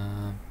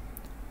 I'll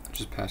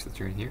just pass the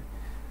turn here.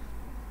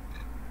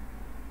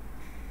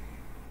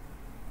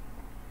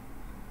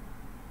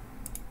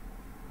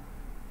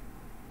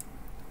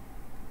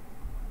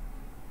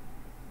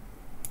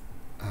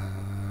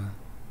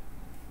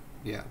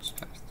 Yeah, I'll just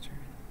pass the turn.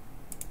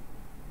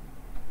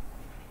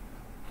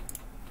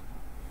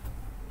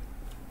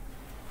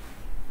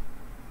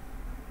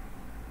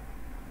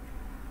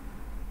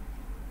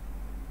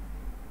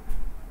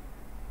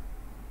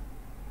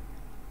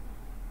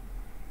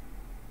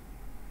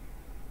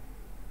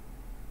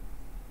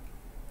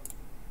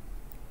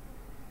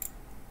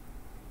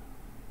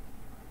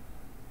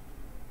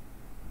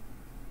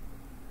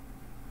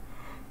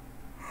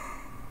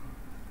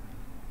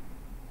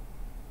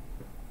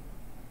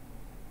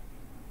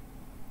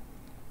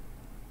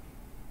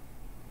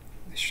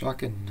 The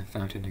Shocking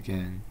Fountain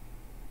again.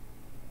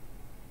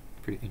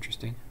 Pretty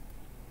interesting.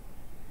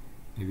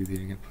 Maybe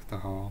leaving it with the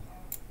Hall.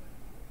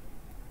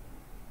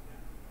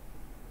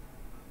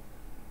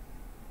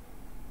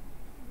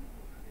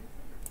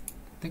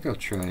 I think I'll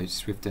try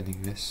Swift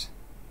Ending this.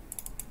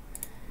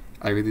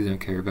 I really don't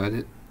care about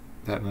it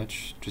that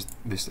much, just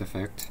this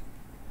effect.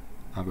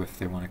 But if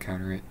they want to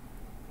counter it,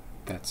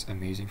 that's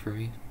amazing for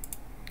me.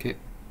 Okay,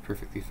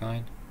 perfectly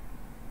fine.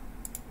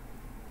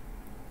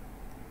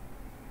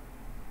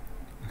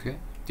 Okay,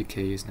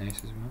 Decay is nice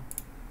as well.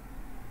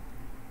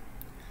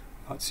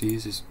 Hot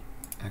Seas is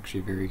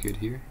actually very good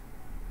here.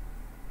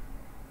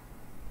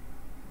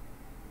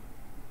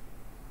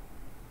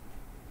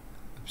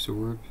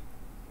 Absorb.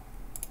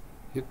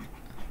 Yep.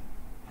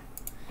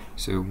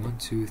 So 1,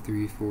 2,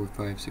 3, 4,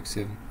 5, 6,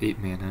 7, 8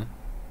 mana.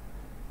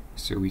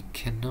 So we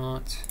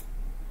cannot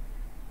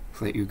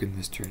play Ugin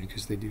this turn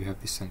because they do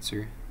have the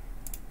Censor.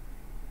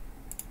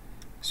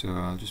 So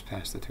I'll just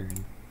pass the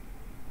turn.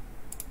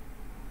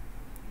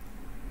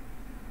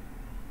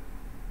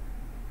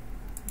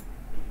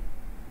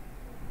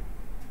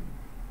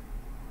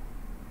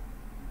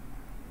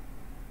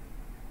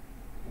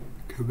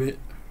 Commit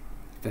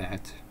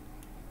that.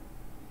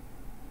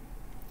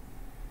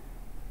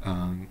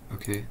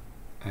 Okay,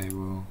 I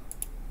will.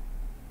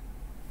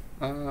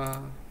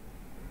 Yeah,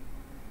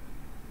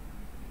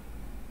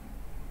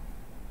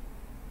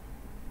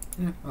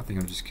 I think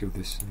I'll just kill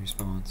this in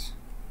response.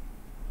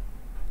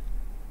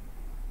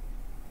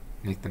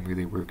 Make them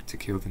really work to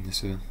kill the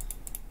Nissa.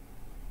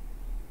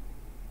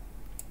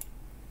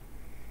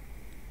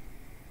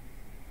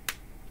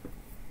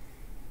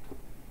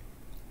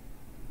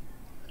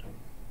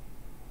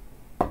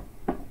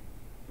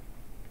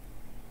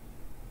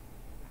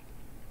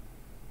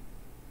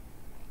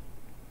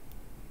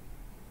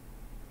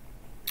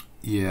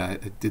 Yeah,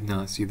 I did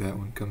not see that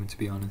one coming, to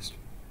be honest.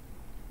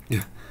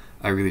 Yeah,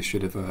 I really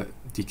should have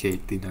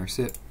decayed the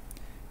Narset.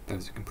 That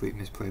was a complete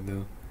misplay,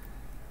 though.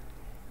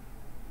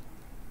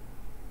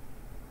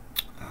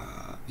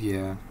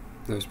 Yeah,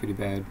 that was pretty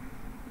bad.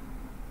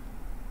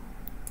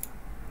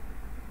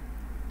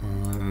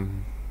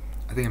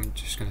 I think I'm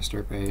just gonna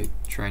start by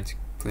trying to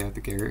play out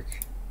the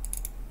Garrick.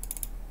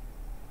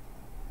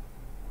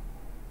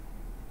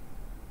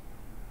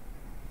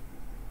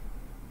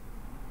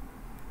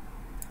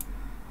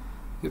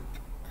 Yep,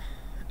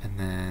 and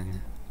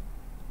then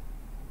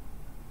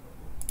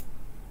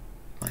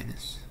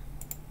minus.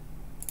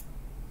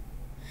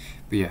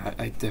 But yeah,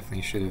 I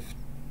definitely should have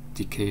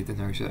decayed the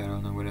Narset. I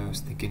don't know what I was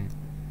thinking.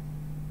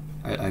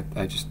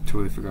 I just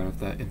totally forgot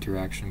of that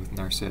interaction with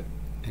Narset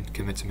and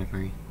commit to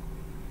memory.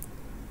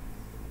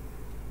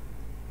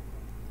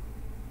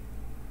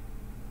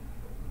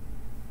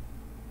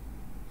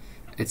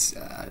 It's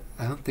I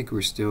don't think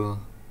we're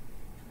still,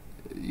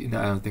 I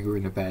don't think we're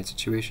in a bad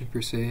situation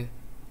per se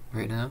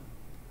right now,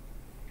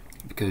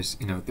 because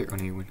their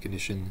only win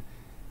condition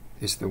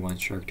is the one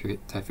Shark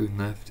Typhoon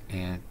left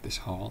and this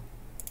Hall,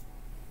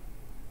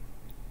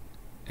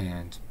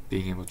 and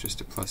being able just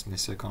to plus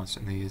Nissa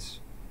constantly is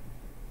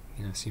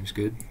seems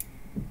good.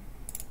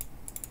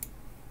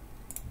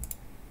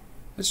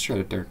 Let's try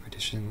to Dark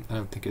Petition. I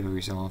don't think it'll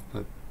resolve,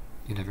 but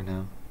you never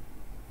know.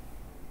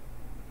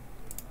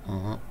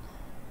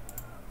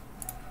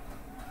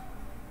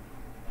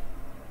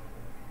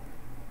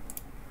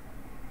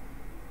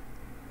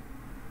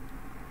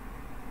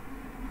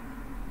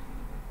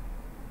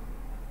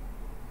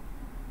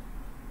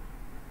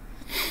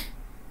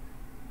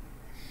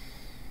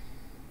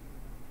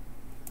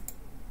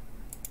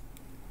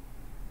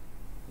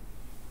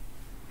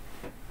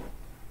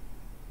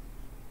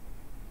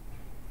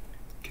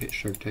 Okay,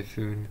 Shark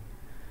Typhoon.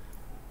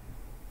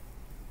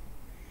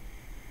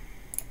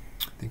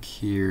 I think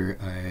here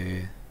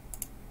I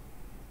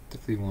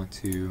definitely want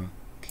to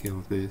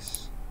kill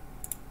this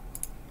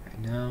right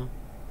now.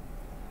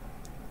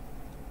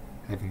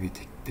 Having the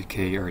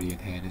decay already in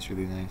hand is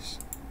really nice.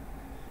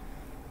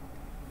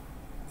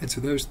 And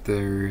so there's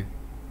their,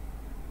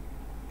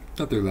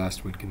 not their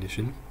last win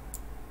condition.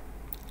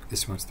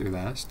 This one's their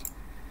last.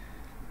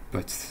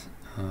 But,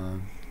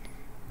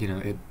 you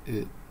know,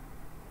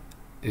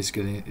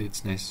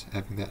 it's nice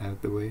having that out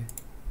of the way.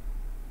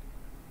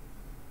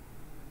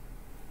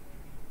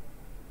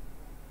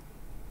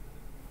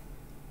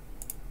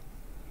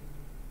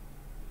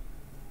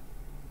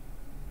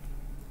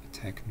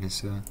 Attack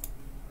Nissa.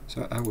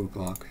 So I will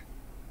block.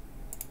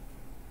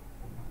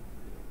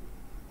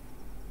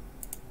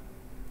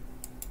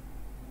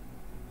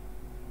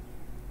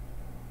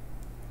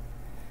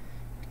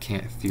 I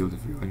can't field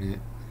of ruin it.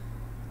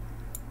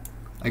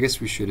 I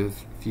guess we should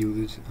have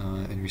fielded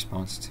in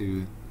response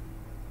to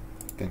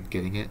them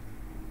getting it,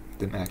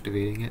 them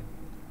activating it.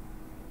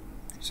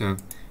 So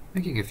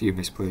making a few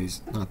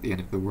misplays, not the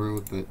end of the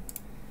world, but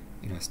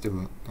you know,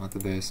 still not the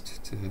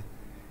best to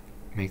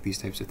make these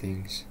types of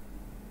things.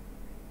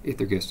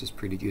 Aethergust is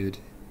pretty good.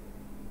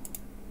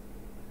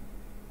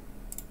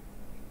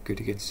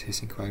 Good against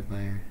Hissing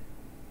Quagmire.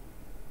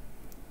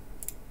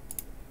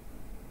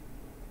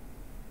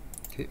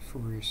 Okay,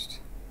 Forest.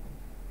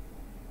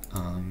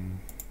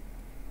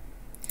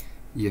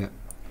 Yeah,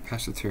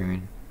 pass the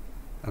turn.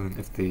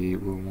 If they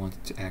will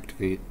want to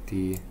activate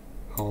the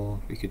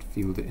hall, we could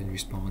field it in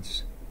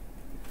response.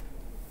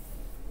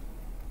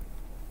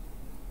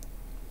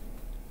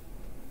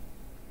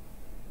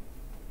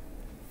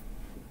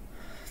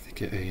 They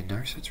get a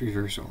Narset's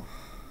Reversal.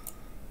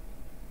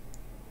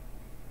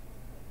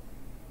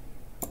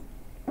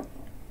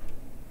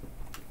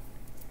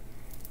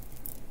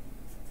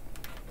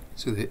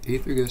 So the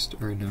Aethergust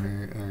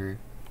are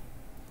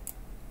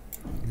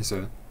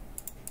Nissa.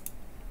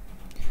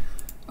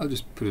 I'll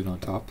just put it on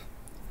top.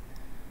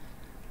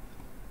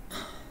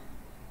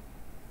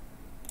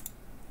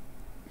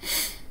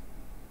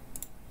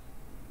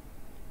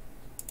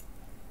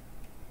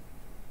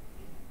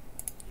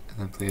 And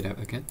then play it out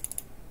again.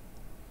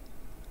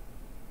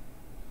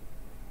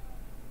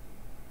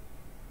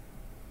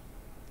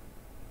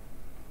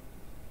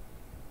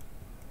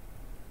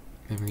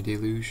 Memory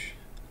Deluge.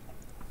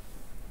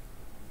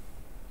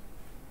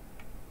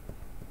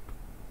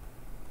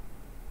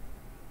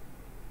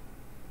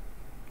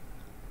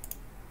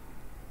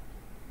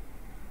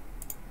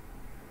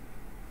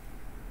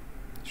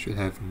 Should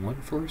have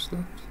one forest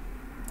left.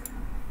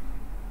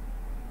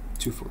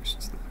 2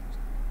 forests left.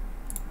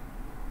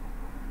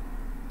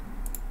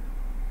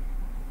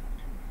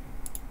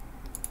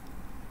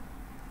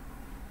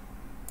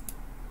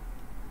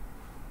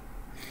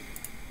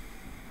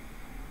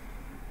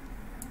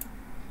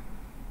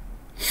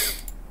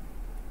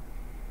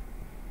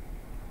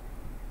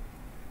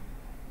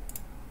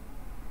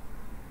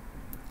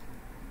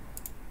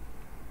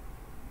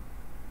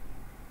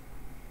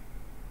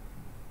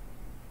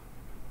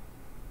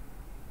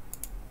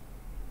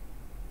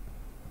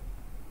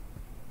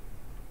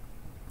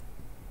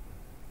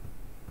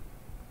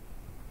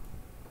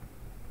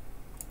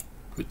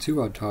 Put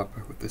 2 on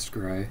top with the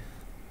scry.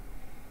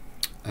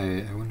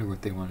 I wonder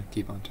what they want to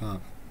keep on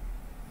top.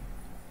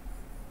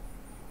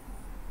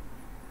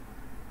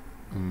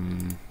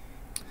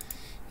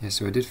 Yeah,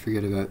 so I did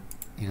forget about,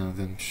 you know,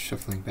 them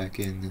shuffling back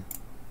in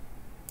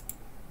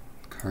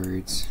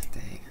cards.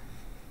 Dang.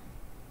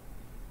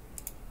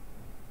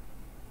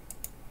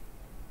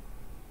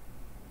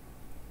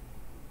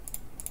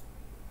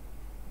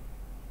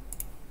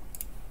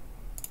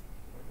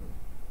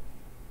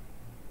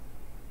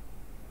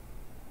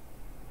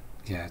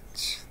 Yeah,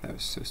 that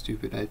was so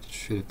stupid. I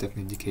should have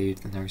definitely decayed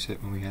the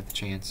Narset when we had the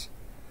chance.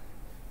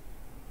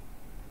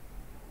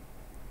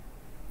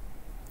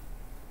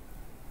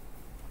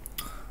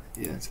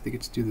 Yeah, so I think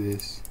let's do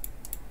this.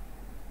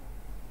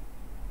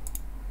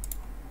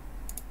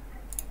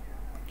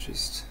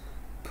 Just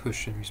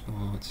push in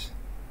response.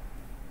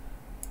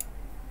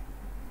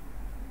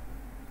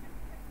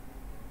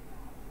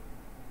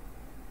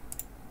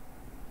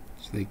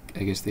 So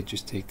I guess they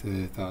just take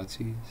the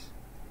Thoughtseize.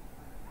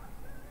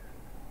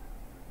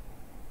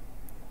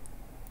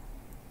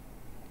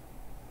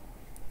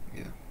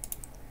 Yeah.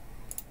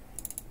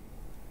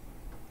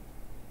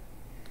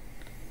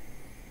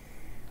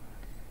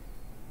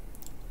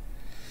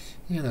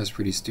 Yeah, that was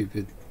pretty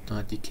stupid,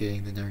 not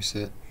decaying the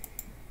Narset.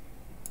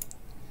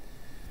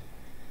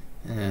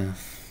 Yeah,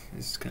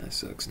 this kind of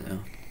sucks now.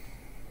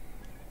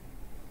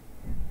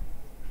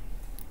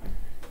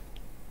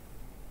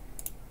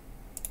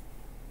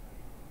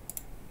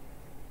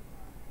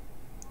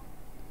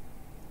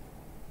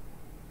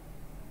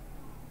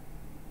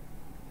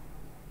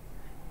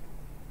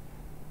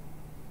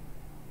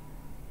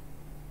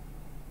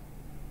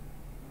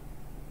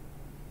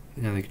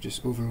 Now they could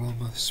just overwhelm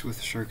us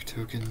with shark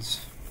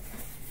tokens.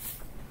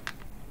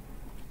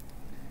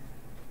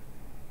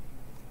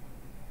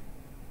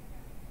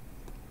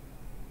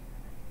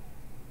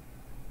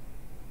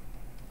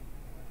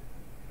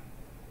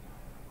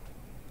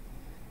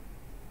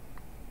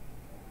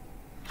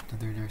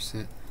 Another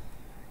Narset.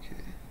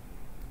 Okay.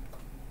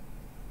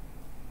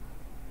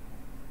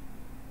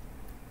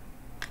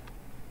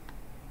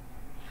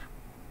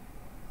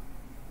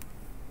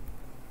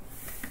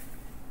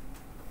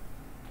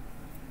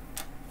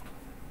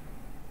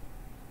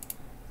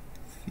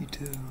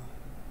 Veto.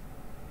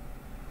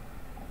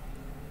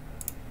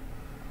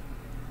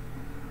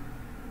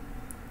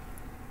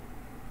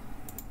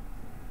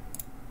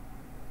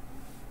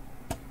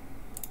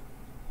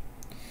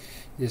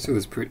 Yeah, so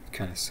this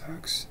kind of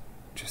sucks.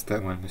 Just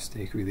that one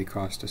mistake really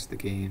cost us the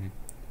game.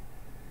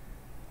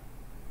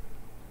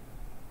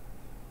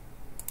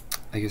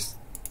 I guess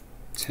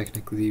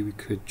technically we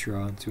could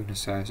draw into an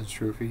Assassin's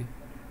Trophy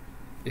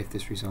if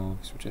this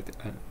resolves, which I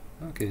think.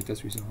 Okay, it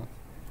does resolve.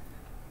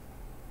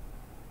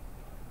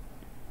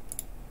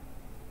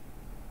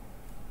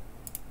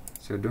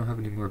 So I don't have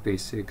any more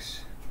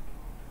basics,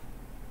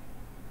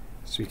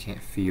 so we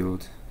can't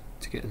field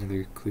to get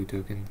another clue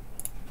token.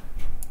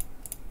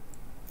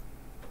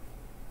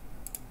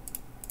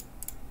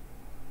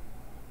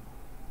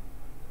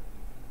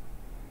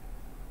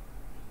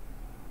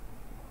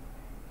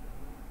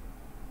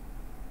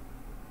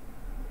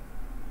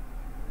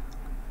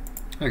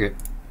 Okay.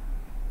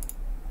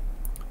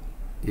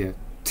 Yeah.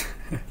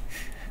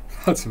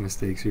 Lots of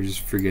mistakes. You're just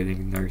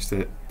forgetting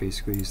Narset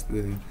basically is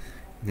the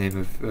name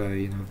of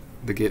you know,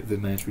 the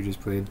match we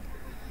just played.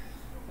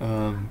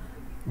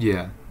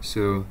 Yeah.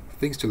 So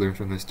things to learn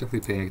from this: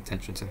 definitely paying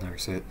attention to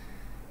Narset,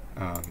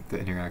 the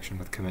interaction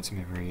with commit to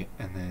memory,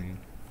 and then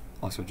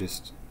also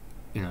just,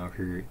 you know,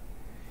 her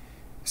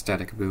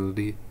static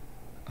ability.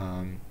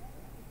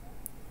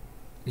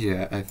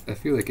 Yeah, I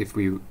feel like if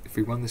we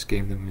won this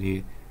game, then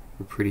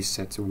we're pretty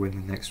set to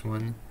win the next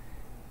one.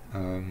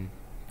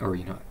 Or,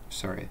 you know,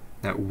 sorry,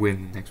 not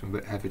win the next one,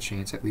 but have a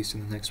chance at least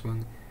in the next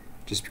one,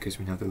 just because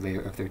we know the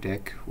layout of their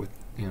deck with,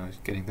 you know,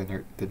 getting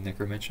the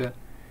Necromentia.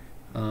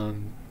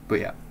 But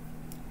yeah,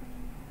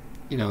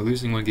 you know,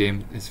 losing one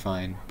game is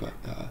fine, but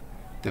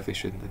definitely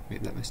shouldn't have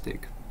made that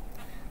mistake.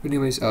 But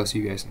anyways, I'll see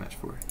you guys in match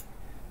 4.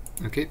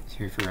 Okay,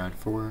 here for round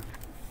 4.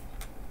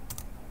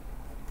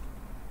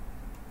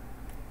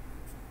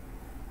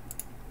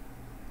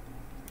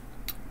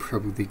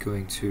 Probably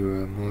going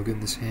to mulligan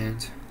this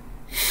hand.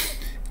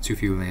 Too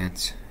few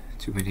lands,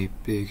 too many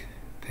big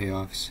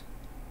payoffs.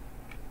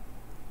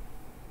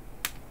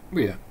 But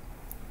yeah,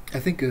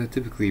 I think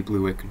typically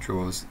blue-white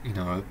control is, you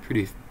know, a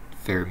pretty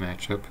fair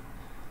matchup.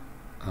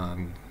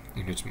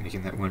 You know, just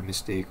making that one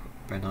mistake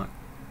by not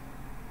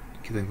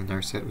killing the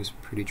Narset was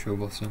pretty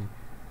troublesome.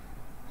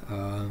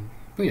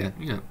 But yeah,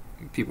 you know,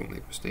 people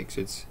make mistakes.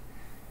 It's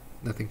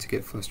nothing to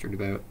get flustered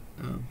about.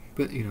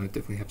 But you know,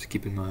 definitely have to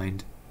keep in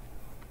mind.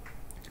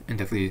 And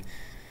definitely,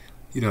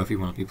 you know, if you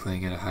want to be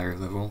playing at a higher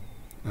level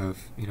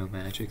of, you know,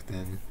 Magic,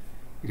 then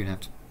you're gonna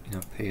have to, you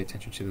know, pay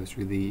attention to those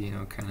really, you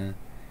know, kind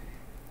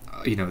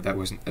of, you know, that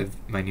wasn't a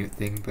minute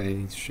thing by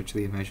any stretch of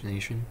the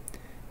imagination,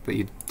 but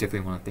you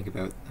definitely want to think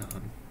about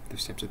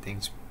those types of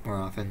things more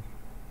often.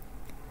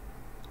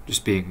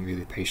 Just being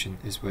really patient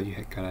is what you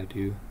gotta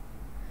do.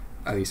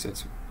 At least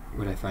that's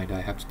what I find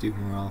I have to do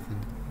more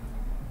often.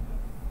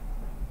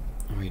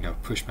 Or, you know,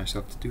 push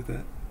myself to do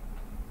that.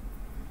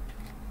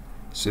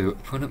 So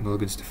opponent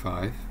mulligans to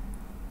 5,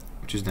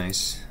 which is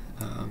nice,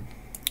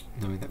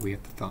 knowing that we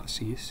have the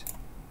Thoughtseize.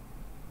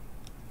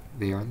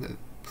 They are on the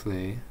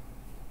play.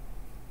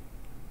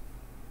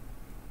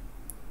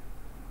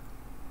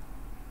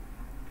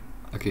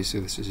 Okay,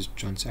 so this is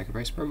John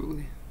Sacrifice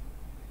probably.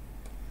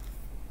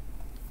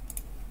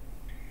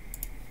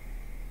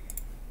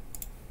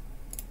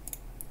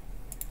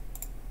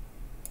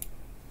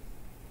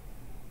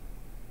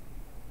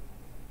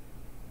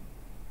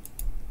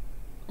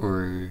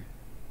 Or,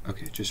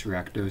 okay, just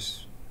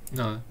Rakdos.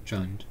 No,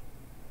 Jund.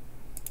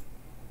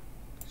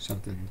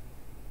 Something.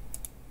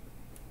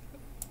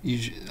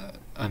 Usually,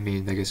 I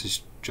mean, I guess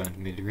it's Jund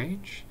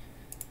mid-range.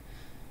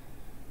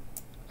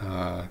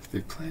 If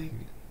they're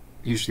playing,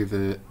 usually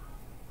the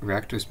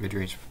Rakdos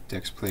mid-range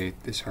decks play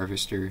this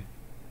Harvester,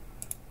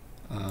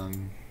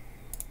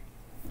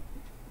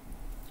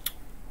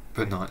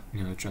 but not,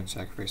 you know, Jund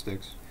Sacrifice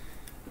decks.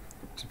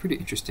 It's pretty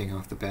interesting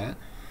off the bat.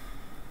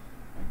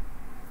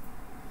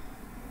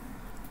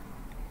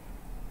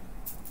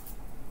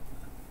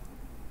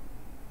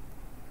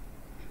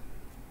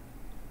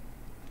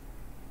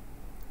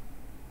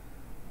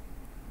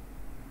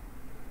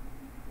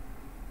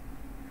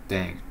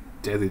 Dang,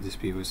 Deadly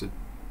Dispute was a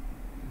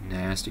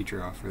nasty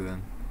draw for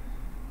them.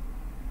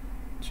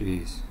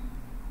 Jeez.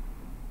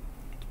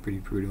 It's pretty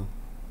brutal.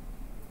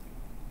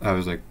 That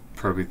was like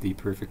probably the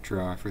perfect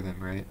draw for them,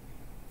 right?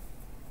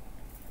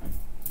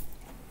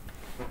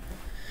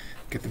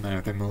 Get them out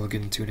of their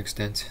mulligan to an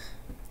extent.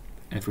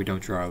 And if we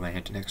don't draw a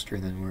land next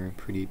turn, then we're in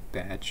pretty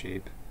bad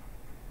shape.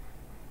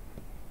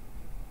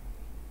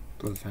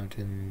 Blood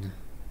Fountain,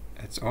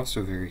 that's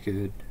also very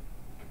good.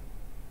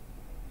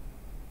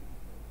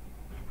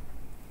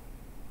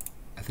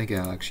 I think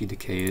I'll actually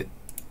decay it,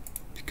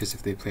 because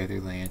if they play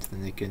their land,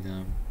 then they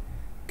can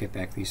get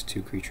back these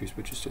 2 creatures,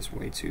 which is just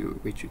way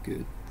too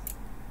good.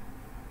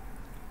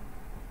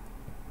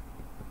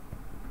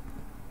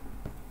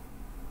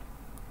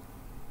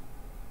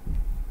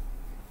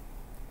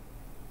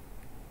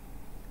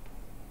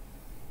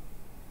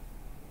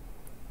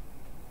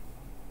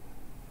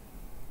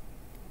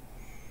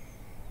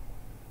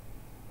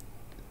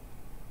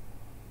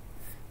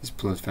 This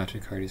Blood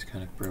Fountain card is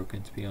kind of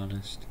broken, to be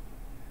honest.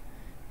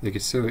 Like,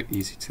 it's so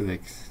easy to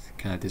like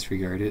kind of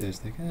disregard it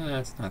as like,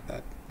 it's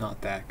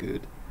not that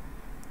good.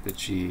 But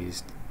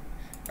geez,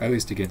 at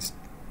least against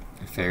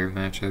fair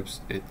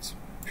matchups, it's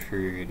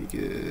pretty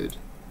good.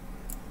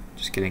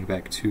 Just getting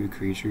back 2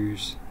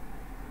 creatures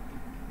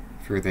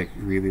for like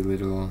really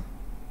little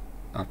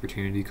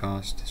opportunity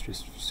cost is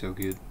just so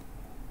good.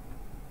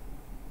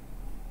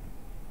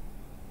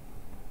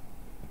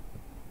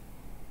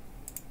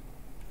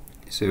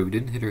 So we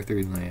didn't hit our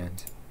 3rd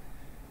land,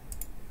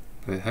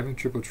 but having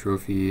triple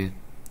trophy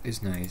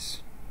is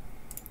nice.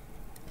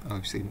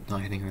 Obviously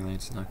not hitting our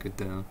lands is not good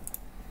though.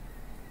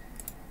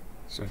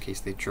 So in case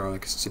they draw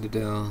like a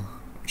Citadel,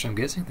 which I'm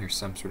guessing there's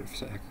some sort of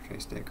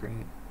sacrifice deck,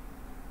 right?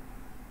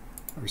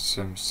 Or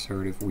some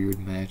sort of weird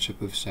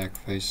matchup of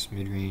sacrifice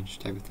mid-range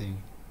type of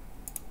thing.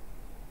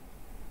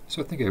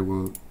 So I think I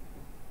will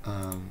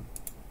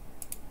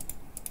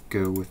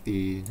go with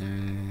the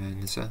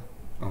Nissa.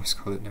 I almost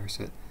called it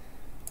Narset.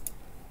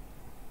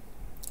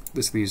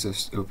 This leaves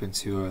us open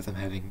to them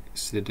having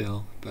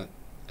Citadel, but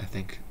I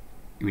think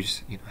we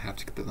just have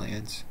to get the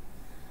lands.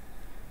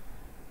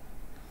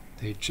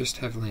 They just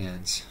have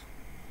lands.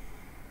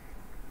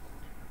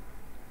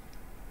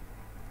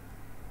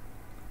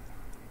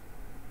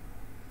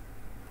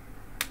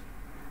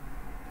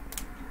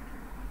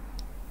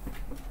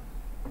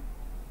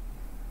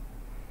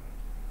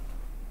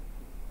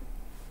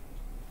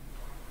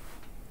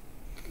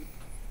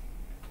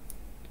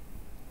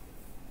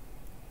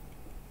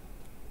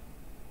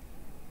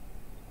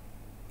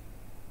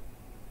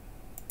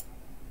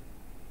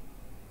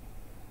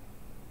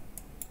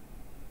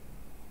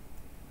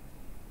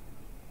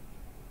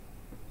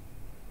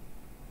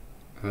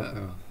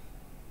 Uh-oh.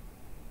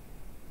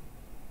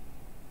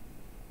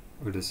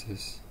 What is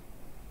this?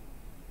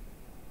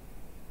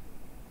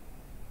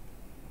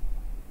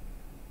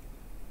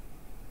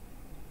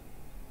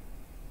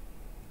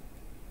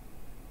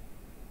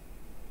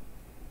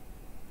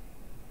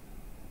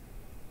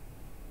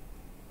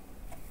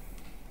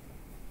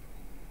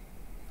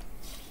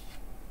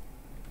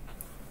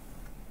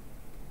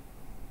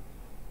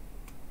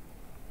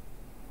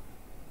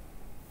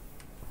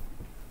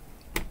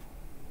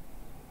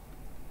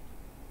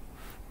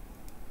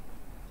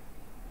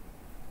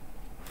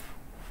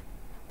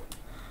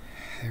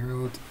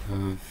 Herald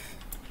of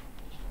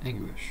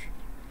Anguish.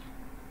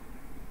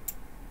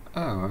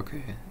 Oh,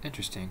 okay.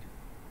 Interesting.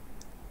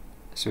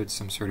 So it's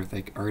some sort of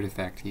like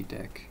artifact-y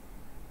deck.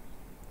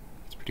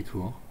 It's pretty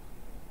cool.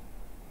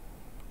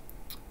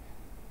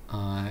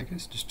 I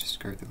guess just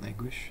discard the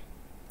Languish.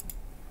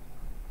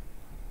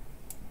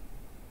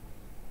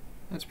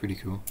 That's pretty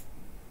cool.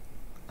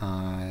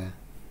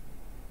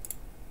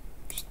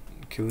 Just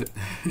kill it.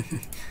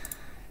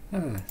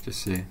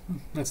 Just say,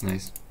 that's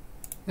nice.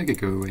 I could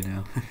go away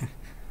now.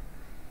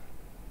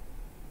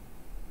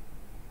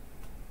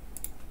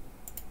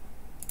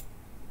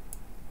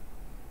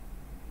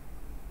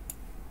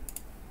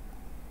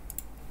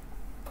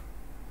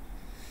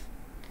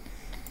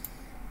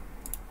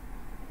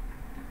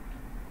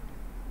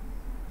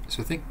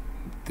 So I think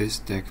this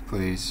deck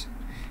plays,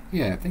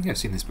 yeah, I think I've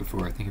seen this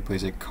before. I think it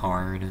plays like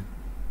Karn.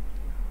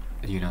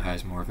 It,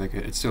 has more of like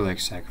a, it's still like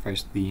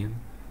sacrifice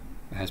theme.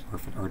 It has more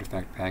of an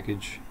artifact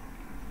package.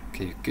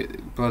 Okay,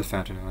 good. Blood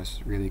Fountain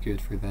was really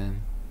good for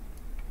them.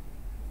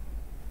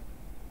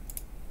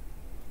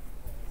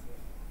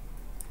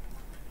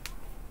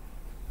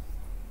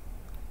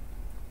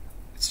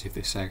 Let's see if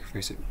they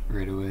sacrifice it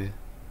right away.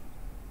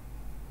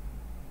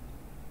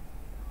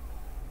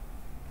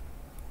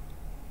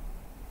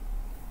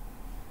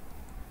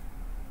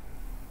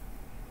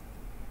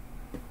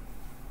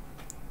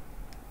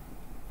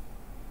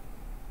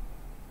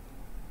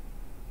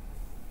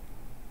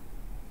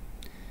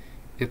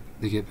 Yep,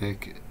 they get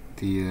back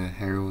the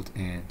Herald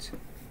and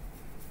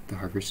the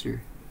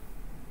Harvester.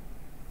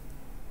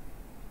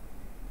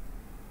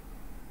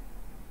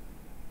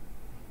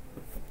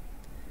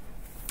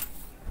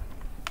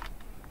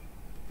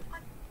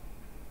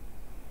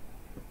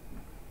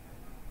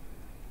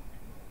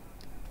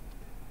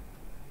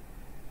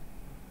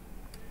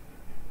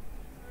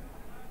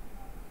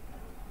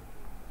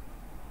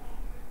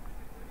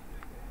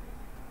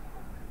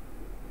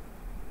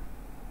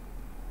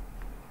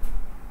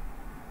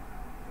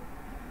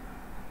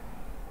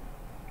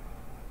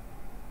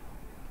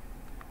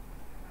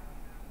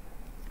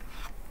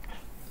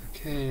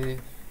 Okay,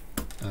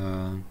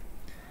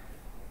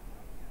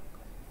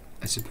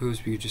 I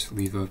suppose we could just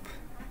leave up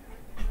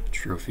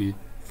Trophy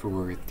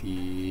for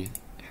the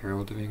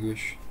Herald of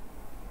Anguish.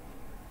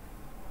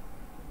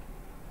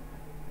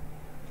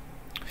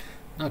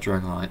 Not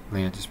drawing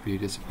land is pretty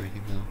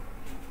disappointing though.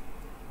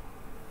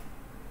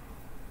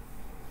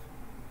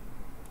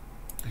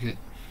 Okay.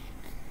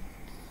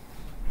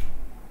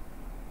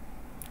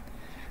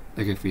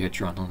 Like if we had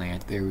drawn a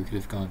land there, we could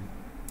have gone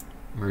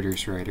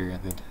Murderous Rider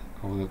and then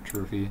Hold Up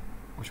Trophy,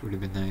 which would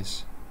have been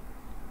nice.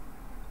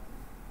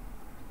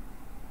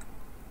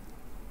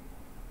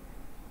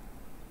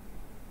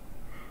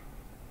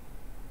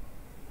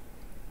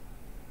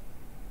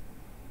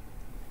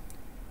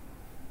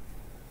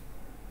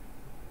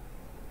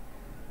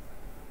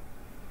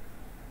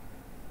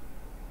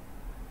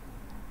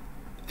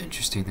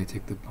 Interesting, they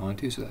take the pawn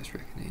too, so that's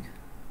reckoning.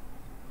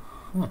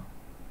 Huh.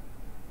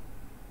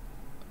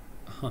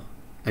 Huh.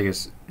 I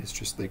guess it's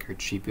just like our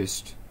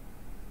cheapest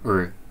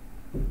or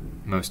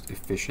most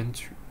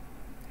efficient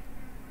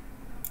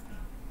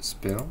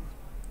spell,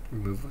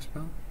 removal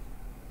spell.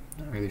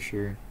 Not really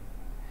sure.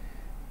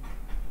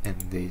 And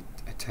they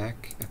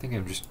attack. I think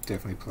I'm just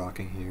definitely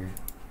blocking here.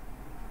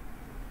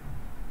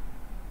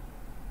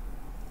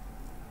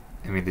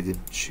 I mean, they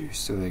didn't choose,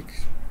 so like,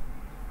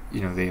 you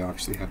know, they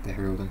obviously have the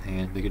Herald in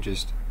hand. They could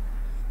just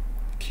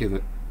kill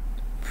it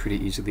pretty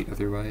easily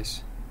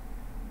otherwise.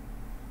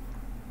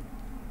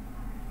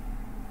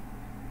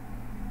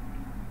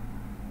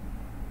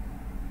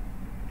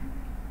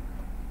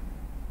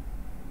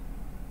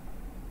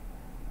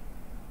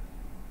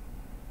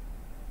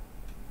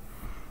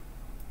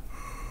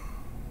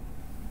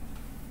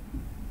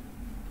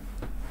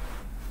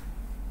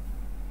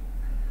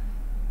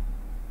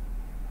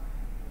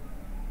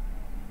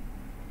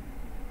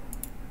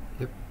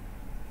 Yep.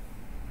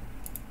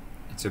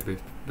 So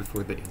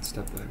before they end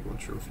step, I will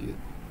trophy it.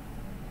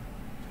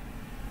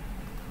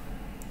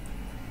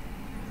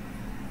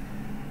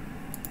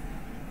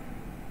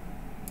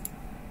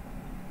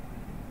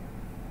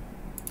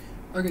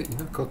 Okay, you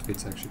know,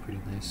 Cultivate's actually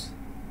pretty nice.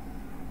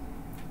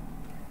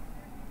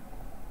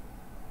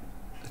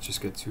 Let's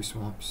just get 2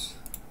 swamps.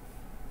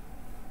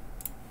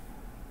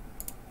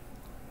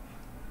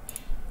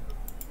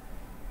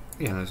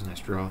 Yeah, that was a nice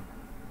draw.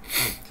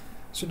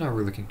 So now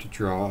we're looking to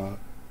draw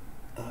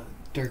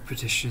Dark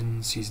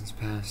Petition, Seasons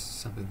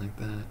Past, something like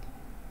that.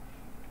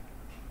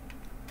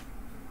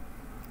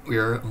 We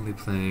are only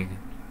playing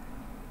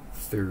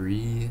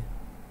 3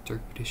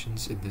 Dark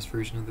Petitions in this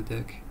version of the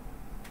deck.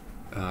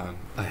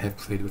 I have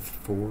played with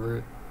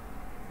 4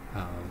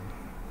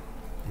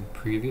 in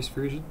previous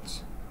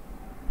versions.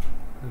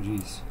 Oh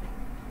jeez.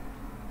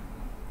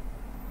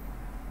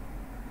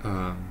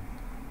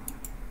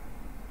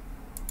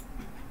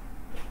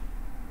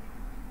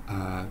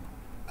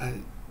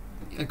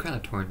 I'm kind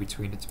of torn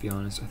between it, to be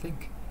honest. I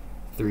think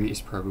 3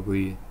 is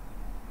probably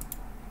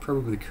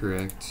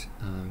correct.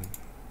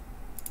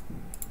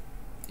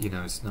 You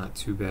know, it's not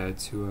too bad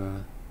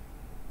to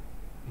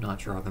not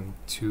draw them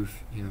too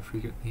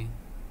frequently.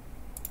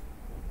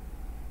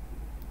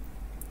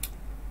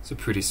 It's a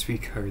pretty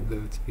sweet card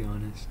though, to be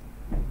honest.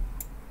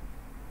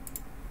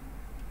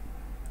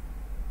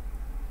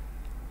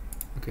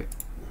 Okay.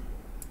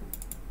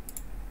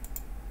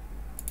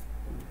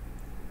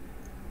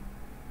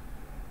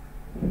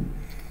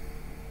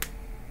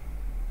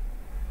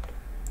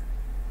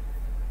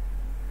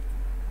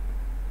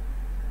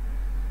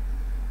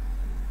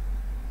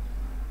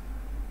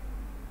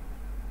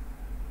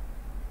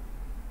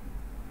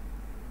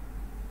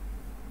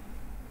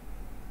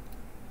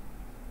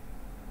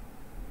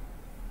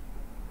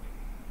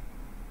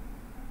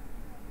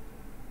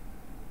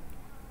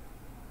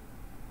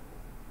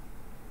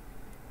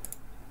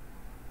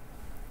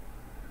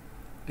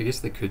 I guess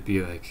they could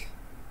be like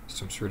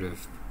some sort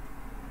of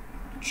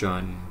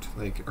Jund,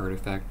 like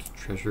artifact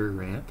treasure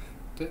ramp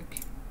deck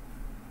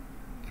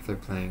if they're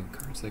playing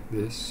cards like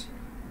this,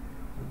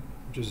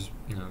 which is,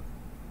 you know,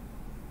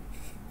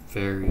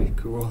 very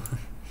cool.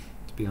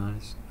 To be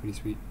honest, pretty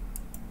sweet.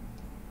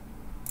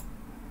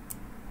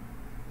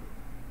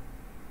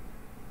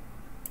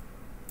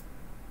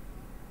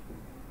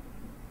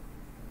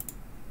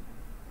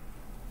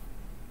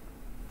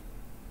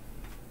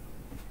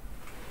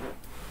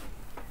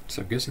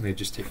 So I'm guessing they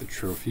just take the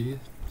trophy,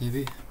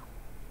 maybe?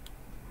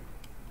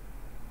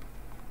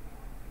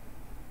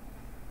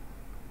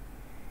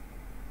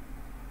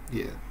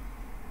 Yeah.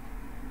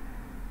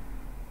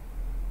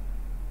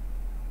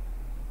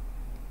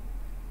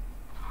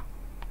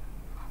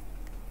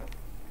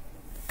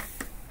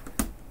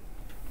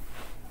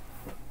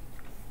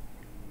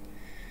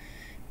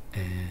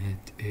 And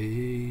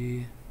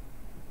a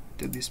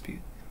Deadly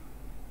Dispute.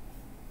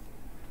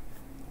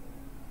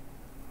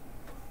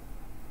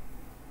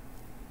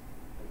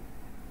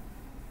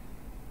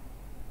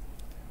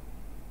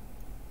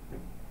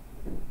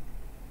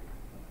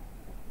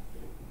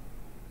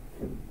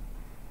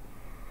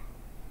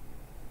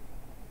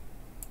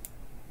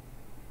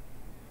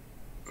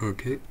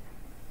 Okay, I'm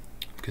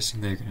guessing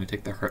they're going to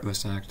take the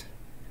Heartless Act,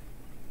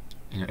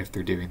 you know, if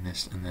they're doing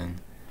this, and then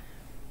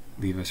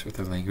leave us with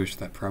a language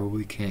that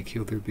probably can't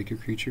kill their bigger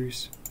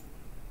creatures.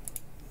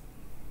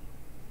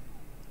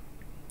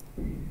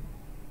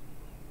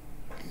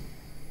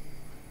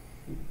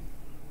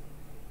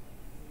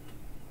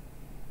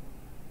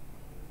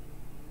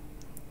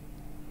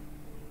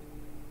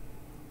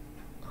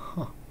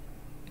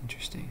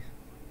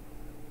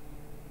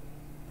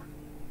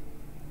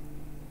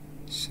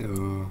 So,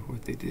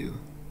 what they do?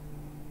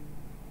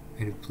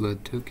 Made a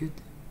blood token.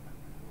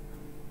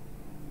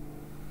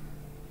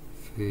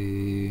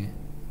 Yeah,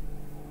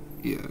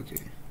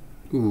 okay.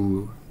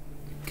 Ooh,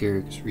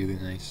 Garrick's really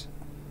nice.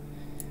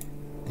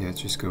 Yeah,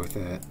 let's just go with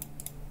that.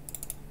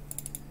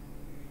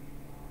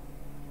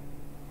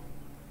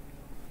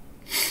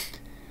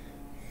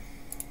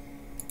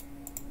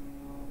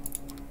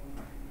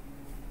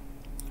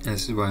 And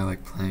this is why I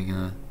like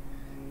playing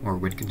more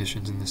win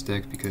conditions in this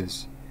deck,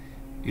 because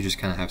you just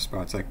kind of have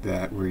spots like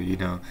that where you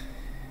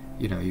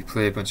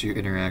play a bunch of your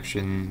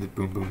interaction,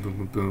 boom, boom, boom,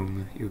 boom,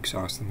 boom. You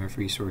exhaust them of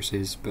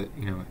resources, but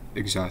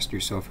exhaust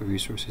yourself of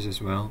resources as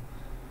well,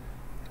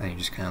 and you're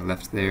just kind of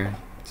left there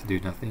to do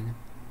nothing.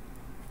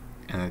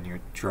 And then you're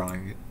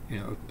drawing,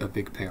 a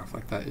big payoff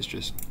like that is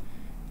just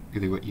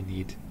really what you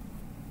need.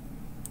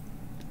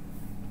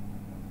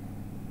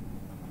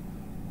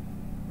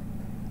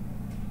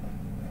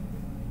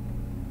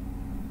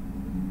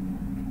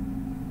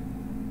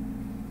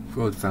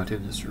 Flood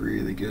Fountain is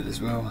really good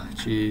as well.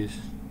 Jeez.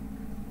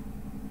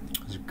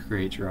 It was a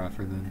great draw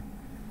for them.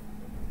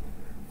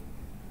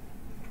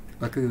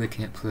 Luckily they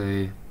can't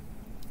play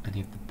any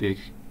of the big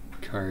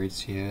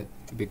cards yet,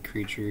 the big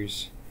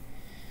creatures.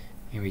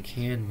 And we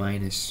can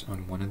minus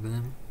on one of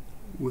them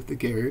with the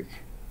Garrick.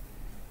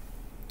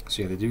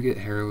 So yeah, they do get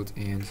Herald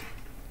and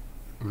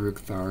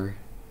Uruk-Thar.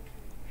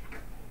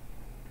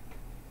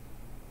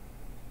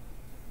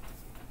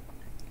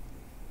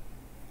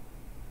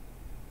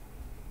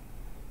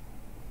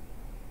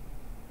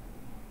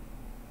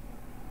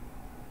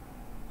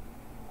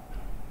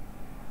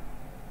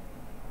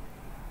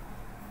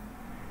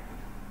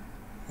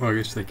 Well, I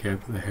guess they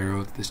can't play the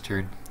Herald this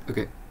turn.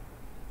 Okay.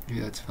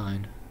 Yeah, that's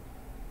fine.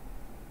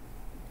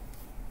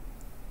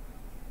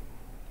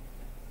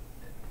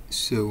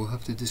 So we'll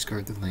have to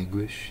discard the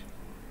Languish.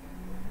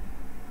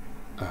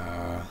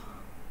 And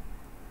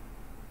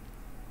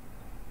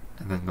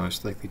then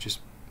most likely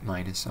just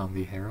minus on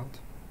the Herald.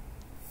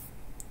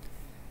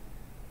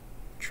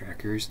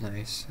 Tracker's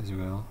nice as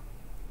well.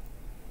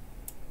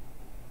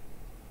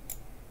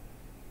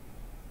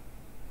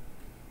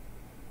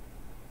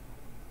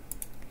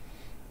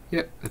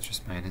 Yep, that's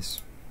just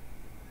minus.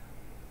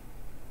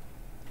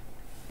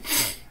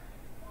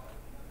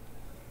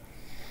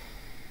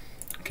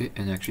 Okay,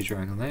 and actually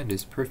drawing a land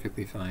is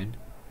perfectly fine,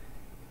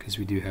 because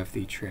we do have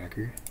the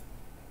tracker.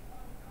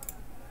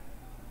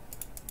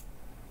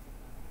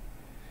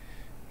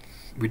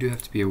 We do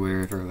have to be aware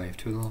of our life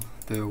total,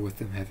 though, with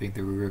them having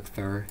the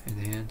Uruk-Thar in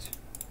hand.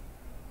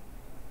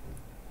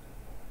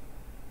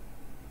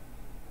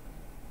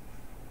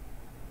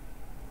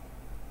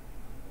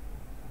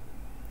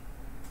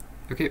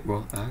 Okay,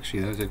 well, actually,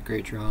 that was a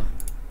great draw.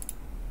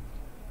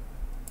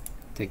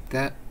 Take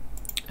that,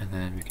 and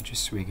then we can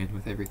just swing in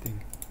with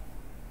everything.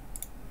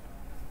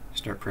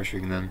 Start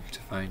pressuring them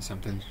to find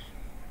something.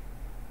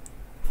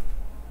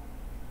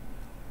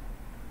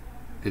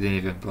 They didn't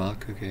even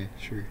block? Okay,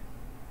 sure.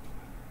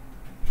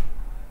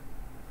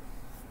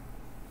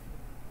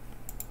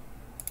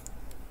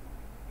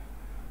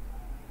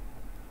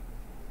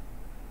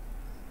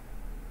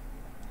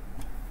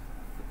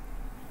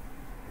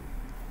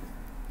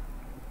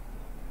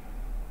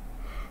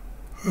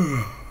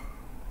 I'm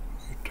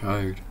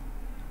tired.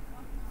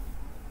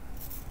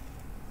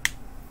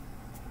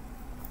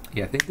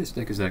 Yeah, I think this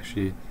deck is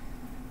actually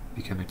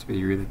becoming to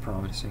be really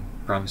promising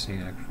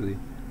actually.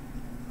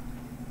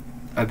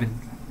 I've been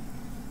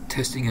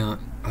testing out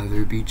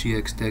other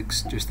BGX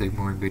decks, just like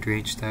more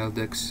mid-range style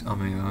decks on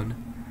my own,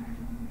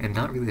 and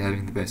not really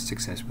having the best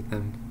success with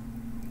them,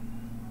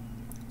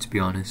 to be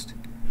honest.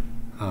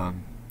 But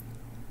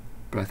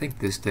I think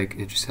this deck,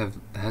 it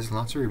has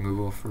lots of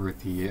removal for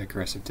the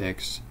aggressive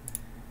decks.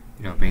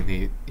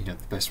 Mainly, the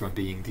best one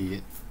being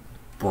the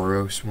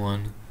Boros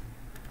one.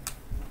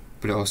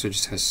 But it also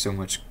just has so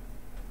much.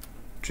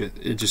 It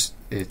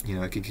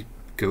could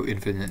go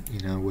infinite.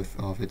 With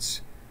all of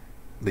its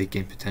late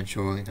game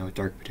potential.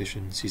 Dark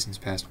Petition, Seasons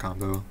Past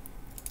combo.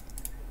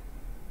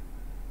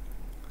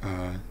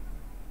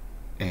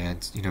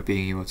 And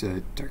being able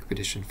to Dark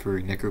Petition for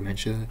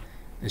Necromentia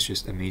is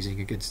just amazing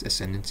against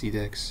Ascendancy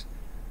decks.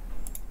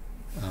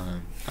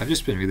 I've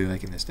just been really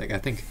liking this deck. I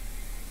think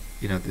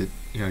the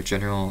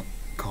general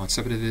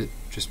concept of it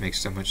just makes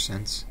so much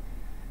sense,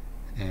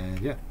 and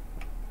yeah,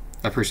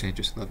 I personally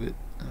just love it.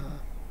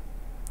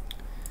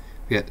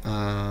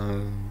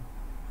 I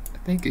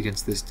think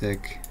against this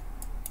deck,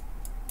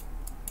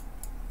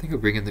 I think I'll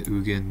bring in the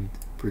Ugin,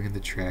 bring in the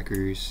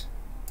trackers,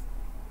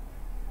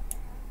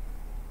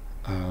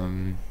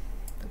 bring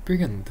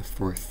in the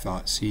 4th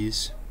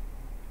Thoughtseize,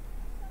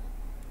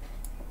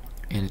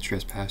 and a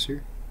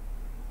Trespasser.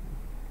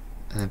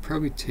 And then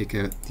probably take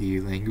out the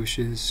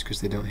Languishes,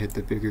 because they don't hit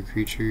the bigger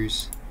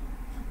creatures.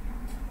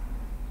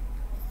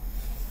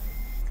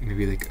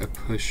 Maybe like a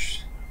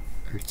push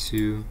or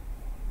 2.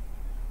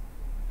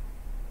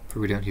 But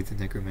we don't need the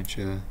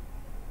Necromentia.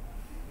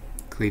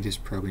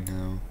 Cletus probably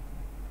no.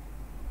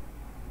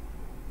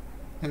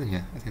 And then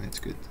yeah, I think that's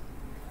good.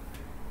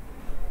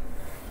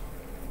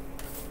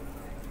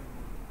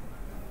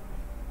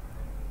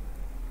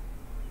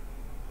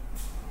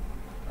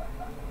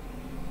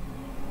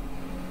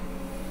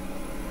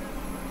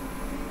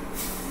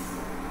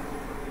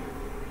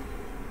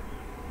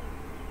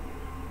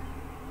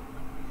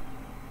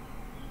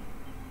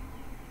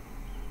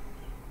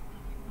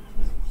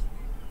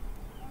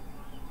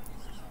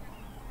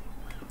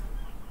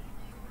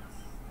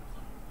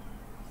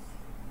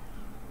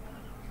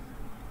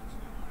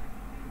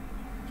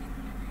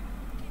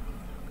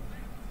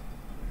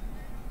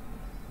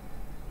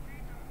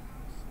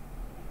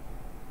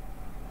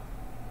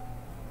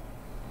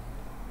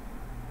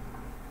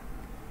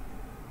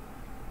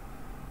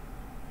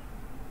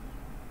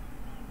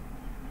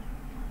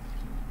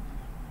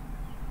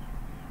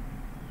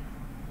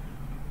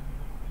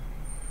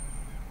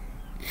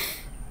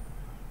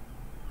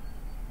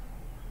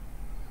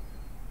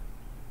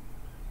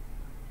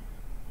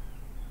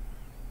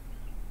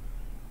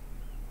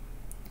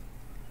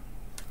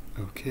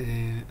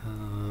 Okay,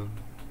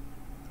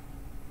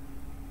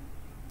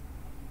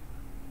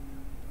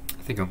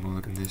 I think I'm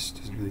looking this,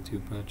 doesn't really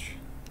do much.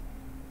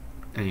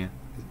 And yeah,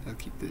 I'll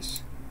keep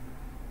this.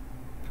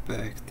 Put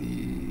back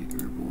the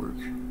herb work.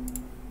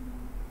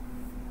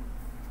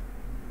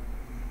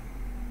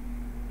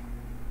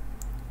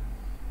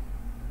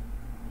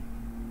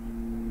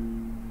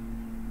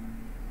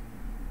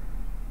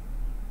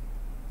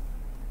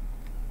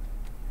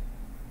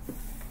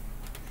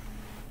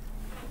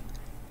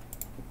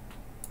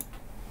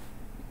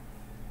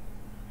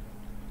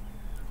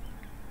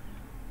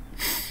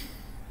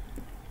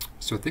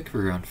 So I think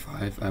for round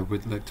 5, I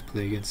would like to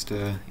play against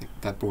that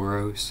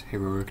Boros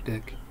heroic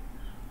deck.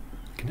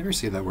 I can never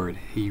say that word,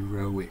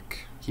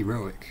 heroic.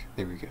 Heroic,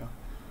 there we go.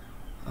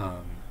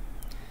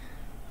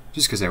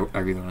 Just because I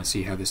really want to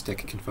see how this deck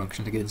can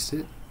function against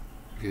it.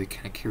 Really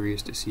kind of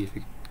curious to see if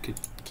it could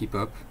keep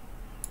up.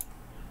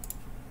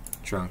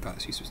 Drawing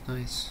Thoughtseize was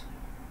nice.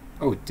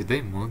 Oh, did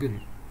they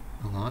mulligan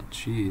a lot?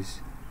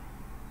 Jeez.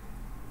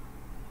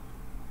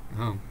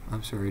 Oh,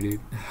 I'm sorry, dude.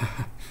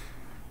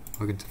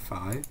 Mulligan to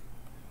 5?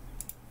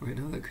 Wait,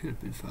 no, that could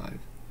have been 5.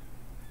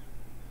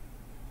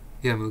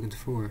 Yeah, mulligan to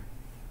 4.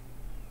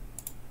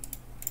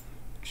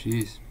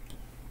 Jeez.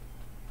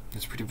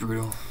 That's pretty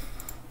brutal.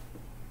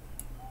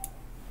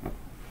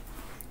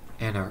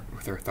 And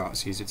with our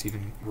Thoughtseize, it's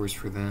even worse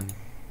for them.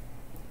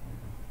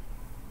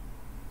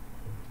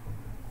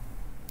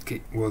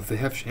 Okay, well, if they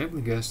have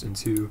Shambling Guest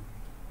into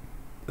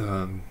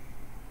Deadly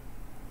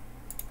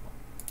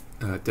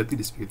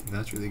Dispute, then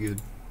that's really good.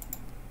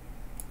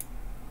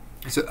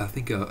 So I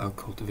think I'll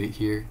cultivate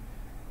here,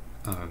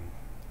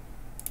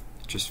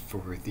 just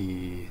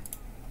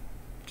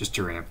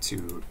to ramp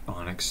to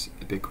Onyx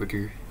a bit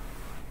quicker.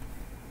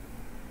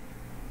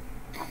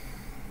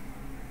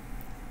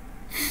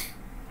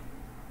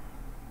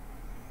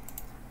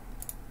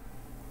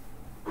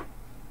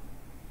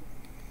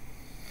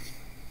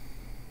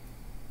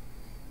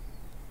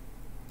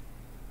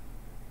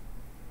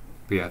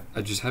 But yeah,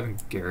 just having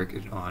Garrick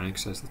and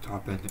Onyx as the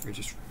top end are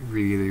just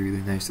really,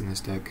 really nice in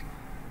this deck.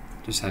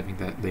 Just having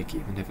that late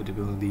game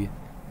inevitability.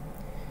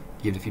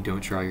 Even if you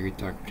don't draw your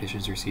Dark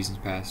Petitions or Seasons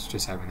Pass,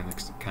 just having them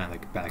kind of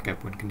like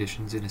backup win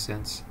conditions in a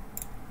sense.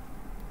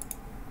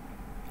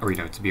 Or,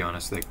 to be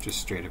honest, like just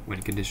straight up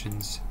win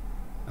conditions.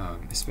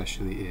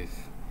 Especially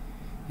if,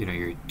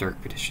 you're Dark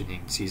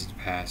Petitioning Seasons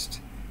Past,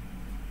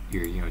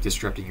 you're,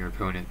 disrupting your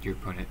opponent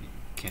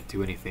can't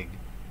do anything.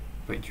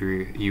 But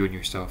you and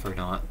yourself are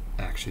not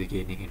actually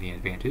gaining any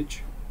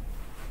advantage.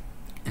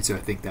 And so I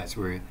think that's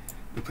where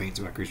the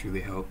Planeswalkers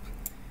really help.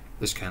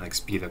 Just kind of like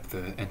speed up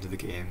the end of the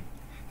game.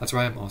 That's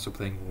why I'm also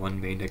playing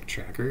one main deck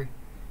tracker,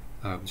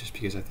 just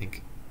because I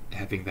think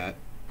having that,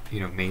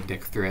 main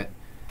deck threat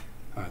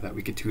that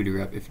we could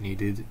tutor up if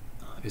needed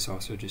is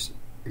also just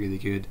really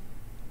good.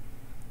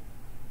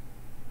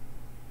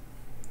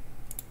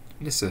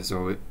 This is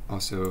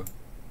also,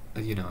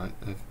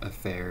 a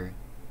fair.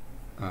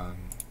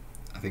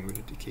 I think we're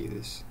gonna decay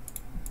this.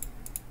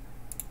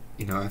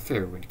 A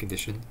fair win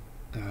condition.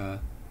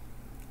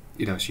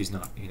 She's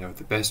not,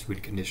 the best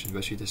win condition,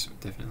 but she just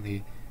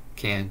definitely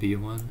can be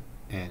one,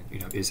 and,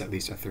 is at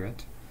least a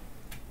threat.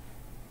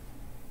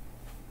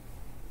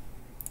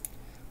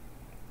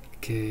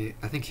 Okay,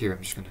 I think here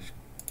I'm just gonna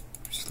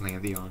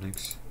slam the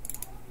Onyx.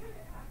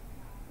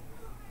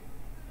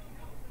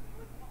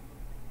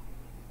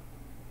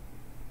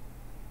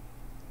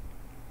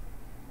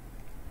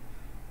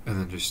 And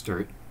then just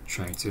start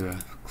trying to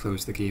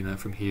close the game out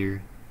from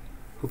here.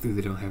 Hopefully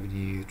they don't have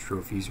any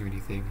trophies or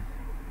anything.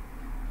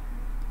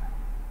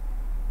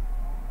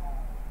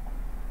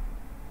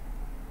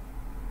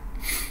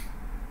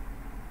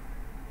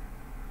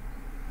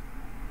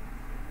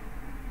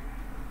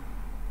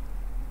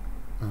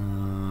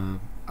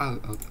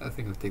 I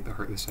think I'll take the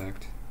Heartless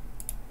Act.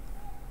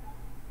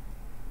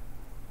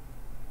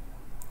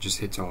 Just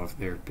hits all of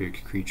their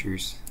big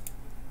creatures.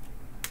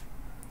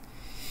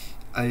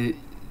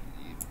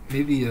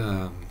 Maybe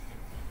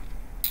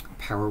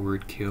Power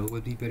Word Kill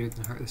would be better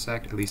than Heartless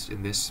Act, at least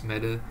in this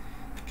meta,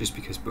 just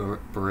because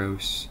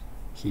Boros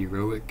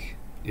Heroic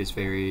is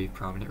very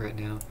prominent right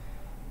now,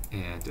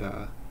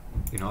 and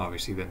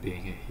obviously them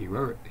being a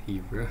heroic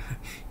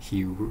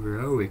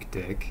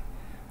deck,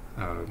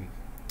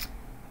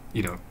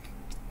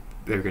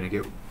 they're gonna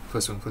get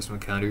 +1/+1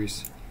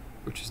 counters,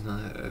 which is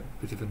not a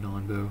bit of a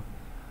non-bow.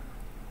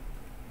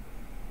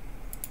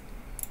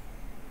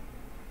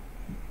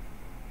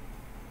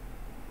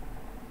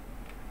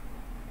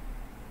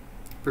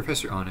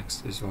 Professor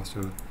Onyx is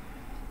also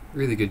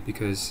really good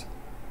because,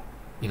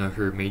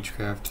 her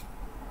Magecraft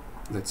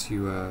lets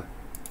you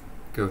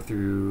go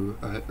through,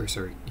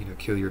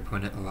 kill your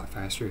opponent a lot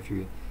faster if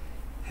you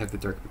have the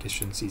Dark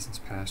Petition Seasons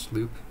Past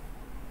loop.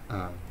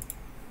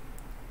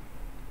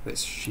 But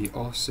she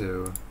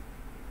also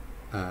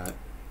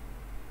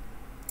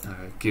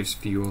gives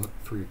fuel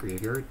for your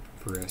graveyard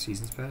for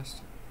Seasons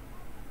Past,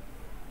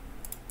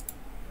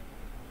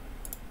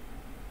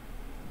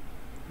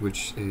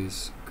 which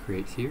is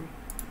great here.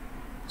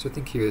 So I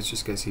think here let's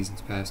just get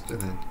Seasons Past and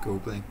then go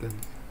blank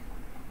them.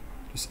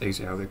 Just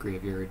exile the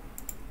graveyard.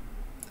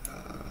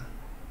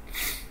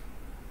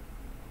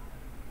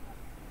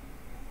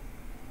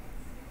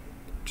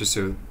 Just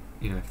so,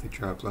 you know, if they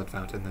draw a Blood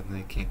Fountain, then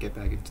they can't get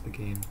back into the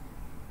game.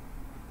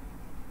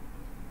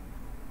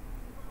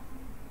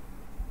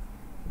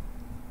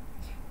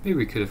 Maybe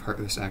we could have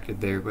Heartless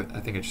Acted there, but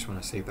I think I just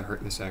want to save the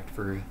Heartless Act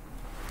for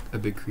a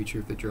big creature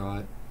if they draw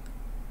it.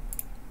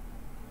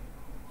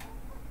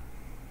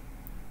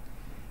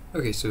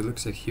 Okay, so it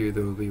looks like here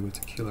they'll be able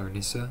to kill our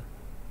Nissa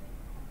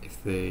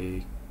if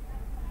they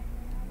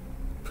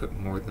put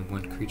more than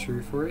one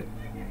creature for it.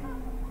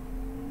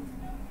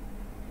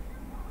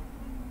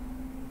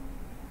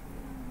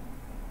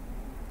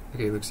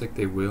 Okay, looks like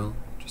they will,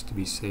 just to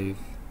be safe.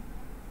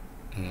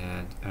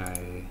 And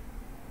I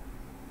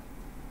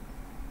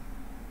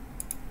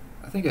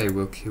think I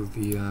will kill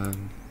the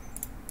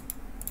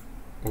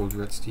old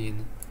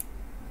Rutstein,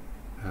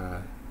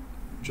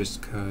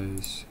 just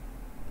because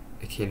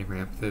I can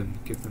ramp them,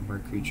 give them more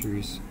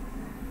creatures.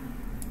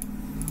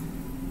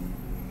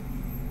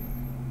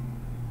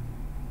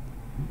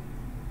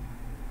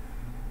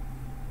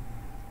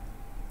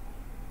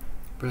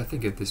 But I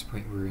think at this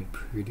point we're in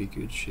pretty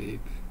good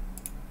shape.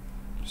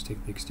 Just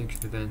take the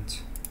Extinction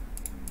Event,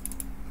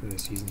 play the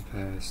Seasons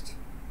Past,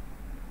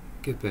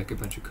 get back a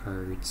bunch of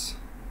cards.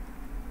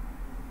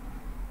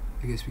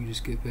 I guess we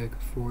just get back a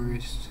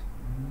Forest,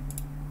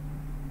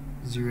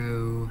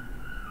 0,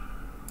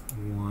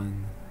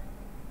 1,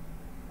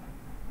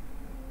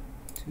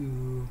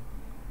 2.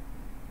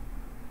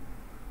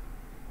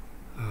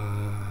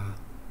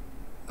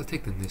 I'll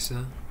take the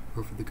Nissa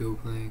over the Go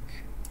Blank.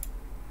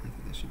 I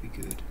think that should be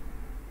good.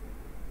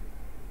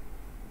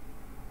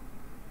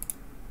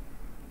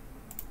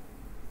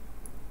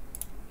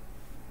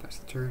 Pass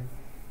the turn.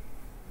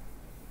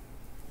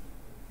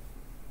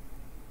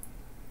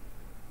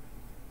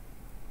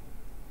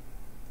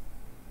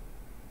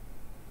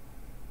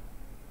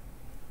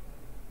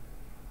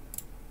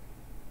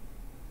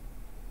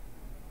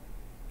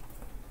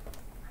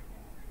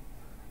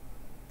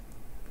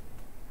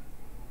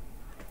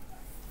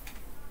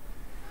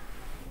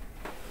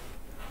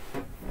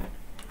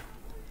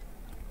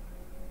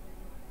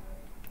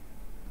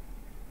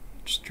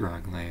 Just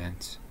drawing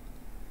lands.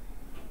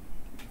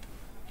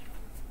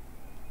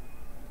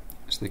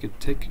 So they could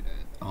take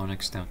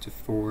Onyx down to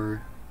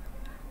 4.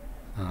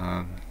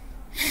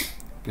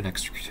 But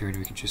next turn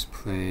we could just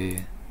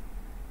play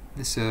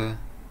Nissa,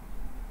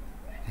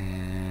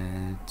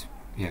 and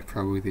yeah,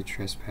 probably the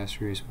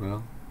Trespasser as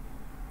well.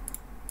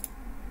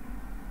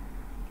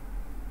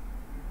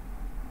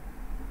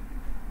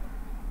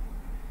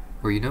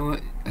 Or you know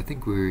what? I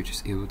think we were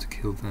just able to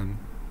kill them.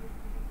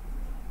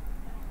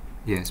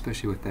 Yeah,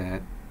 especially with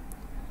that.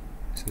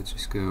 So let's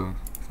just go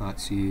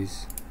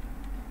Thoughtseize.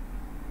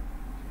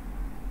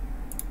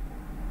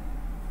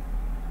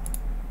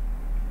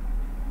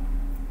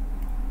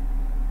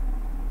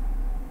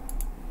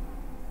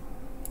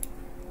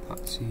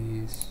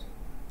 Thoughtseize.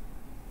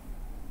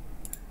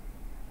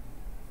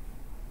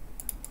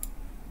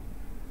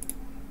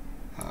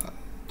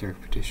 Dark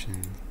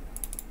Petition.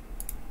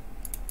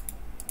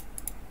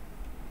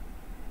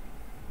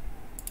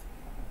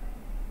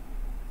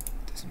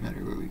 Doesn't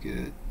matter what we get,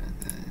 and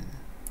then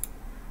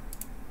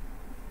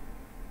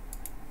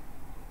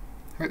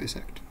Heartless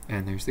Act,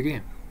 and there's the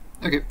game.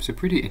 Okay, so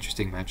pretty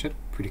interesting matchup,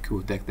 pretty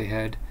cool deck they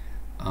had,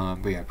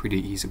 but yeah,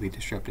 pretty easily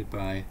disrupted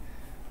by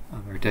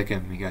our deck,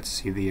 and we got to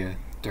see the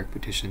Dark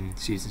Petition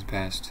Seasons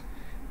Past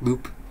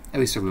loop, at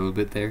least a little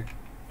bit there,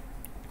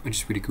 which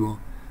is pretty cool,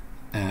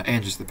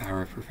 and just the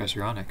power of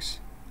Professor Onyx,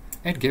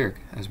 and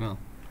Garrick as well.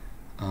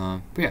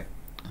 But yeah,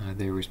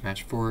 there was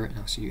match 4, and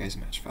I'll see you guys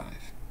in match 5.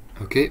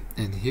 Okay,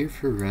 and here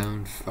for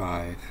round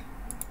 5.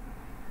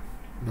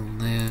 No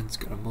lands,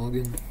 got a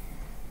mulligan.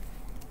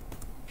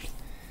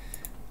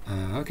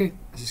 Okay,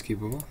 this is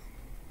keepable.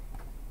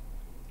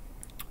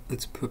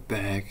 Let's put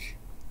back.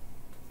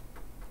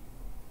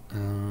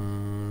 Let's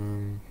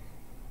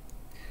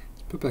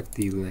put back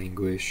the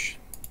Languish.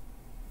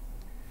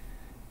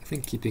 I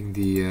think keeping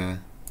the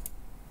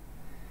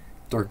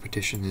Dark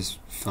Petition is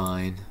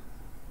fine.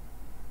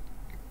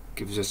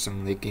 Gives us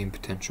some late game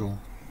potential.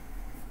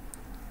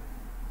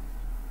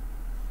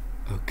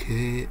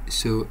 Okay,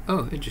 so,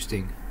 oh,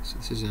 interesting. So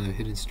this is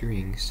Hidden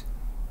Strings.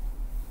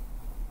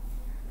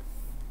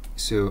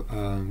 So,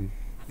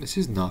 this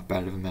is not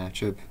bad of a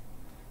matchup.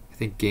 I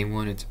think game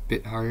 1 it's a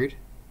bit hard.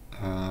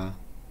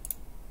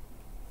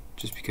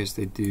 Just because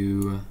they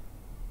do,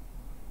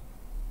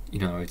 you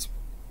know, it's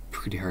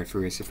pretty hard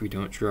for us if we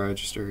don't draw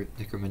just our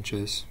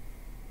Necromenches.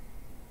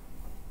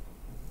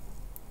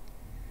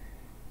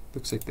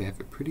 Looks like they have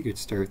a pretty good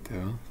start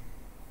though.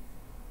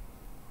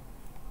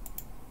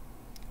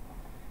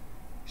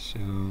 So,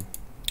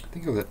 I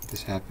think I'll let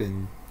this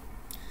happen.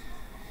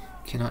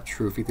 Cannot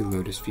trophy the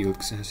Lotus Field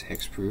because it has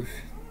hexproof.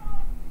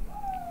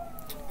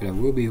 But I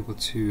will be able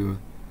to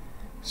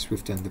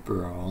Swift End the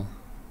Brawl.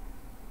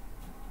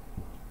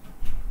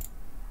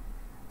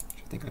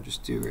 Which I think I'll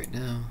just do right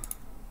now.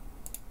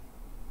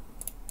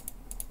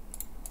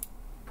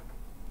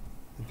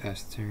 And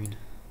pass the turn.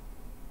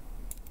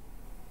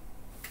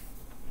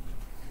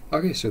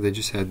 Okay, so they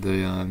just had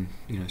the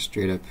you know,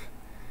 straight up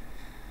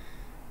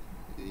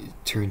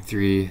turn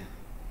 3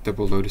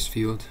 double Lotus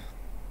Field,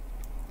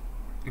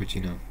 which,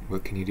 you know,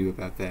 what can you do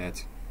about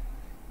that?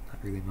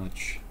 Not really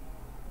much.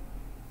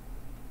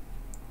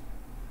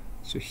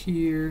 So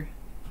here,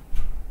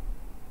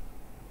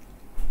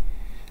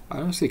 I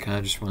honestly kind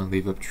of just want to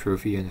leave up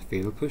Trophy and a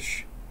Fatal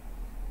Push,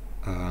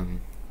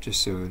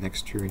 just so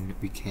next turn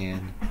we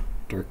can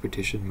Dark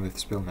Petition with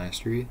Spell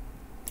Mastery,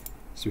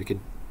 so we could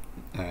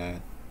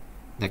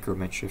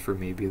Necromantia for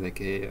maybe like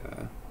a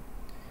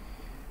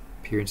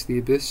Appearance of the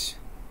Abyss,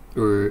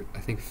 or I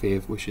think Fae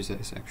of Wishes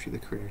is actually the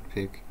correct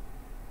pick.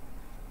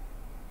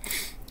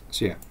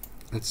 So yeah,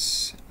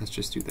 let's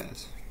just do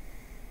that.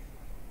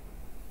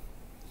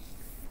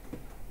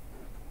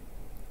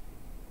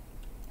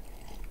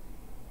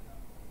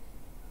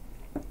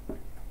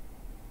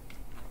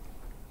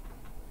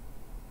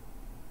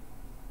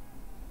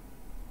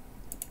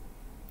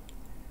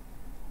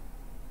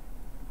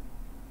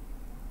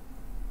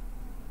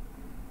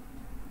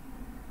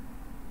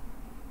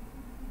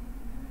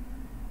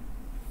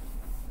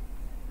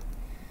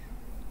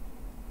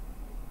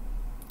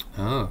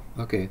 Oh,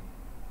 okay.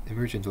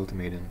 Emergent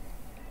Ultimatum.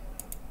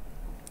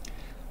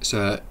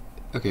 So,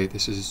 okay,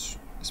 this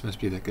must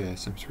be like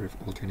some sort of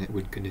alternate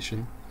win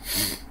condition.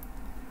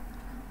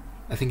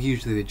 I think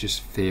usually they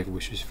just Fae of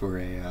Wishes for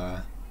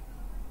a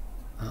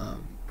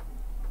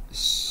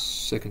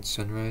second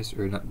Sunrise,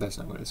 or not. That's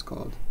not what it's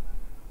called.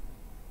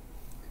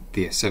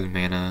 The 7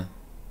 mana,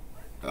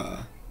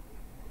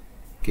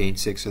 gain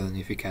 6, and then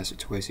if you cast it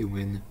twice, you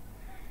win.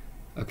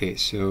 Okay,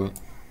 so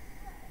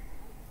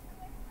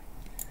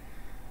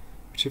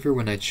whichever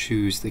one I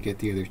choose, they get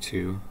the other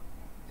 2.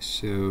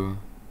 So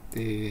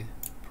they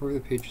pour the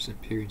pages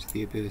and peer into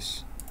the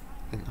abyss,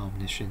 then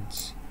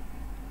Omniscience.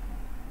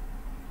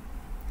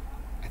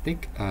 I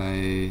think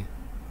I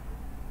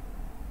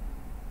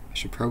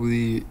should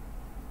probably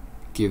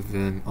give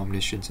them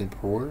Omniscience and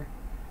Pour,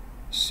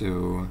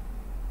 so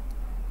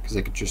because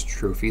I could just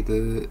trophy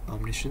the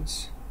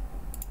Omniscience.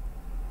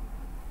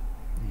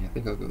 Yeah, I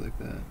think I'll go like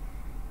that.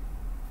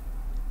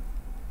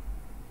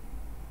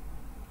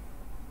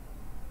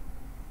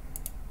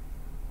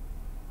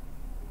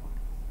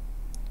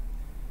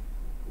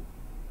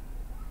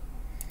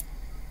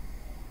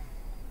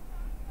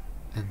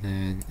 And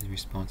then in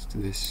response to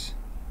this,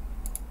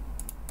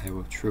 I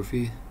will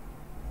trophy,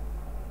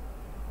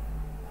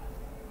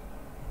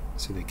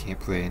 so they can't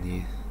play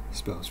any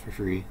spells for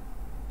free.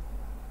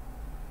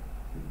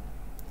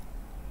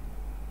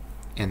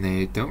 And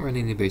they don't run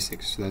any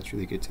basics, so that's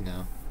really good to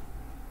know.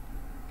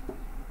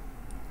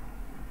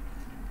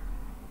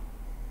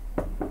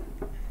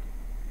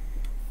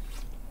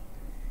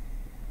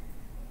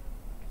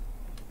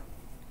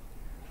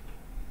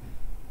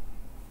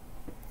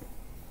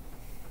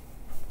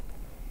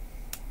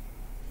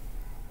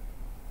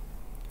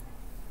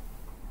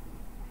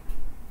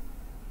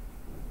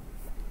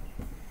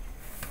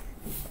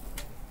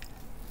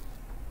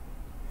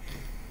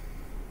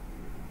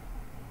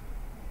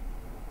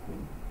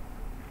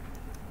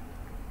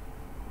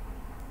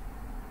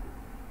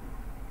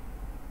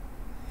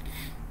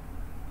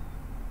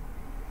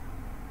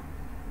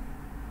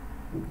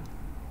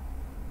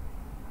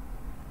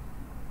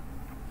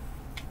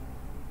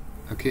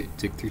 Okay,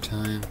 dig through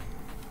time.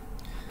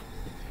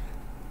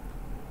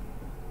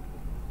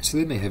 So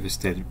they may have us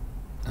dead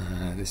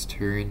this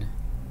turn.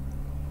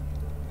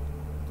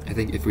 I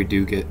think if we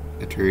do get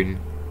a turn,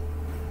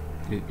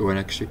 or an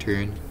extra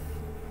turn,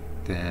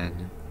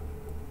 then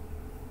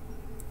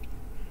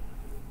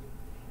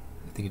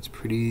I think it's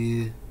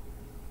pretty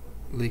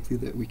likely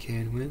that we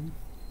can win.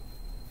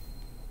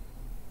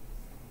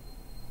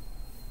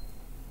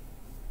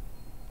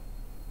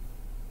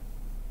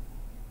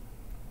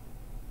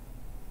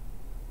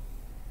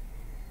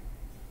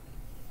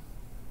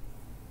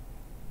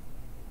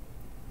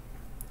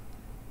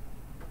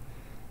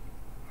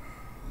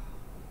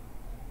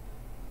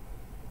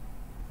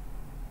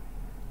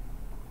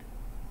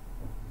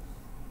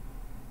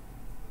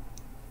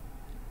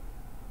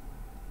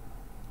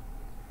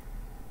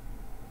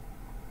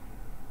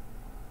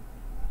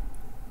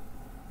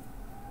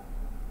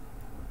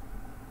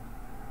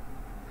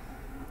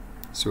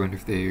 So I wonder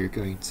if they are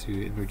going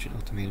to Emergent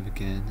Ultimatum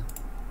again.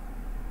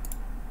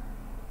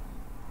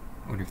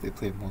 I wonder if they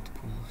play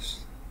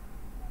multiples.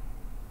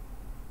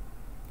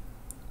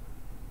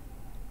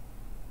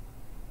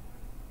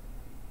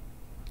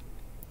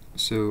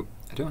 So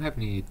I don't have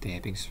any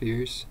Damping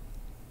Spheres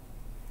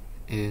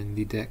in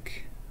the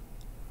deck,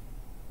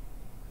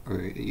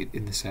 or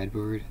in the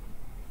sideboard,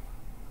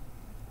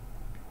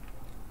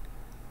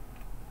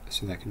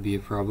 so that could be a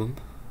problem.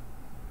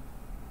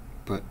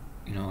 But,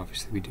 you know,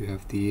 obviously we do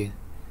have the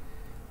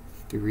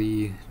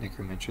 3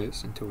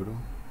 Necromancias in total,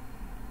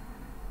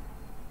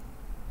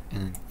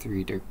 and then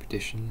 3 Dark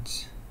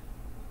Petitions.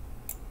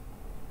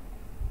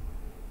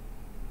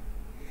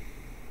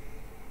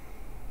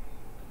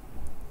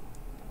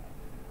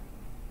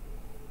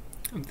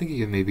 I'm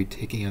thinking of maybe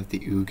taking out the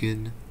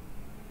Ugin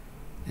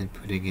and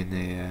putting in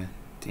a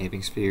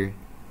Damping Sphere.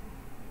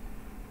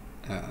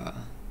 just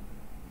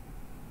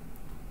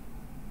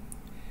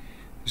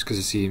because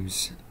it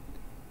seems,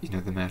 you know,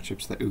 the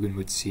matchups that Ugin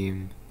would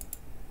seem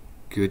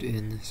good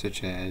in,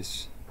 such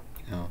as,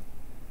 you know,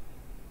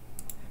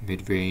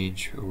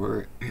 mid-range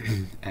or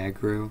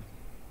aggro,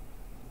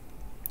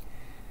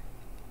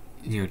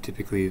 you know,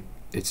 typically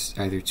it's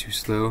either too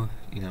slow,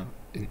 you know,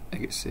 I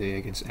guess say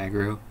against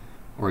aggro,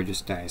 or it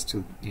just dies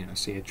to, you know,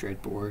 say a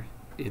Dreadbore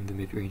in the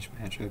mid-range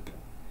matchup.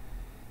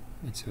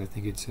 And so I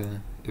think it's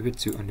a bit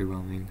too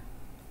underwhelming.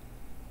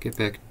 Get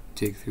back,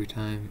 dig through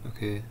time,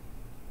 okay.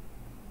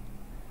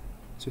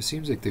 So it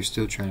seems like they're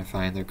still trying to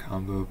find their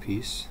combo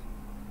piece,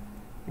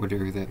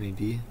 whatever that may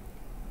be.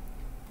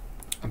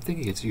 I'm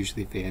thinking it's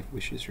usually if they have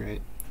wishes,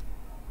 right?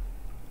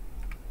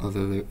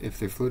 Although if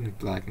they're floating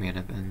black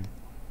mana, then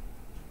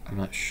I'm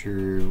not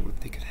sure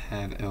what they could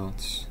have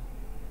else.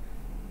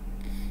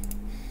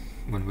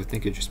 One would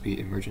think it'd just be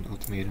Emergent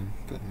Ultimatum,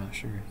 but I'm not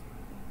sure.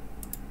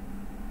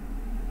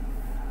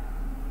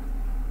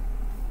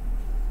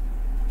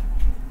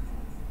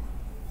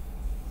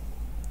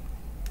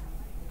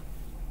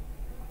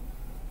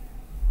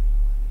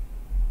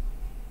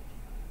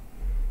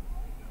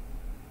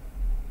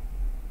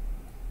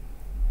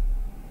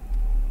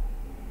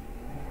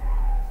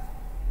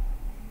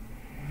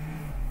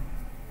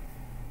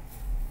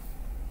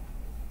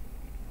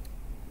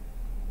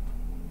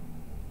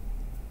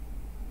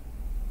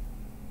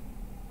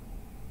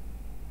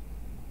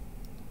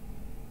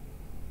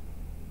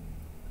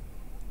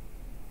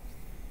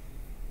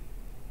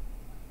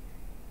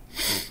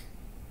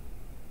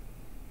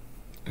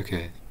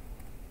 Okay,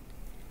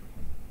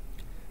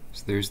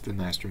 so there's the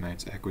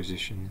Mastermind's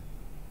acquisition.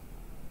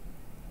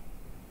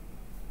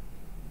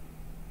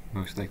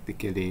 Most likely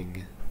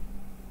getting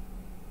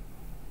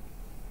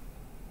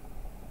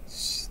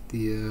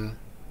the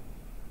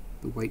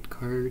white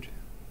card,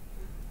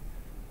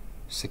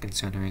 Second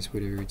Sunrise,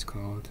 whatever it's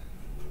called.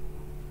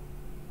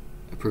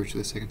 Approach of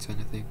the Second Sun,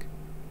 I think,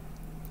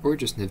 or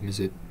just Niv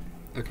Mizzet.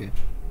 Okay.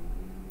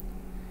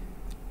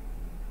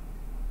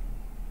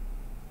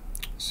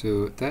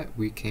 So that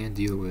we can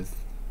deal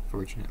with,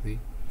 fortunately.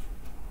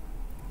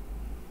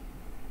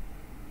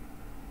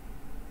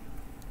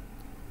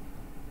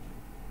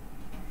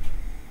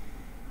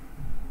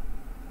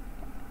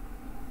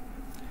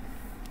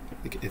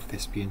 Like at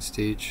Thespian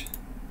stage.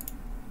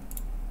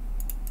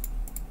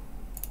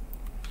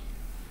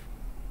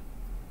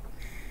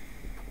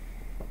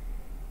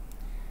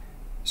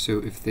 So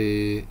if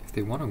they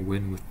want to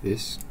win with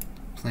this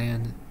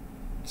plan,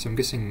 so I'm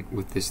guessing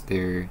with this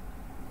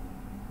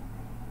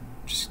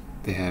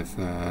they have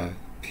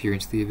Peer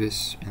into the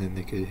Abyss, and then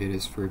they could hit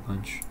us for a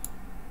bunch.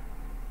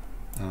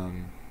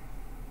 I'm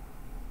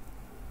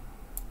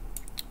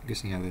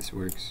guessing how this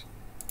works.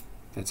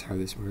 That's how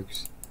this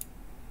works.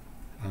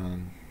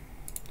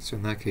 So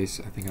in that case,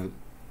 I think I'll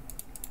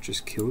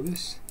just kill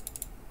this.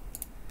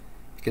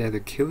 I can either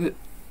kill it,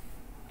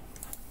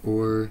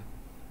 or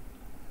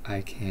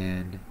I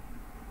can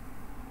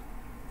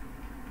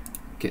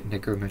get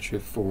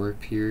Necromancer for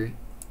Peer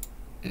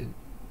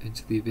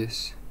into the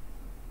Abyss.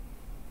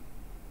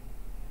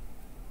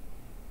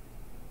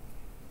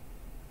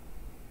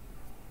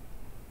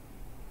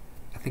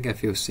 I think I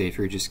feel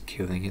safer just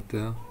killing it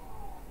though.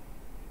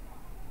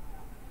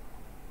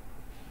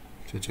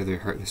 So it's either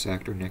Heartless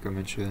Act or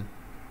Necromancer.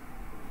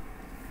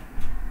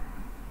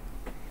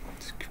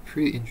 It's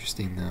pretty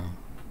interesting though.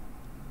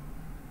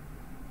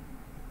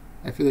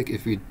 I feel like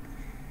if we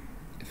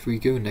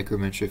go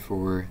Necromancer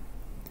for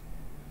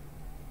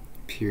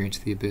Peer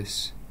into the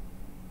Abyss,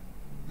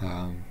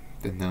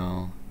 then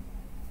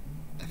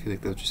I feel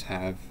like they'll just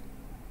have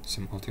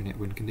some alternate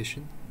win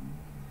condition.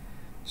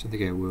 So I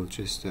think I will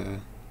just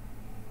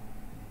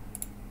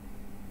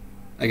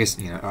I guess,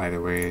 you know,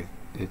 either way,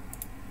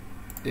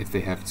 if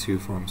they have two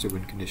forms of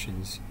win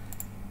conditions,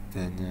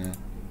 then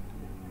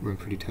we're in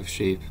pretty tough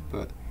shape,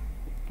 but,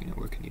 you know,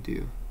 what can you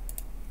do?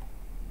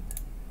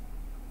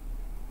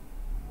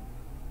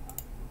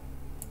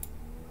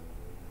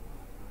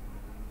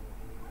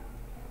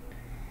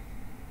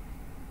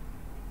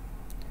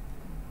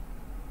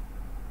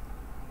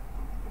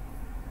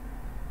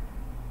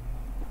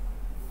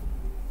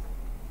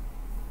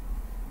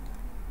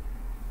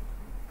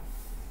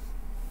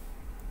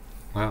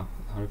 Wow,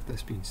 a lot of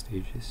Thespian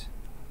stages.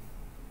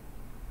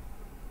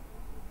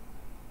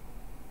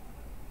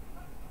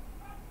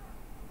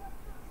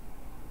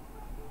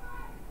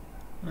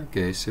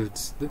 Okay, so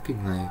it's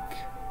looking like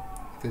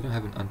they don't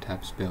have an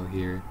untapped spell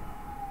here.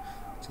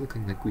 It's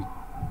looking like we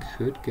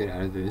could get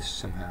out of this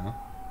somehow.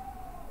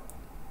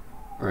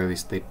 Or at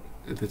least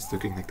it's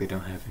looking like they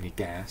don't have any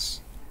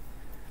gas.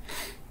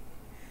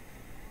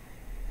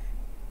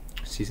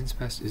 Seasons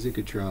Past is a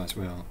good draw as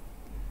well.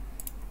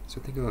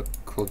 So I think I'll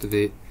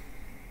Cultivate,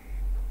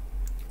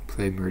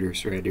 play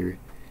Murderous Rider.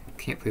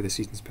 Can't play the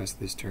Seasons Past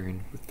this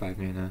turn with 5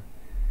 mana,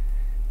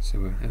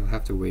 so I'll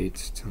have to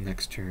wait till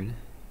next turn.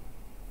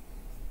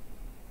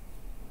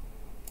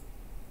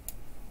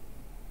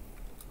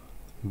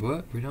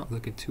 But we're not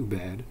looking too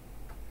bad.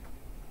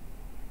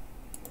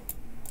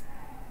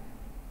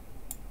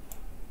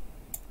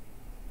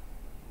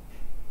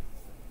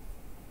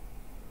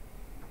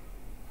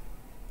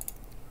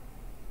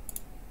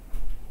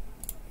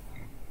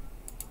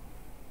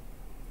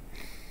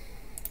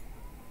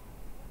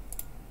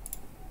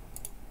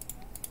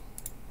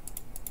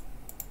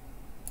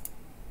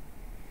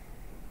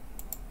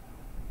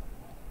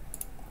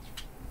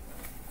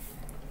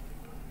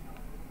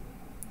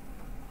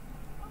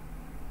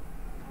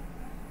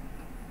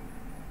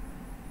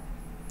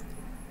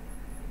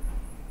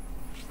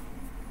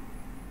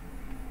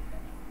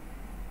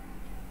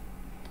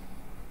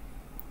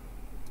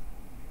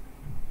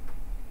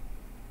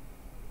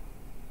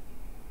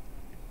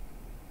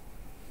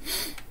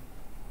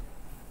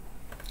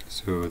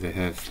 So they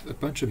have a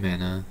bunch of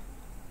mana,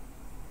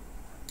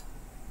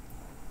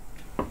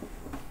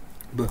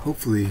 but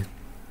hopefully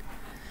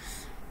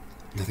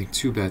nothing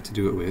too bad to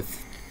do it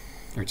with,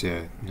 or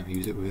to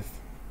use it with.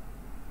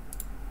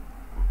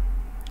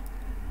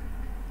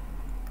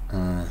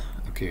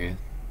 Okay.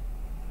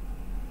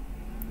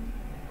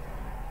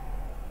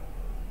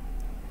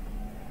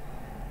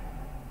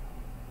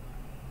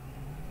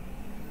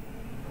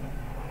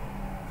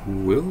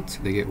 Wilt?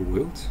 They get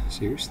Wilt?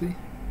 Seriously?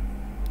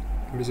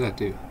 What does that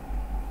do?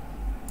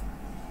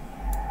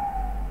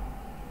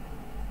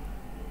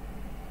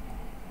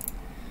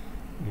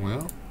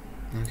 Well,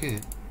 okay.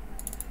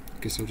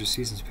 Guess I'll just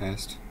Seasons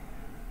Past.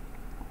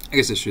 I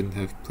guess I shouldn't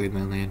have played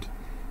my land,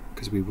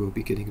 because we will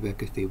be getting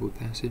back a Fabled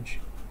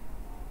Passage.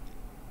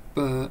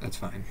 But that's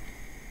fine.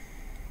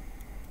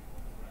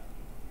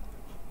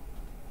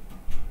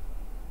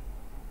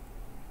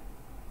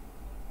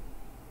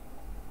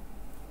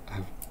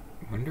 I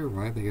wonder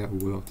why they got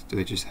Wilt. Do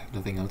they just have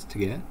nothing else to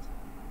get?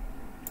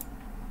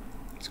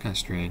 It's kind of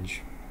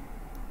strange.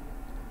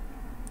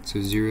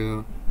 So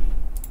 0,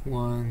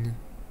 1,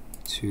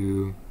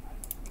 2,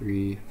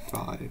 3,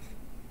 5.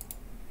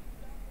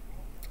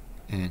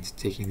 And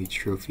taking the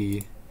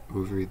trophy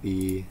over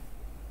the...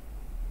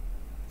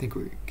 I think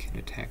we can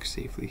attack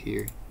safely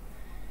here.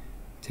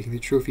 Taking the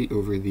trophy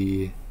over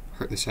the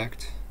Heartless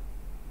Act.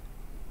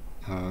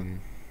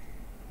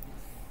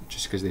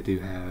 Just because they do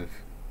have...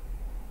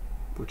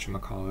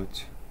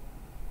 whatchamacallit...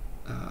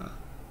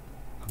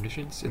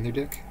 Omniscience in their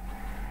deck.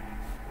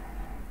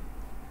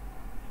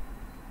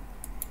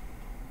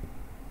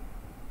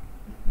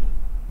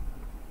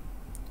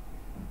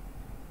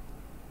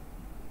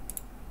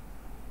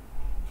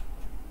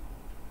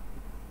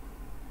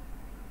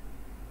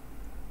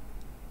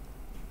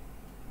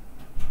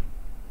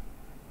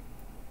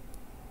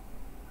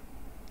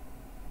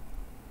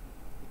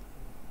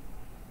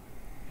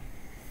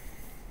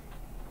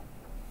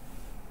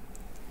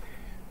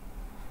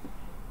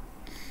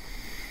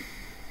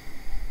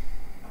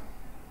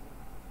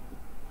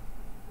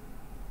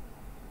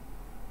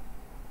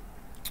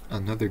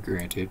 Another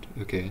granted.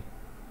 Okay.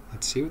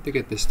 Let's see what they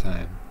get this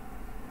time.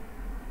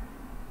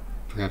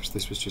 Perhaps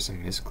this was just a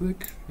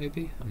misclick,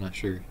 maybe? I'm not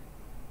sure.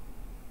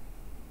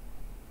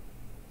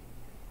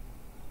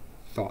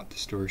 Thought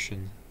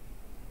distortion.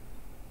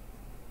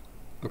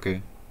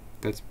 Okay.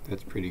 That's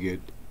pretty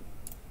good.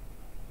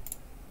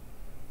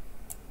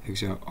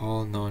 Exile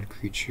all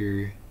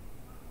non-creature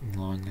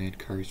non-land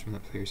cards from the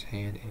player's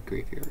hand and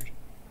graveyard.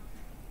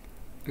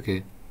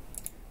 Okay.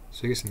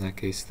 So I guess in that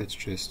case that's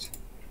just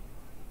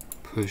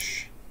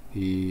push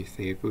the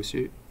Fave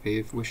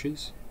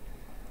Wishes,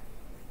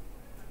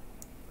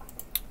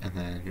 and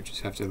then you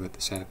just have to let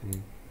this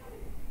happen.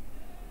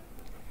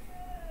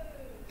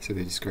 So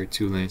they discard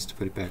 2 lands to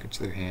put it back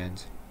into their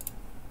hand.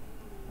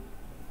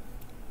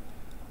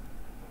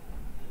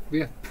 But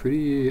yeah,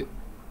 pretty...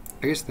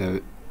 I guess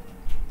that...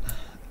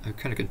 I'm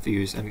kind of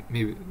confused. I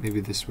mean,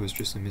 maybe this was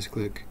just a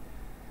misclick.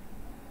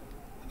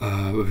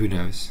 But who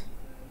knows?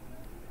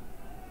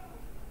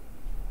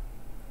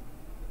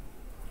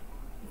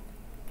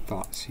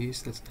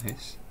 Thoughtseize, that's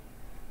nice.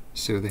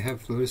 So they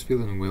have Lotus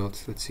Field and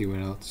Wilt. Let's see what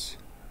else.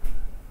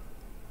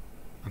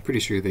 I'm pretty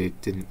sure they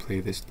didn't play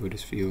this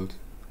Lotus Field.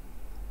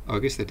 Oh, I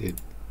guess they did.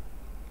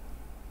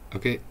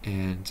 Okay,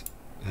 and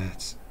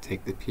let's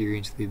take the Peer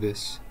into the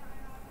Abyss.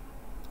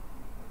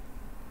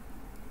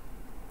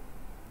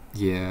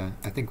 Yeah,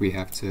 I think we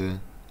have to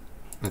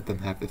let them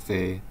have the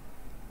Fae.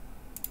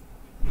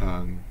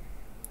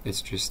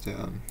 It's just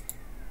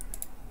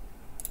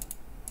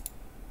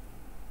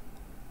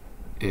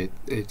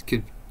it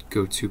could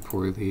go too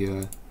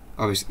poorly.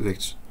 Obviously,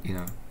 like,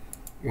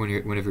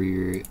 whenever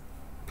you're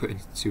put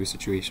into a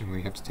situation where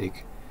you have to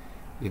take,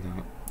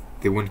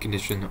 the win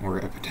condition or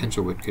a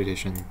potential win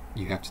condition,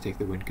 you have to take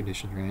the win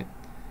condition, right?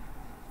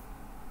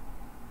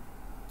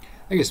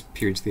 I guess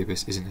Peer into the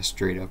Abyss isn't a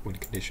straight up win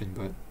condition,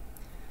 but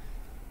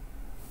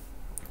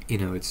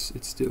it's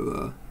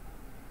still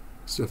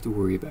have to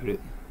worry about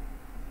it.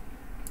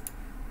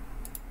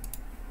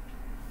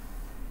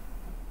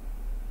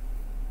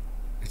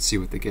 Let's see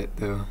what they get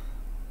though.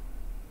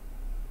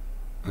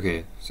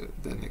 Okay, so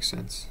that makes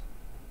sense.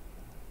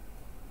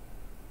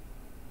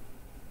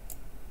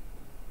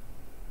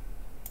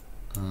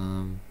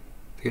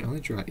 They can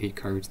only draw 8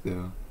 cards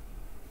though.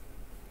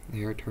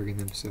 They are targeting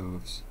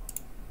themselves.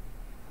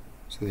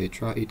 So they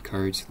draw 8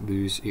 cards,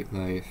 lose 8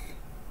 life.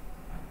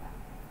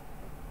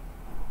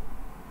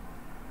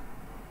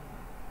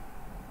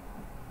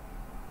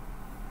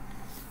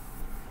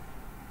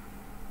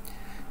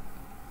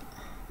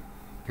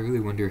 I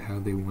really wonder how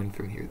they win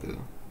from here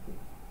though.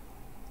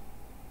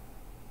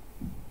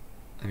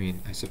 I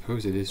mean, I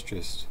suppose it is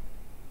just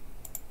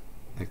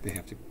like they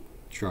have to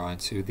draw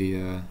into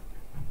the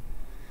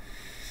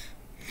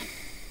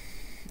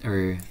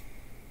or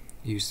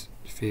use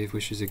Fave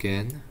Wishes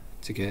again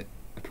to get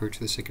Approach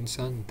the Second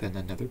Sun, then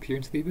another Peer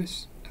into the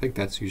Abyss. I think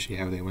that's usually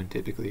how they win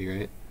typically,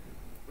 right?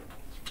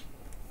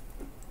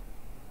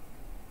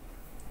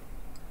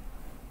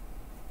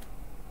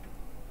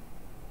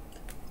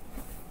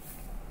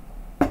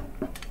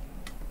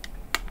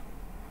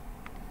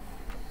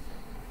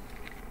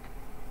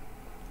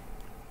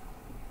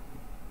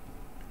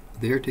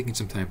 They are taking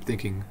some time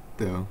thinking,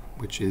 though,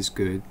 which is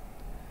good.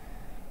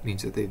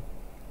 Means that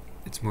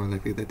it's more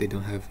likely that they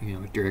don't have, you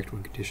know, a direct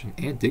win condition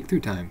and dig through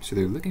time, so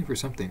they're looking for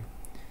something.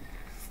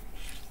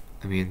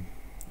 I mean,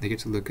 they get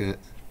to look at,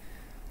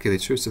 okay, they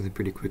chose something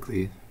pretty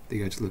quickly. They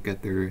got to look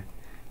at the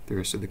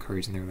rest of the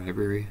cards in their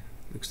library.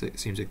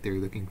 Seems like they're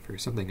looking for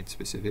something in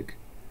specific.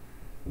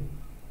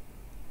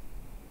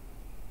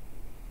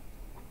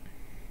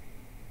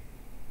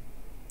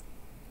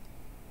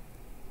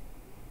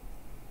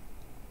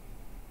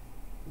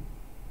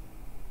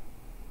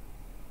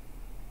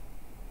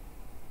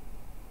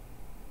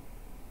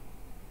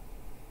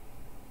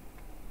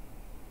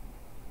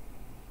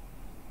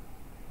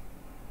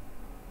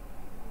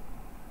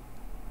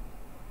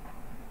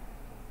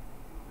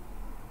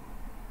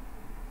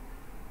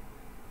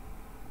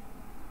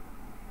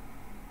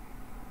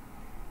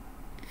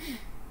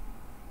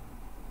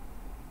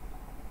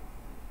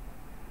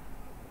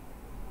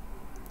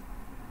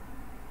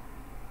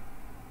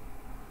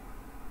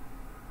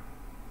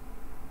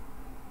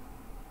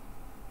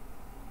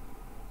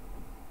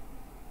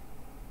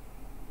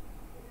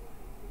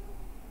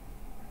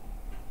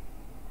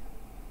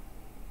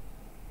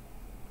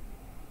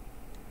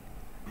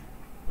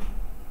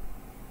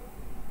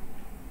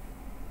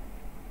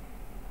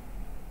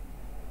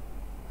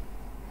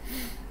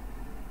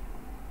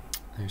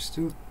 They're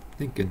still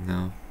thinking,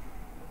 though.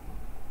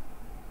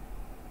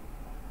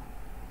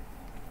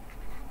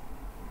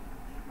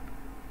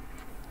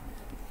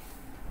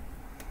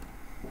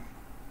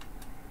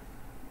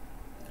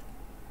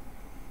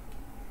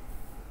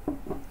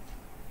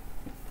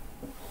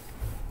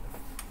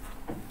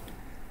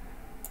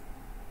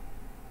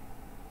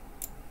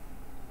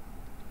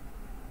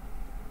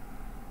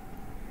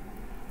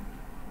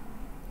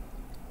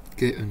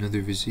 Get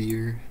another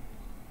Vizier.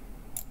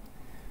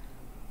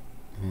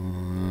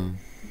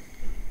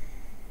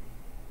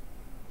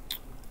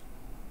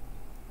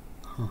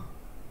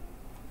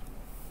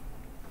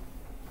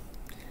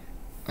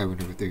 I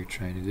wonder what they're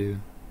trying to do.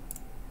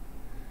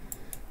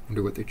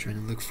 Wonder what they're trying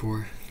to look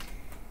for.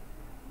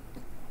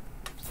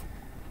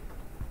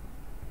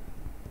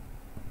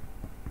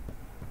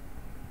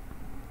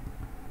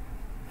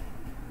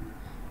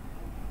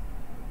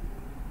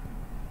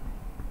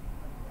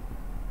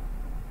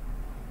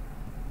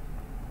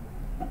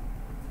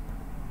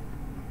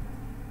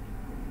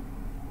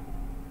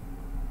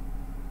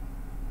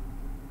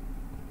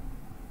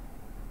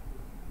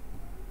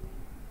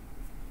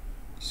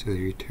 So they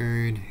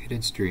return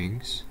hidden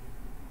strings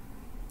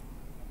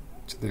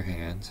to their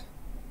hand.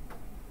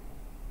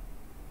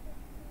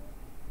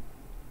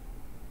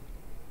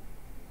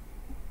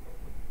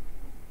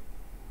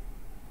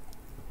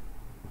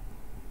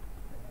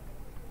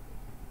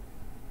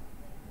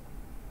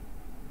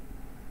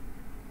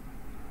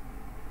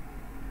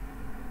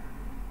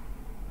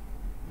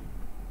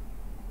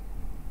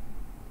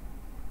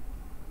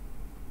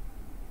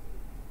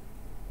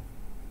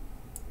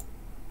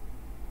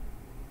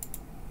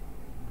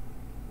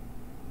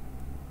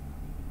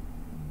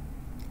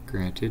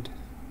 Granted.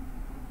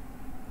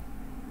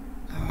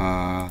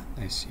 Ah,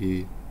 I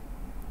see.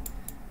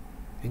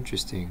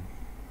 Interesting.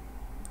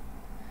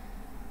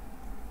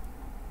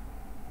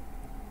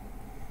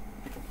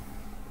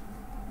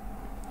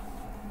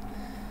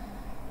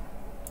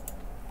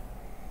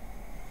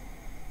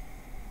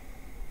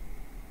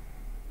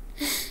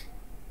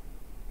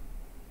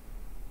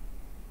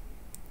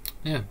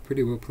 Yeah,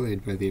 pretty well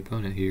played by the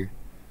opponent here.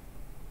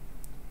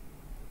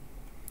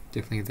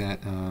 Definitely that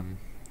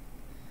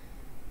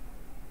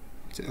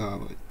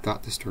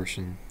thought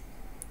distortion,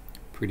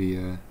 pretty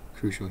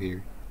crucial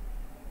here.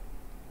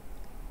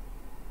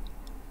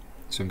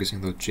 So I'm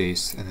guessing they'll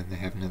Jace, and then they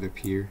have another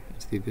peer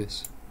into the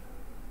Abyss.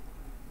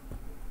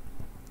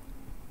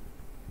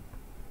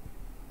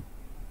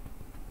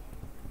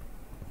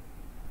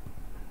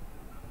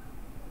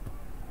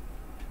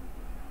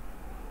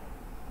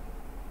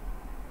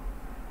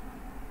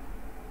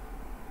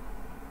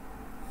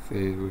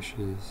 Fae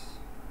wishes.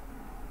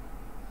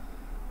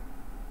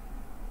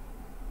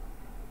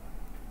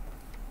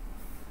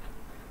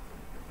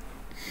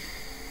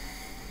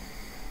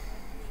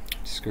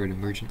 Discard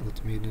Emergent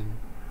Ultimatum.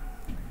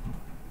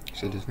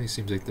 So it definitely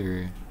seems like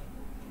they're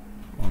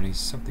wanting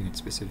something in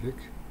specific.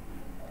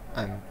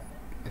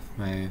 If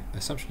my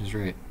assumption is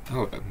right.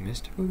 Oh, a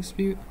mystical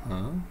dispute?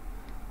 Huh?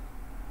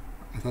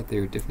 I thought they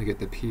would definitely get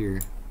the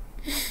peer.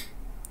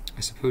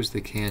 I suppose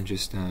they can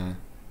just,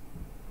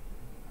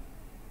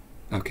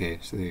 okay,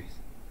 so they...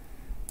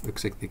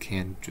 Looks like they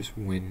can just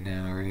win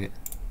now, right?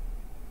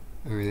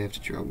 Or they have to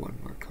draw one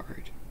more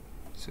card.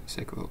 So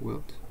Cycle at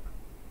Wilt.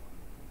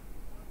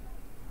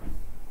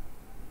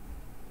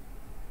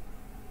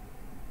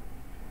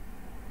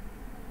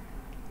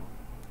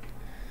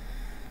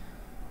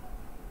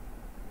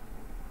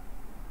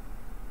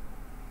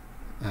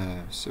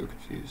 I'm so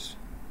confused.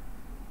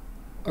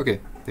 Okay,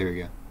 there we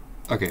go.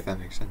 Okay, that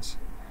makes sense.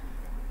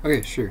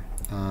 Okay, sure.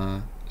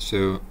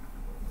 So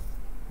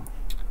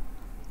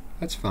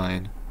that's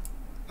fine.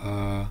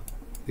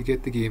 They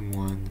get the game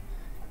won.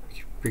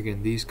 You can bring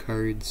in these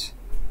cards.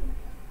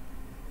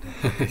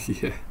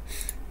 Yeah.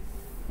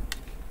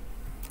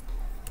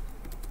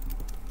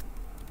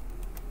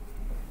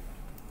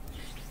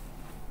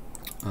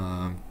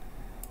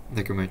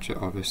 Necromancer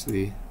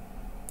obviously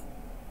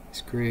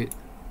is great.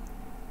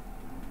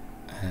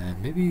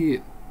 And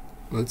maybe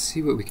let's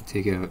see what we can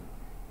take out.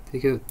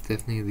 Take out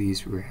definitely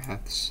these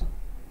wraths,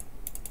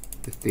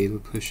 the fatal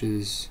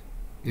pushes.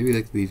 Maybe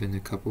like leave in a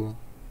couple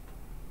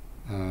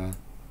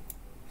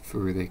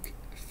for like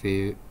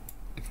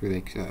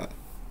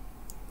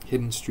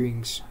hidden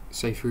strings,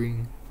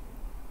 ciphering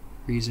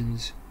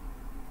reasons.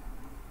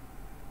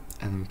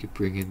 And then we could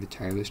bring in the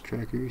tireless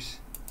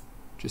trackers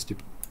just to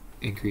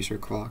increase our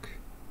clock.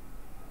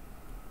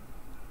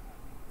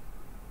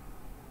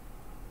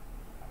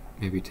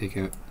 Maybe take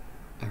out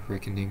a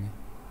reckoning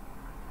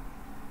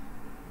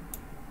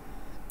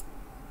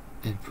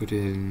and put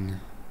in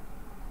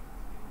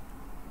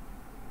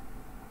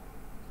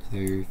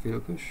another fatal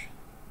push.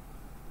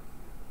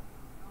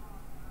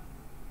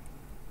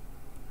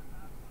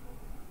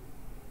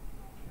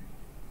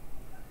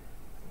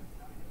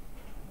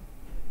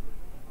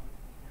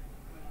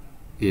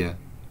 Yeah,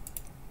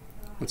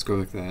 let's go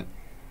like that.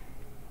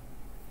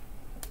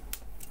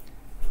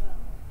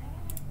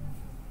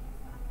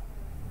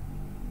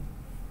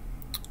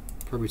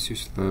 Probably too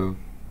slow.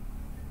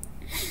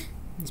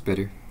 It's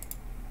better.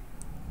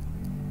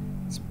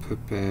 Let's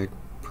put back,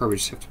 probably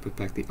just have to put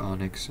back the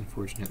Onyx,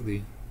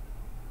 unfortunately.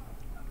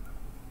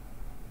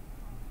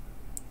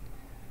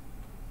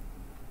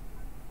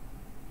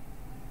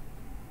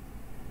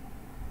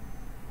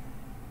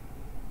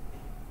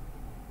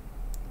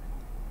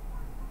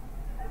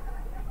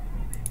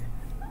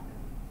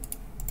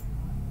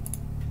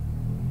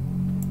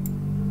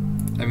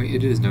 I mean,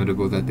 it is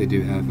notable that they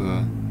do have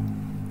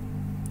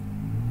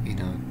you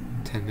know,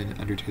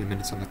 under 10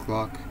 minutes on the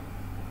clock.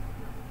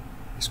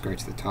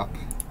 Scratch the top.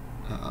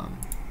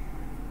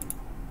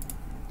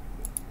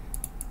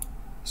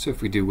 So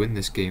if we do win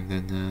this game,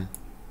 then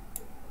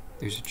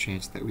there's a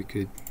chance that we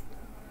could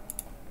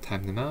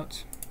time them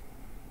out.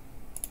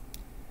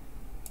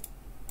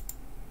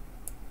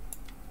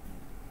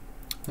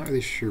 Not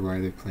really sure why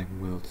they're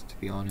playing Wilt, to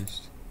be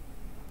honest.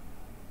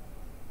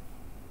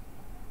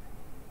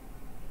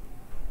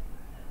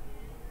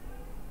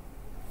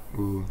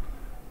 Ooh.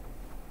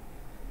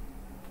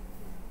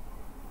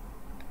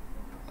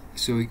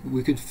 So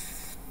we could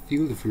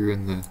Field of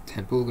Ruin the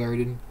Temple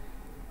Garden,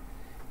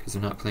 because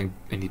they're not playing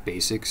any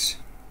basics,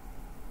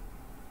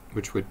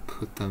 which would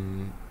put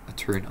them a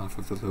turn off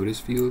of the Lotus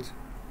Field.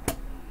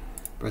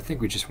 But I think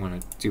we just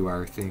want to do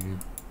our thing.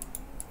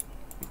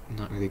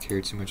 Not really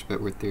care too much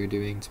about what they're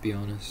doing, to be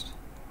honest.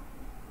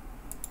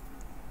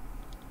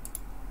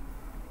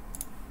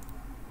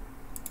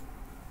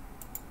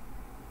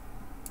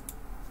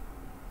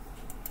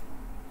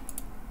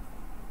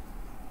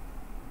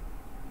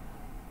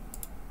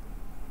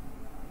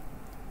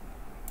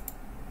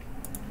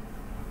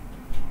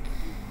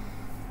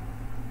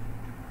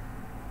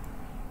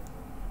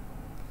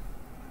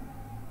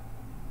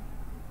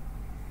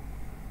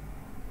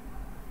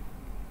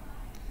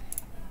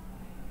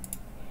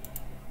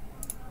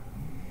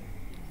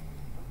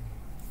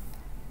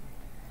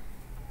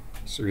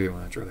 So we really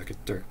want to draw like a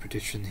Dark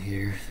Prediction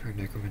here, or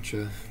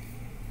Necromancer.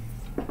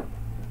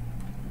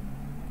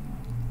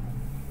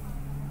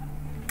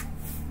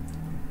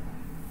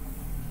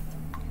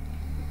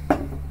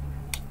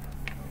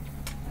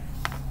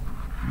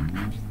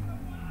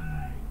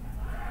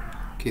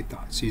 Okay,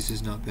 Thoughtseize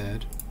is not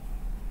bad.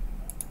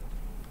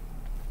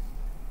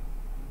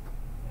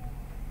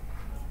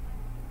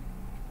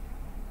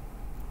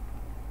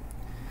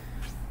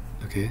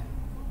 Okay,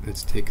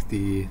 let's take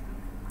the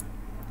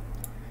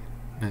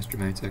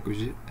Mastermind's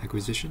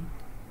Acquisition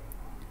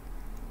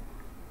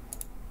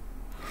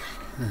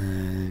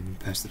and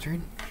pass the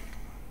turn.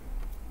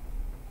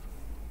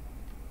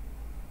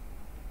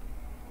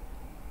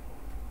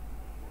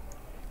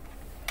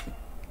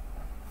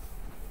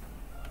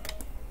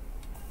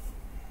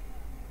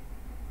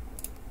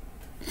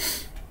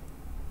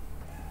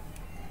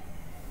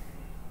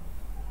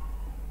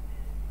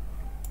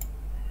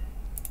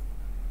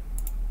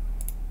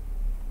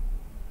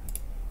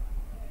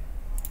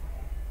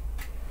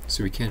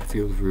 So we can't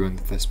Field of Ruin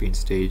the Thespian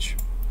stage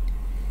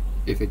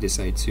if they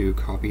decide to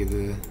copy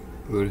the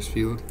Lotus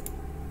Field.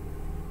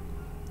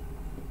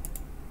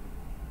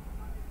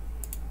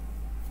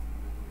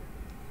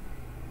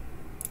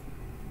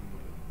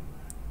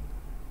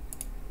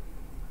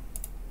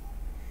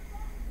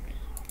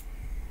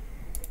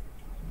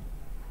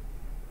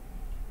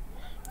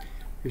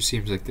 It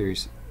seems like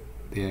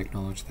they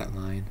acknowledge that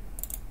line.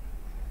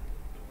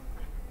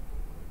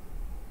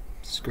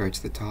 Scratch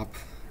the top,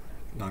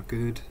 not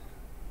good.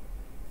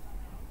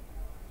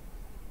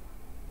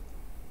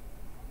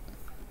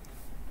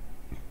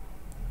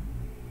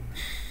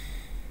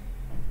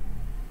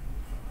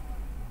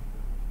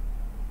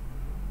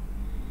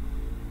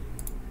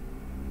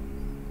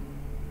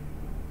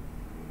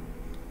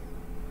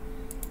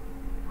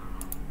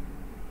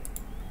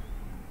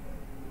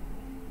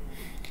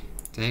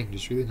 Dang,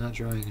 just really not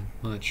drawing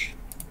much.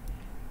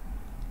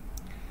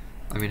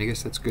 I mean, I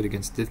guess that's good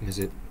against Div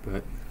Mizzet,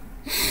 but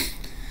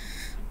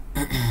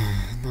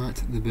not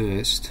the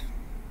best.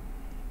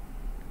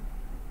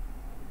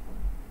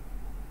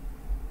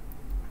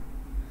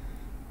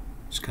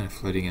 Just kind of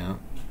flooding out.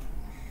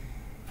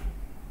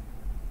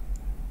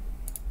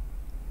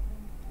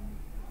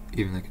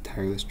 Even like a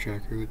tireless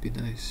tracker would be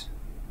nice.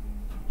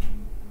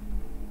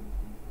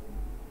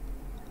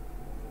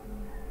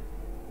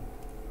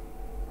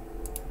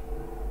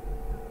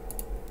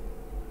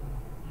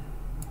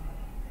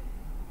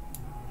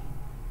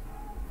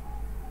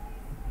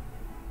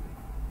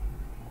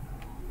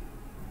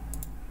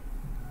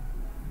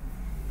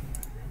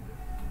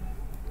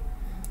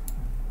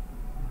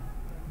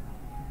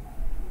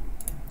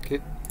 Okay.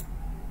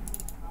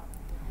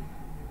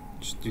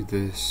 Just do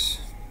this.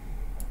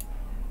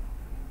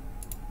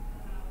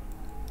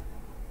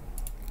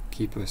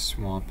 Keep a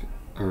swamp,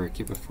 or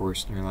keep a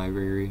forest in our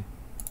library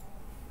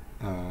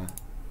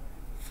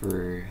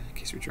for in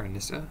case we're drawing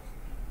this up.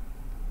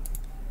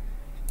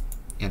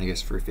 And I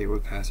guess for a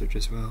Fabled Passage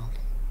as well.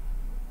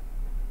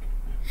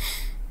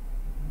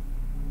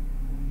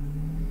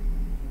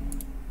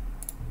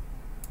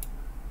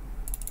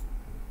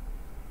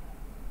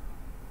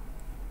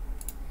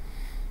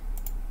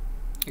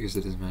 I guess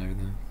it doesn't matter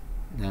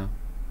though. No.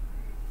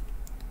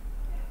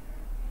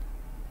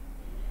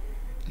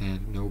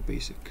 And no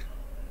basic.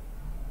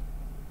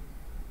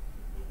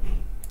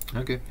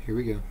 Okay, here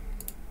we go.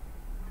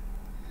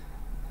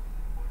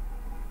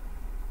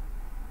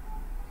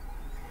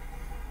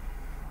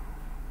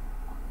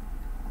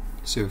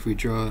 So if we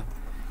draw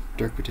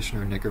Dark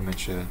Petitioner or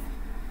Necromentia,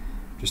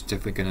 just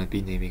definitely gonna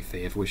be naming Fae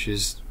of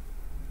Wishes,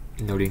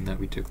 noting that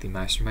we took the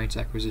Mastermind's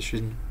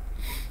acquisition.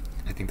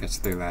 I think that's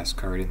their last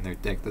card in their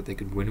deck that they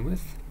could win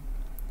with.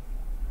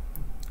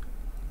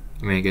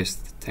 I mean, I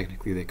guess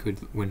technically they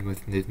could win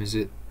with Niv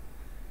Mizzet,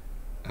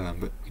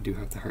 but we do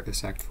have the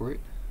Heartless Act for it.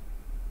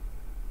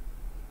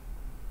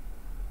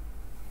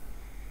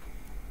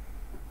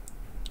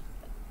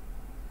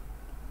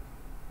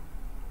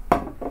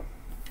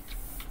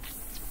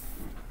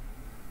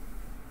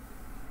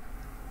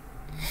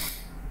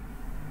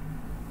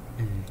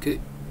 Okay.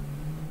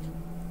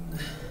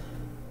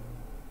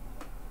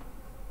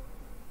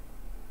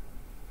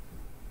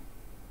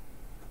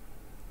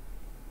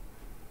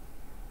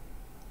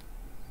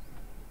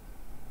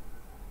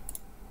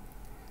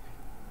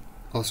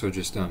 Also,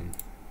 just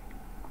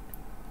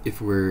if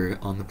we're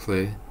on the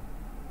play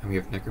and we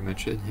have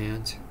Necromentia in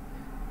hand,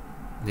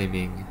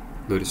 naming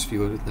Lotus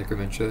Field with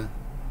Necromentia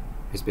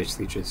is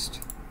basically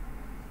just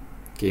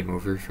game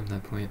over from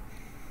that point,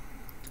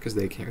 because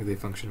they can't really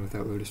function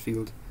without Lotus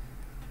Field.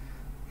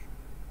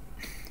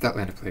 That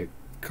line of play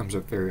comes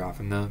up very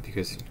often though,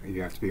 because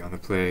you have to be on the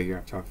play, you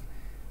have to have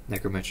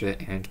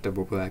Necromentia and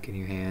double black in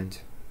your hand.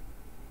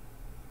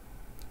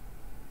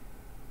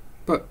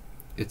 But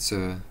it's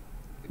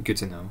good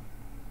to know.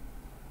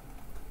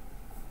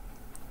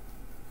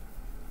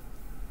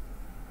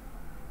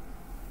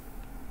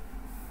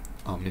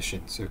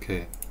 Omniscience,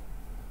 okay.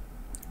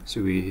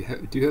 So we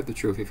do have the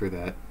trophy for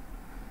that.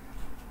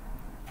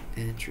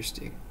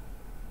 Interesting.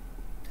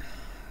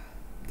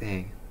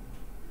 Dang.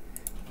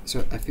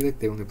 So I feel like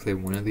they only play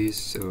one of these,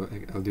 so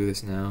I'll do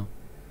this now.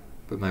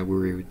 But my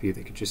worry would be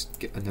they could just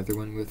get another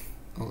one with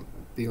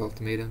the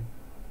ultimatum.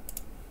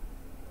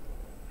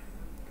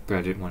 But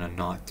I didn't want to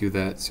not do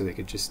that, so they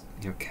could just,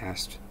 you know,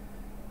 cast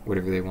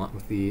whatever they want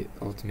with the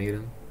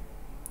ultimatum.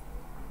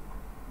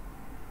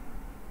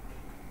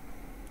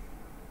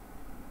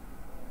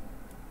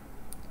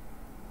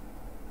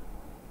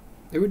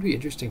 It would be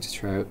interesting to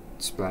try out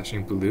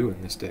splashing blue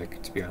in this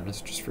deck, to be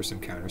honest, just for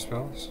some counter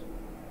spells.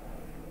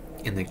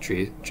 And like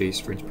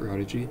Jace for its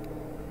Prodigy.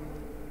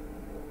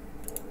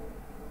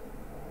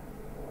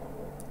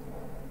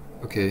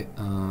 Okay,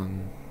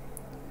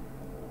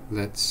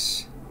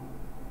 let's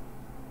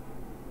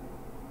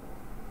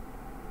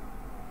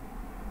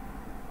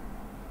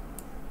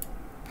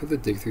put the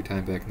Dig Through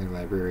Time back in their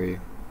library.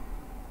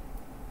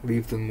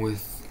 Leave them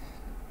with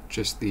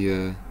just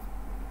the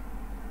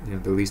you know,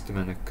 the least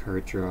amount of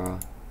card draw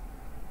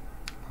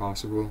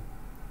possible,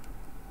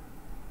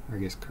 or I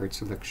guess card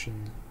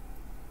selection.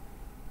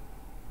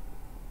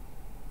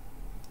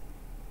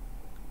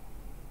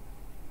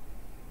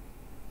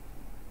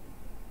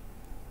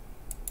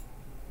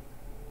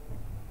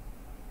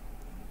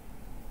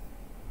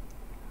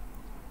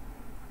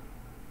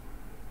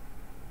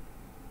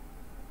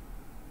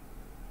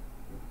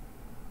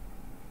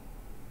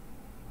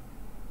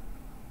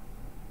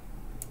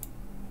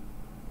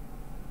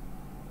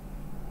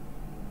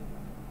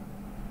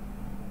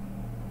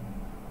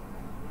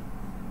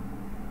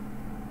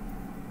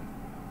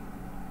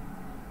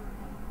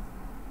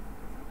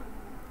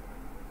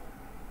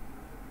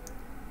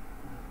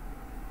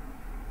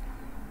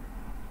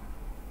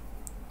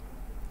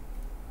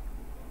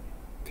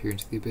 Peer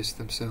into the abyss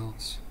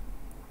themselves.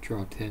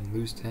 Draw 10,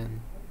 lose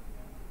 10.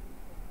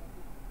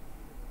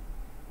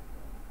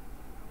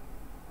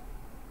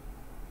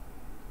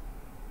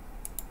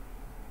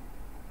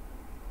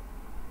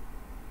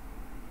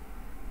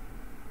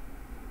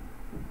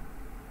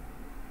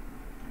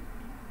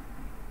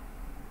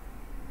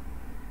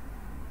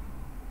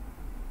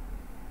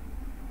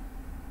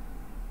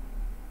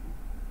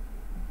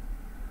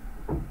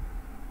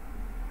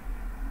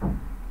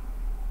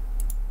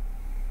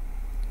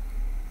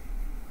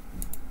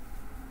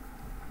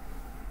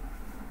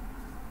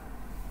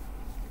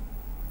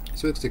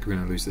 So it looks like we're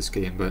going to lose this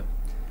game, but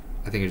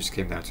I think it just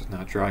came down to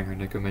not drawing our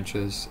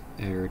Necromenches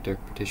or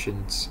Dark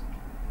Petitions.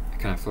 I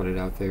kind of flooded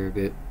out there a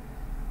bit,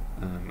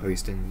 at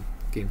least in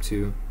game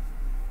 2.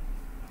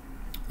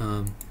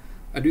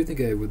 I do think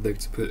I would like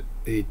to put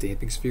a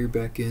Damping Sphere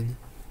back in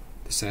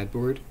the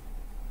sideboard.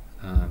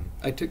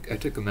 I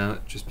took them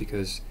out just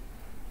because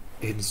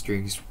Hidden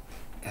Strings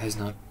has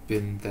not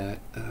been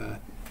that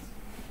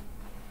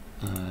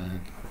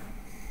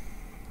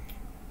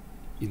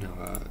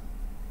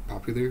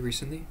popular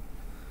recently,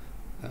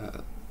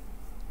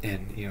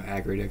 and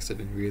aggro decks have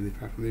been really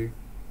popular.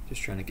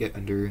 Just trying to get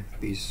under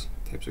these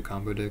types of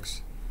combo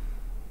decks.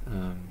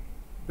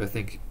 But I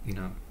think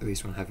at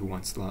least want to have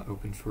one slot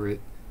open for it,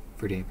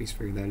 for Damping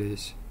Sphere, that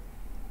is,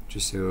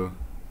 just so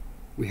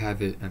we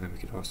have it, and then we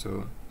could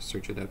also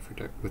search it up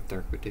with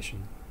Dark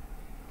Petition.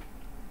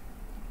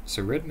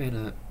 So red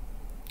mana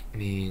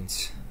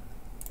means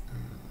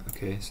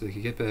okay, so they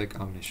could get back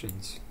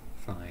Omniscience,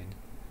 fine.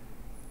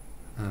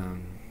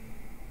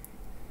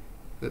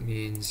 That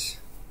means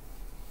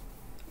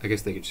I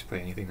guess they could just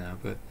play anything now,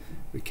 but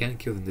we can't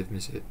kill the Niv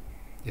Mizzet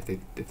if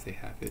they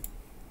have it.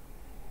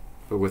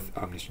 But with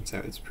Omniscience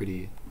out, it's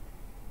pretty.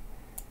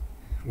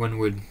 One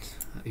would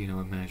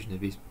imagine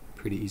it'd be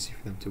pretty easy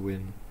for them to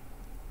win,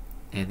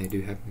 and they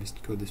do have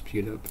Mystical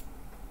Dispute up.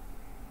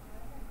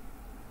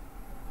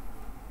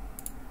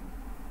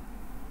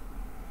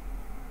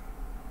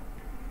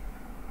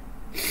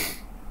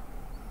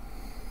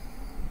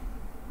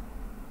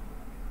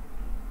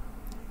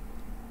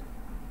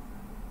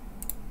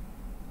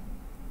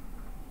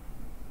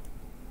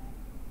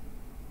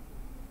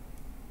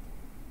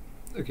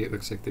 Okay, it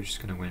looks like they're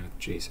just going to win with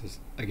Jaces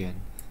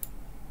again.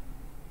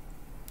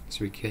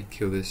 So we can't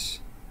kill this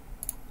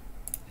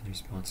in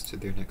response to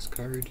their next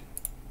card.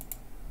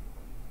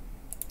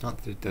 Not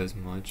that it does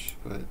much,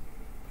 but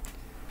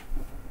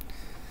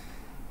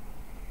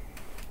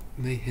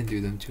may hinder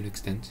them to an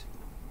extent.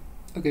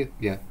 Okay,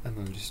 yeah, I'm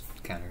going to just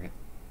counter it.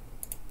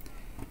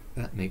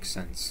 That makes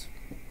sense.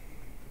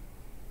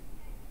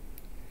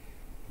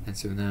 And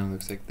so now it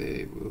looks like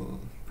they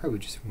will probably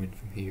just win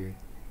from here.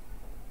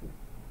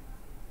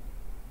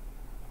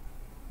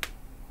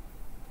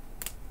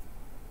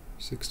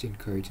 $16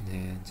 cards in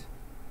hand.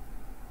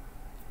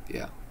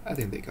 Yeah, I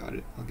think they got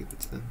it. I'll give it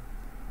to them.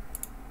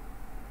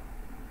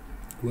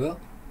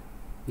 Well,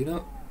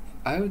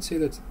 I would say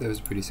that was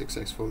a pretty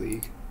successful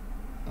league.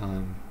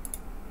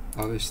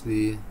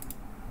 Obviously,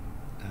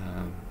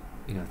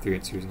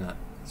 3-2 is not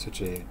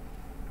such a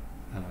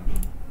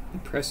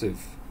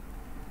impressive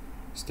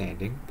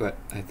standing, but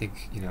I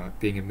think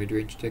being a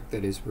mid-range deck,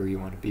 that is where you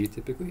want to be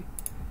typically.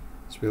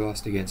 So we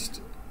lost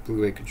against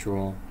blue-white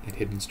control and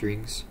Hidden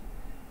Strings.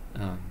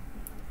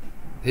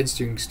 Hidden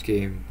Strings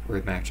game or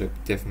matchup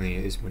definitely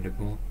is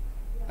winnable.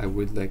 I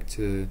would like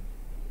to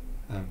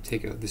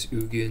take out this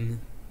Ugin,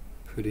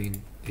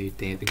 putting a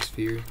Damping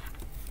Sphere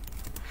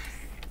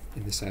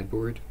in the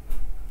sideboard,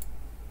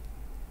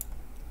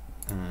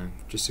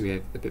 just so we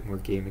have a bit more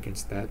game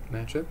against that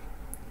matchup.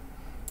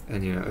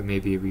 And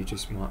maybe we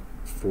just want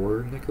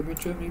 4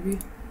 Necromentia, maybe?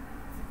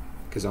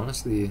 Because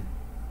honestly,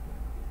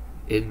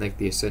 in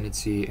the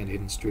Ascendancy and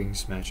Hidden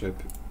Strings matchup,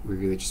 we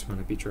really just want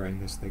to be trying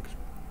this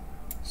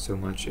so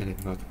much, and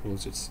in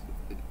multiples it's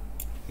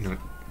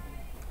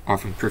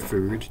often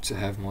preferred to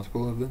have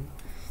multiple of them.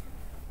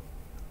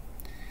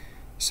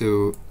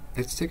 So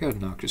let's take out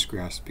Noxious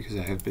Grasp because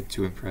I have been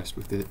too impressed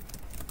with it,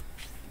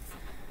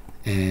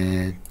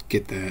 and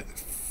get that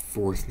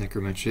 4th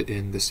Necromentia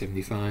in the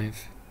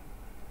 75.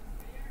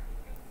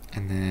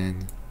 And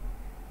then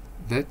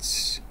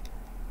let's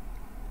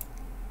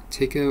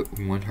take out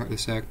 1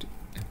 Heartless Act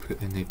and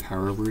put in a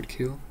Power Word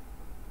Kill,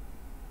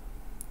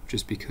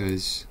 just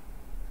because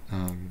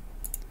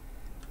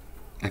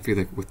I feel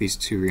like with these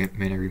 2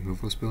 mana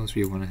removal spells,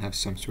 we want to have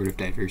some sort of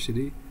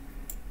diversity.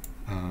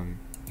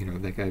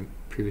 Like I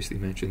previously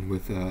mentioned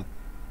with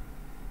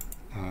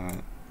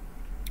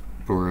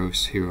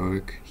Boros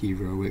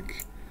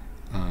Heroic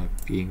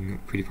being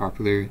pretty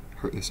popular,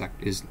 Heartless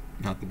Act is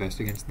not the best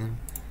against them.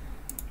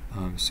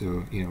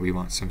 So we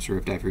want some sort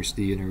of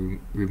diversity in a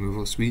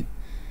removal suite.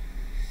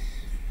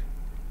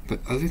 But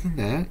other than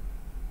that,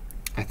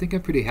 I think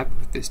I'm pretty happy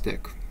with this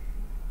deck.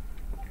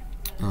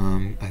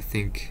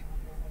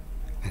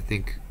 I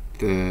think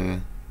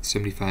the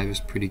 75 is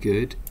pretty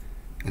good.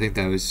 I think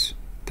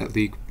that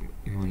league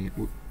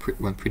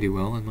went pretty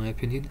well in my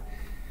opinion.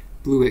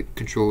 Blue-white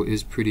control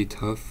is pretty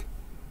tough.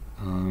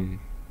 But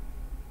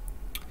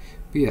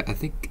yeah, I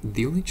think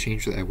the only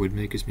change that I would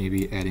make is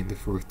maybe adding the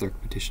 4th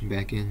Dark Petition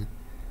back in.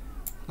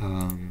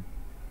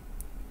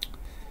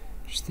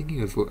 Just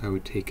thinking of what I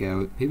would take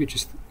out. Maybe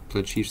just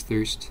Bloodchief's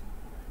Thirst.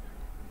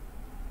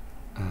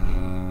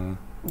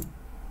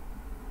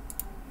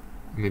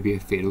 Maybe a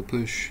Fatal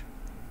Push.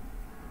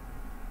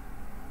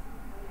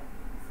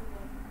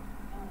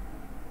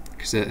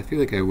 Because I feel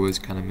like I was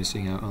kind of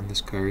missing out on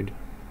this card.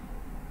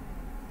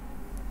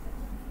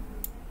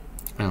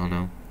 I don't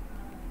know.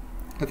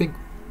 I think...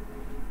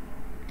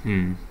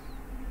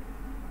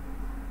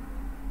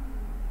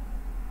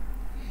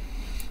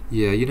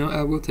 Yeah, you know,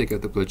 I will take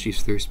out the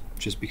Bloodchief's Thirst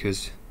just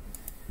because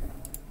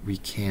we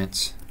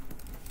can't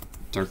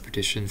Dark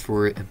Petition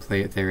for it and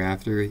play it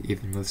thereafter,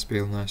 even with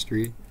Spell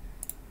Mastery.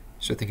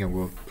 So I think I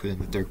will put in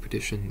the Dark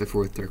Petition, the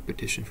 4th Dark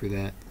Petition for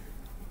that.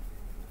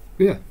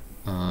 But yeah,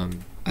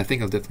 I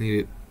think I'll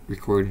definitely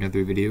record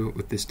another video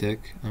with this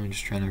deck. I'm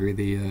just trying to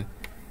really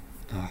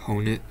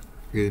hone it,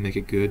 really make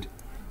it good.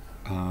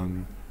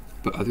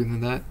 But other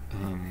than that,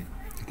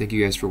 thank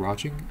you guys for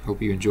watching.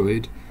 Hope you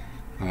enjoyed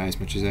as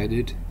much as I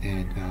did,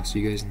 and I'll see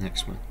you guys in the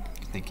next one.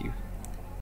 Thank you.